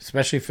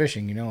 Especially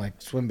fishing,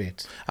 like swim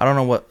baits. I don't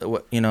know what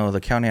the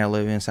county I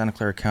live in, Santa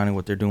Clara County,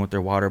 what they're doing with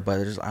their water, but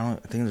I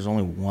think there's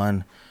only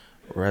one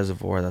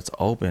reservoir that's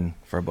open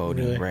for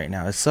boating right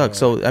now. It sucks.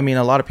 So I mean,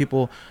 a lot of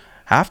people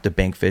have to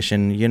bank fish,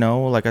 and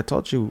like I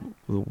told you,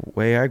 the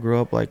way I grew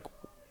up, like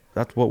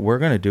that's what we're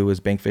gonna do is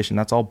bank fishing.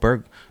 That's all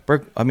Berg.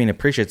 I mean,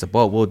 appreciates a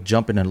boat. We'll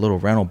jump in a little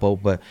rental boat,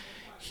 but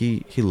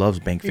he loves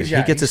bank fishing.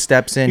 He gets his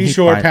steps in. He's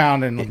short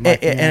pounding.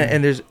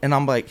 And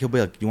I'm like, he'll be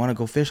like, you want to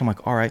go fish? I'm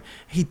like, all right.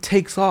 He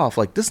takes off.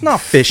 Like, this is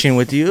not fishing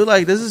with you.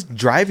 Like, this is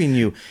driving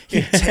you.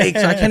 He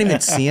takes. I can't even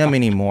see him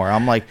anymore.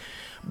 I'm like,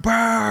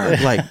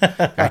 Berg, like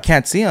I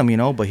can't see him,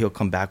 but he'll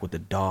come back with the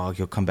dog.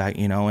 He'll come back,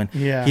 and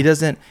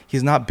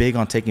he's not big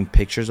on taking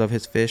pictures of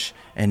his fish,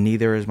 and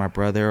neither is my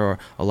brother or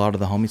a lot of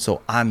the homies.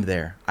 So I'm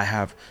there. I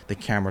have the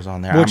cameras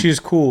on there. Which is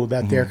cool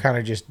that they're kind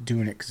of just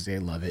doing it because they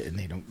love it and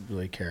they don't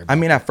really care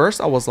about at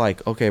first I was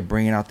like, okay,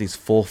 bringing out these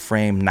full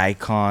frame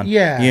Nikon,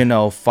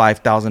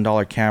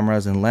 $5,000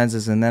 cameras and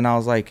lenses. And then I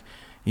was like,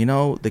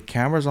 the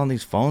cameras on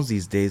these phones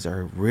these days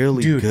are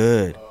really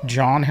good.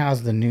 John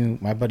has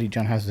my buddy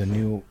John has the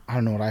new, I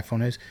don't know what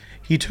iPhone is.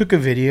 He took a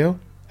video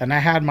and I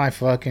had my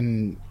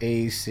fucking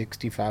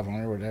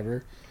A6500 or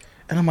whatever.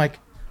 And I'm like,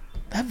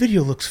 that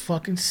video looks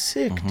fucking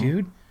sick,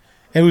 dude.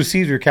 It was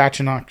Caesar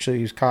catching on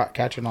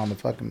the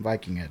fucking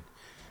Viking head.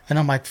 And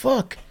I'm like,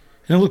 fuck.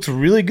 And it looks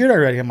really good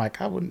already. I'm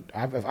like, I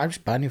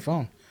just buy a new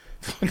phone.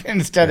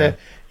 Instead of,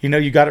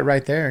 you got it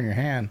right there in your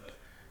hand.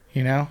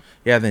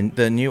 Yeah,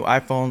 the new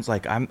iPhones,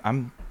 like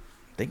I'm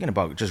thinking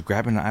about just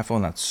grabbing an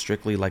iPhone that's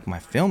strictly like my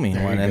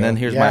filming one, and then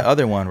here's my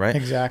other one, right?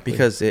 Exactly.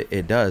 Because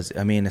it does.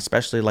 I mean,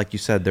 especially like you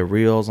said, the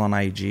reels on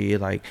IG,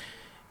 like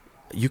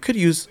you could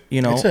use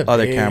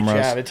other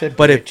cameras,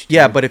 but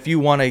if you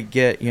want to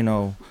get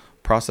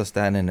process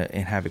that and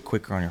have it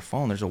quicker on your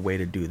phone, there's a way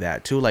to do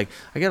that too. Like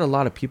I get a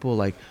lot of people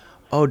like,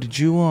 oh, did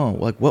you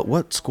like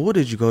what school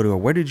did you go to, or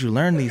where did you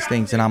learn these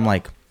things? And I'm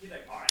like,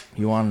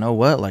 you want to know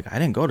what? Like, I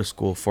didn't go to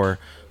school for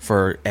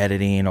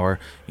editing or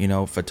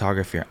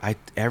photography. I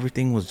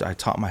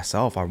taught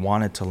myself. I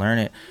wanted to learn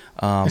it.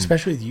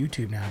 Especially with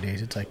YouTube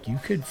nowadays, it's like you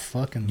could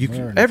fucking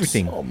learn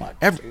everything. So much,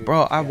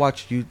 bro,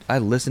 I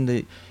listen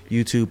to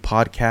YouTube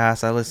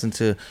podcasts. I listen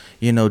to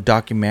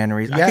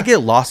documentaries. Yeah. I could get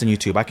lost in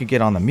YouTube. I could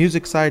get on the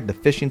music side, the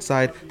fishing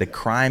side, the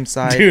crime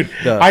side. Dude,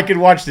 I could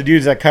watch the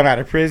dudes that come out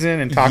of prison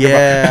and talk about.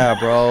 Yeah,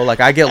 bro. Like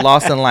I get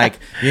lost in like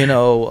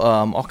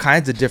all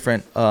kinds of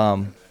different.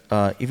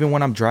 Even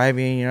when I'm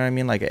driving, you know what I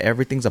mean? Like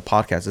everything's a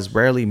podcast. It's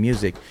rarely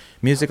music.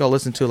 Music I'll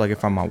listen to like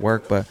if I'm at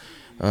work, but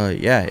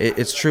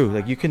it's true.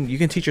 Like you can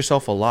teach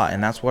yourself a lot,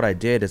 and that's what I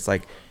did. It's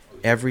like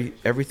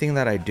everything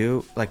that I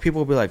do, like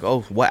people will be like,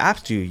 "Oh, what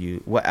apps do you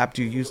use? What app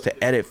do you use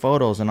to edit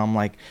photos?" And I'm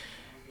like,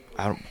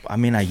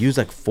 I use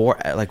like 4.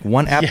 Like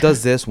one app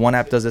does this, one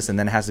app does this, and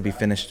then it has to be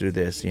finished through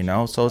this.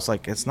 So it's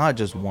like it's not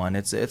just one.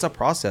 It's a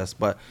process,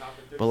 but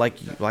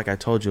like I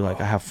told you, like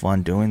I have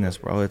fun doing this,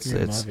 bro.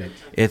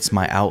 It's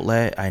my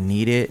outlet. I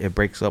need it. It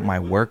breaks up my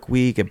work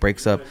week. It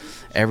breaks up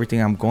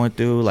everything I'm going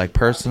through, like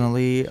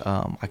personally.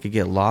 I could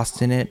get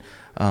lost in it.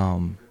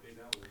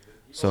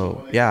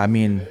 So yeah, I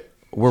mean,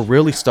 we're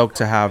really stoked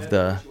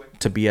to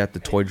be at the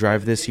toy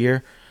drive this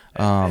year.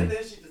 I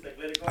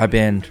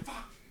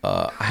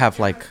have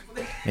like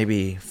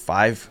maybe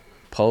 5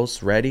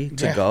 posts ready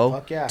to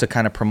go to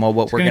kind of promote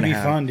what we're gonna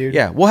have. Fun, dude.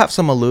 Yeah, we'll have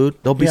some Elude.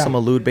 There'll be some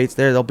Elude baits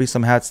there. There'll be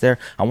some hats there.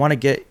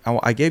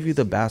 I gave you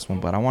the bass one,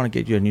 but I want to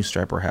get you a new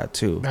striper hat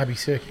too. That'd be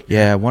sick.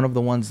 Yeah, one of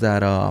the ones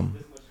that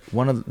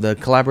one of the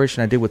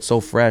collaboration I did with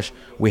So Fresh,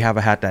 we have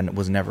a hat that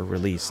was never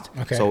released.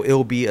 Okay. So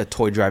it'll be a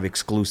Toy Drive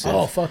exclusive.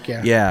 Oh fuck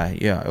yeah.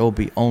 Yeah, it'll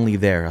be only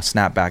there, a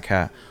snapback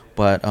hat.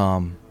 But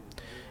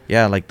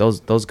like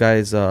those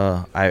guys,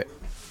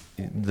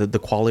 the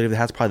quality of the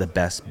hat's probably the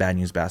best Bad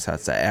News Bass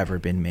hats that ever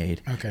been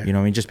made. Okay. I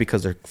mean, just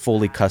because they're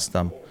fully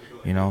custom.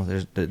 They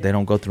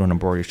don't go through an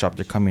embroidery shop.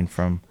 They're coming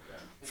from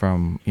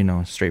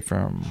straight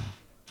from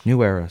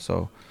New Era.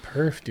 So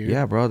perfect, dude.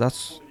 Yeah, bro.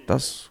 That's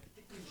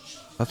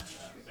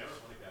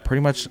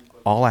pretty much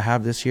all I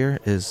have this year.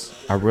 Is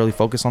I really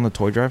focus on the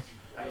toy drive,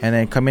 and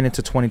then coming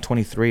into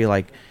 2023,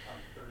 like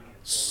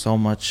so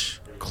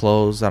much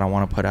clothes that I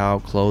want to put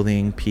out,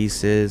 clothing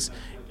pieces,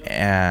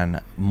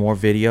 and more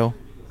video.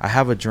 I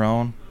have a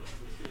drone.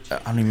 I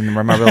don't even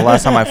remember the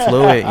last time I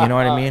flew it. You know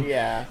what I mean?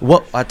 Yeah.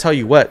 Well, I tell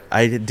you what,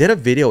 I did a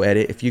video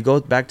edit. If you go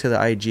back to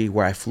the IG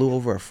where I flew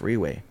over a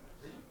freeway,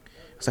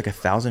 it's like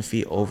 1,000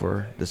 feet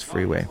over this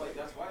freeway,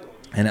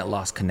 and it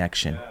lost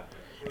connection,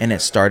 and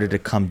it started to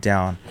come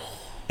down,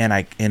 and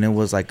it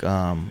was like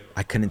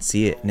I couldn't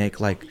see it, Nick.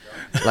 Like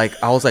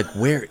I was like,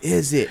 where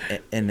is it?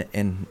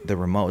 And the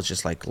remote was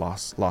just like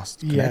lost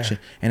connection,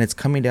 and it's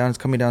coming down,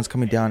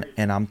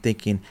 and I'm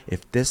thinking,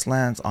 if this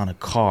lands on a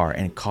car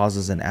and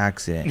causes an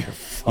accident,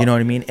 you know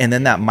what I mean? And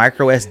then that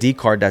micro SD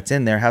card that's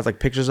in there has like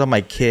pictures of my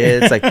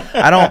kids. Like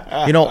I don't,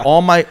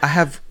 I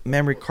have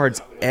memory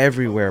cards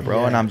everywhere,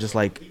 bro, and I'm just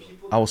like,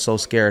 I was so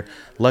scared.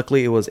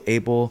 Luckily, it was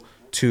able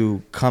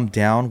to come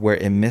down where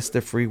it missed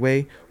the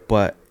freeway.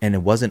 And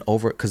it wasn't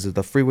over because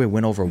the freeway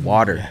went over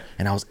water,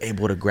 and I was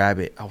able to grab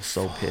it. I was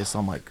so pissed.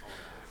 I'm like,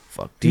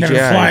 "Fuck, DJI, never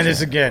flying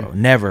this again." Bro,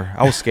 never.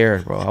 I was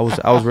scared, bro. I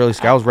was really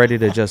scared. I was ready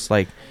to just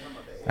like,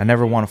 I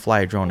never want to fly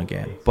a drone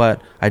again.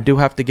 But I do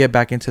have to get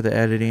back into the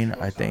editing.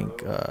 I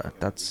think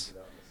that's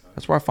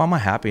where I find my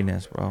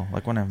happiness, bro.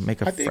 Like when I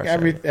make a fresh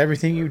edit.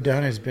 Everything you've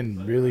done has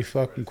been really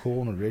fucking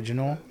cool and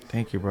original.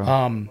 Thank you, bro.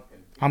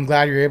 I'm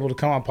glad you're able to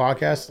come on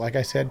podcast. Like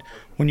I said,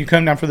 when you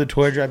come down for the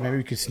toy drive, maybe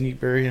we could sneak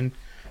Barry in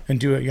and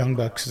do it Young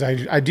Bucks,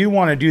 because I do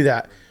want to do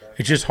that.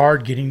 It's just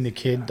hard getting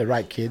the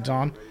right kids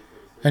on,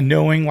 and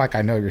knowing, like,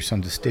 I know your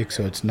son's a stick,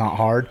 so it's not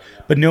hard,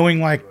 but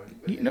knowing, like,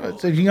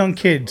 it's a young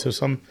kid, so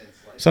some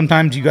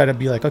sometimes you got to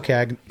be like,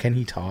 okay, can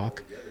he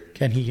talk?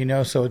 Can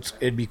he, so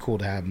it'd be cool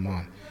to have him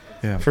on.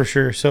 Yeah, for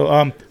sure.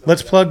 So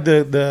let's plug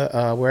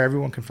the where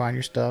everyone can find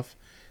your stuff,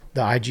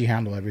 the IG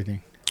handle,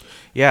 everything.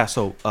 Yeah,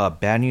 so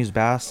Bad News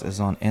Bass is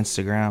on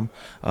Instagram.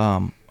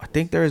 I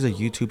think there is a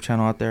YouTube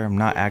channel out there. I'm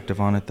not active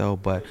on it though,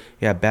 but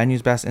yeah, Bad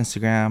News Bass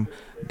Instagram,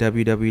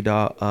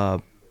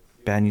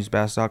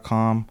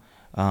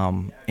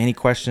 www.badnewsbass.com. Any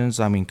questions,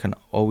 can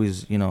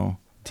always,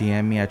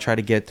 DM me. I try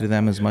to get through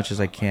them as much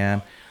as I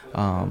can.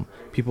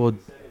 People,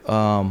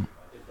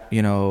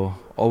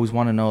 always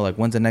want to know, like,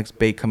 when's the next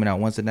bait coming out?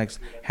 When's the next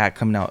hat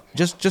coming out?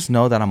 Just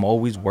know that I'm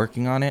always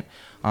working on it.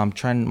 I'm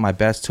trying my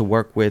best to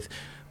work with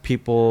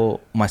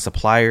people, my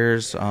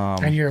suppliers.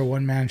 And you're a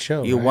one-man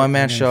show. You're right?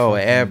 one-man show,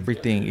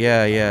 everything.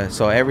 Yeah.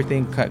 So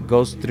everything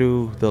goes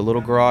through the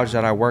little garage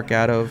that I work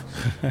out of,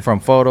 from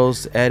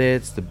photos,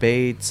 edits, the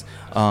baits.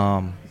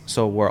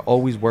 So we're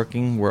always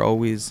working. We're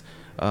always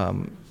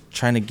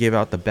trying to give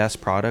out the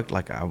best product.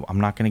 Like, I'm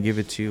not going to give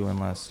it to you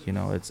unless,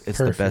 it's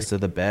the best of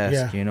the best.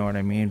 Yeah. You know what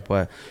I mean?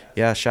 But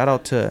yeah, shout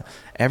out to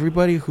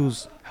everybody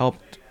who's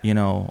helped,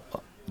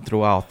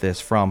 throughout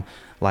this, from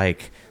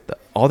like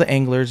all the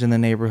anglers in the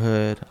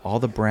neighborhood, all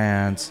the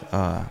brands,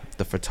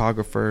 the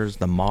photographers,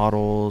 the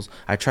models.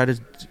 I try to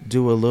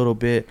do a little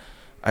bit.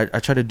 I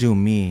try to do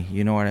me,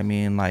 you know what I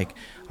mean? Like,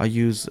 I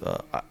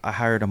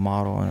hired a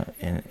model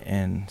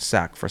in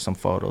SAC for some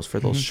photos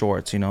for those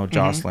shorts,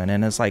 Jocelyn.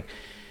 And it's like,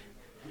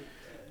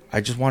 I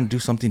just want to do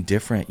something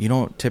different. You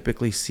don't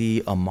typically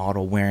see a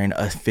model wearing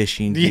a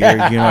fishing gear,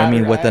 you know what I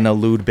mean, with an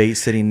elude bait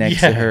sitting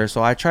next to her.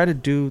 So I try to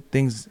do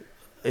things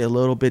a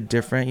little bit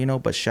different,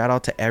 but shout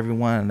out to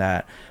everyone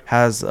that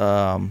has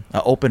an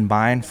open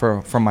mind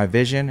for my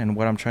vision and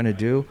what I'm trying to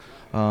do.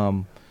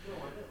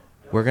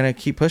 We're going to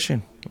keep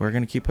pushing.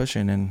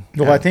 And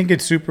well, I think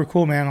it's super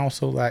cool, man,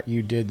 also that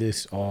you did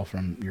this all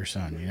from your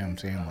son. You know what I'm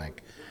saying?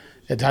 Like,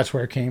 that's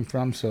where it came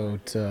from. So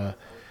it's a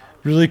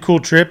really cool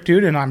trip,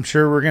 dude. And I'm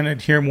sure we're going to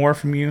hear more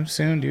from you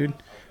soon, dude.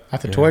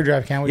 At the toy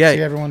drive, can't wait to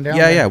see everyone down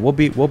there. Yeah, we'll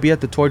be at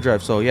the toy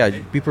drive. So yeah,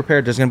 be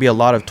prepared. There's gonna be a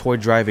lot of toy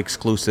drive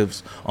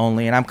exclusives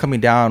only, and I'm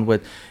coming down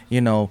with,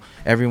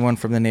 everyone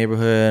from the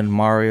neighborhood,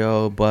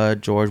 Mario,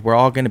 Bud, George. We're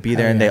all gonna be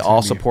there, and they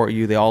all support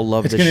you. They all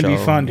love the show. It's gonna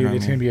be fun, dude.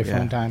 It's gonna be a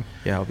fun time.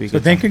 Yeah, it'll be. So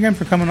thank you again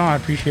for coming on. I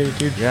appreciate it,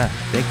 dude. Yeah,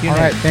 thank you. All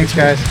right, thanks,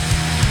 guys.